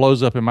 and it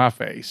blows up in my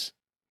face.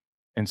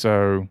 And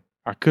so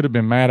I could have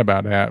been mad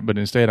about that, but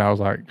instead I was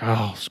like,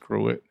 oh,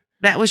 screw it.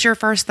 That was your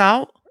first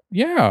thought?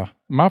 Yeah.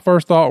 My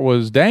first thought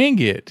was, dang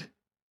it.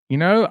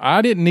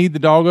 I didn't need the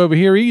dog over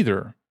here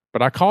either,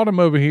 but I called him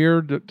over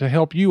here to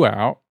help you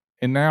out,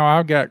 and now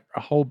I've got a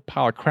whole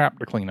pile of crap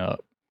to clean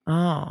up.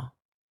 Oh.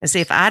 And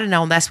see, if I'd have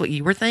known that's what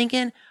you were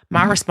thinking,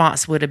 my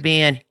response would have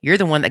been, you're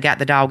the one that got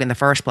the dog in the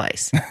first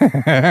place.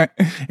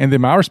 And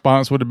then my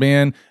response would have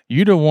been,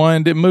 you the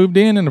one that moved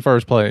in the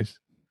first place.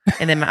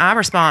 And then my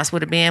response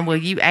would have been, well,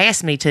 you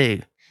asked me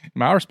to.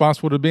 My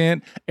response would have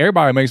been,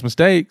 everybody makes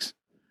mistakes.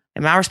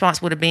 And my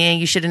response would have been,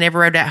 you should have never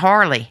rode that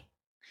Harley.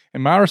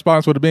 And my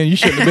response would have been, you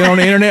shouldn't have been on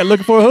the internet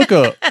looking for a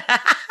hookup.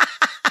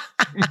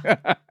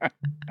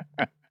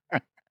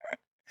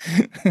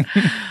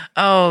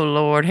 Oh,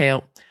 Lord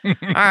help. All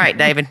right,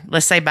 David,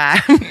 let's say bye.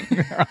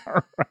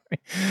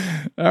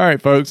 All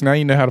right, folks. Now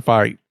you know how to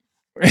fight.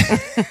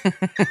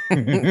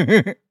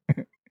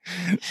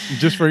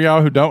 Just for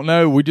y'all who don't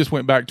know, we just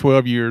went back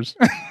 12 years.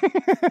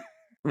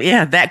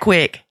 Yeah, that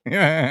quick.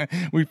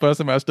 We fussed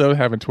about stuff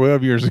happened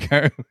 12 years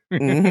ago.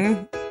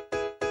 Mm-hmm.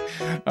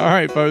 All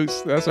right,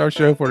 folks. That's our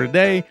show for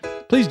today.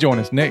 Please join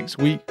us next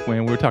week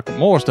when we're talking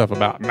more stuff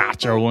about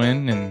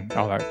nachoing and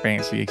all that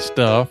fancy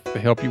stuff to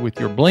help you with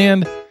your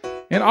blend.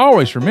 And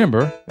always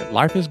remember that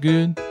life is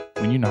good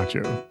when you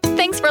nacho.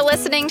 Thanks for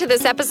listening to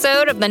this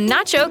episode of the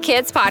Nacho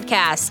Kids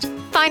Podcast.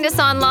 Find us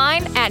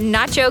online at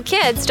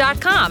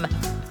nachokids.com.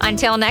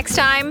 Until next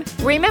time,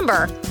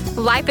 remember,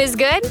 life is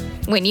good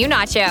when you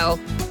nacho.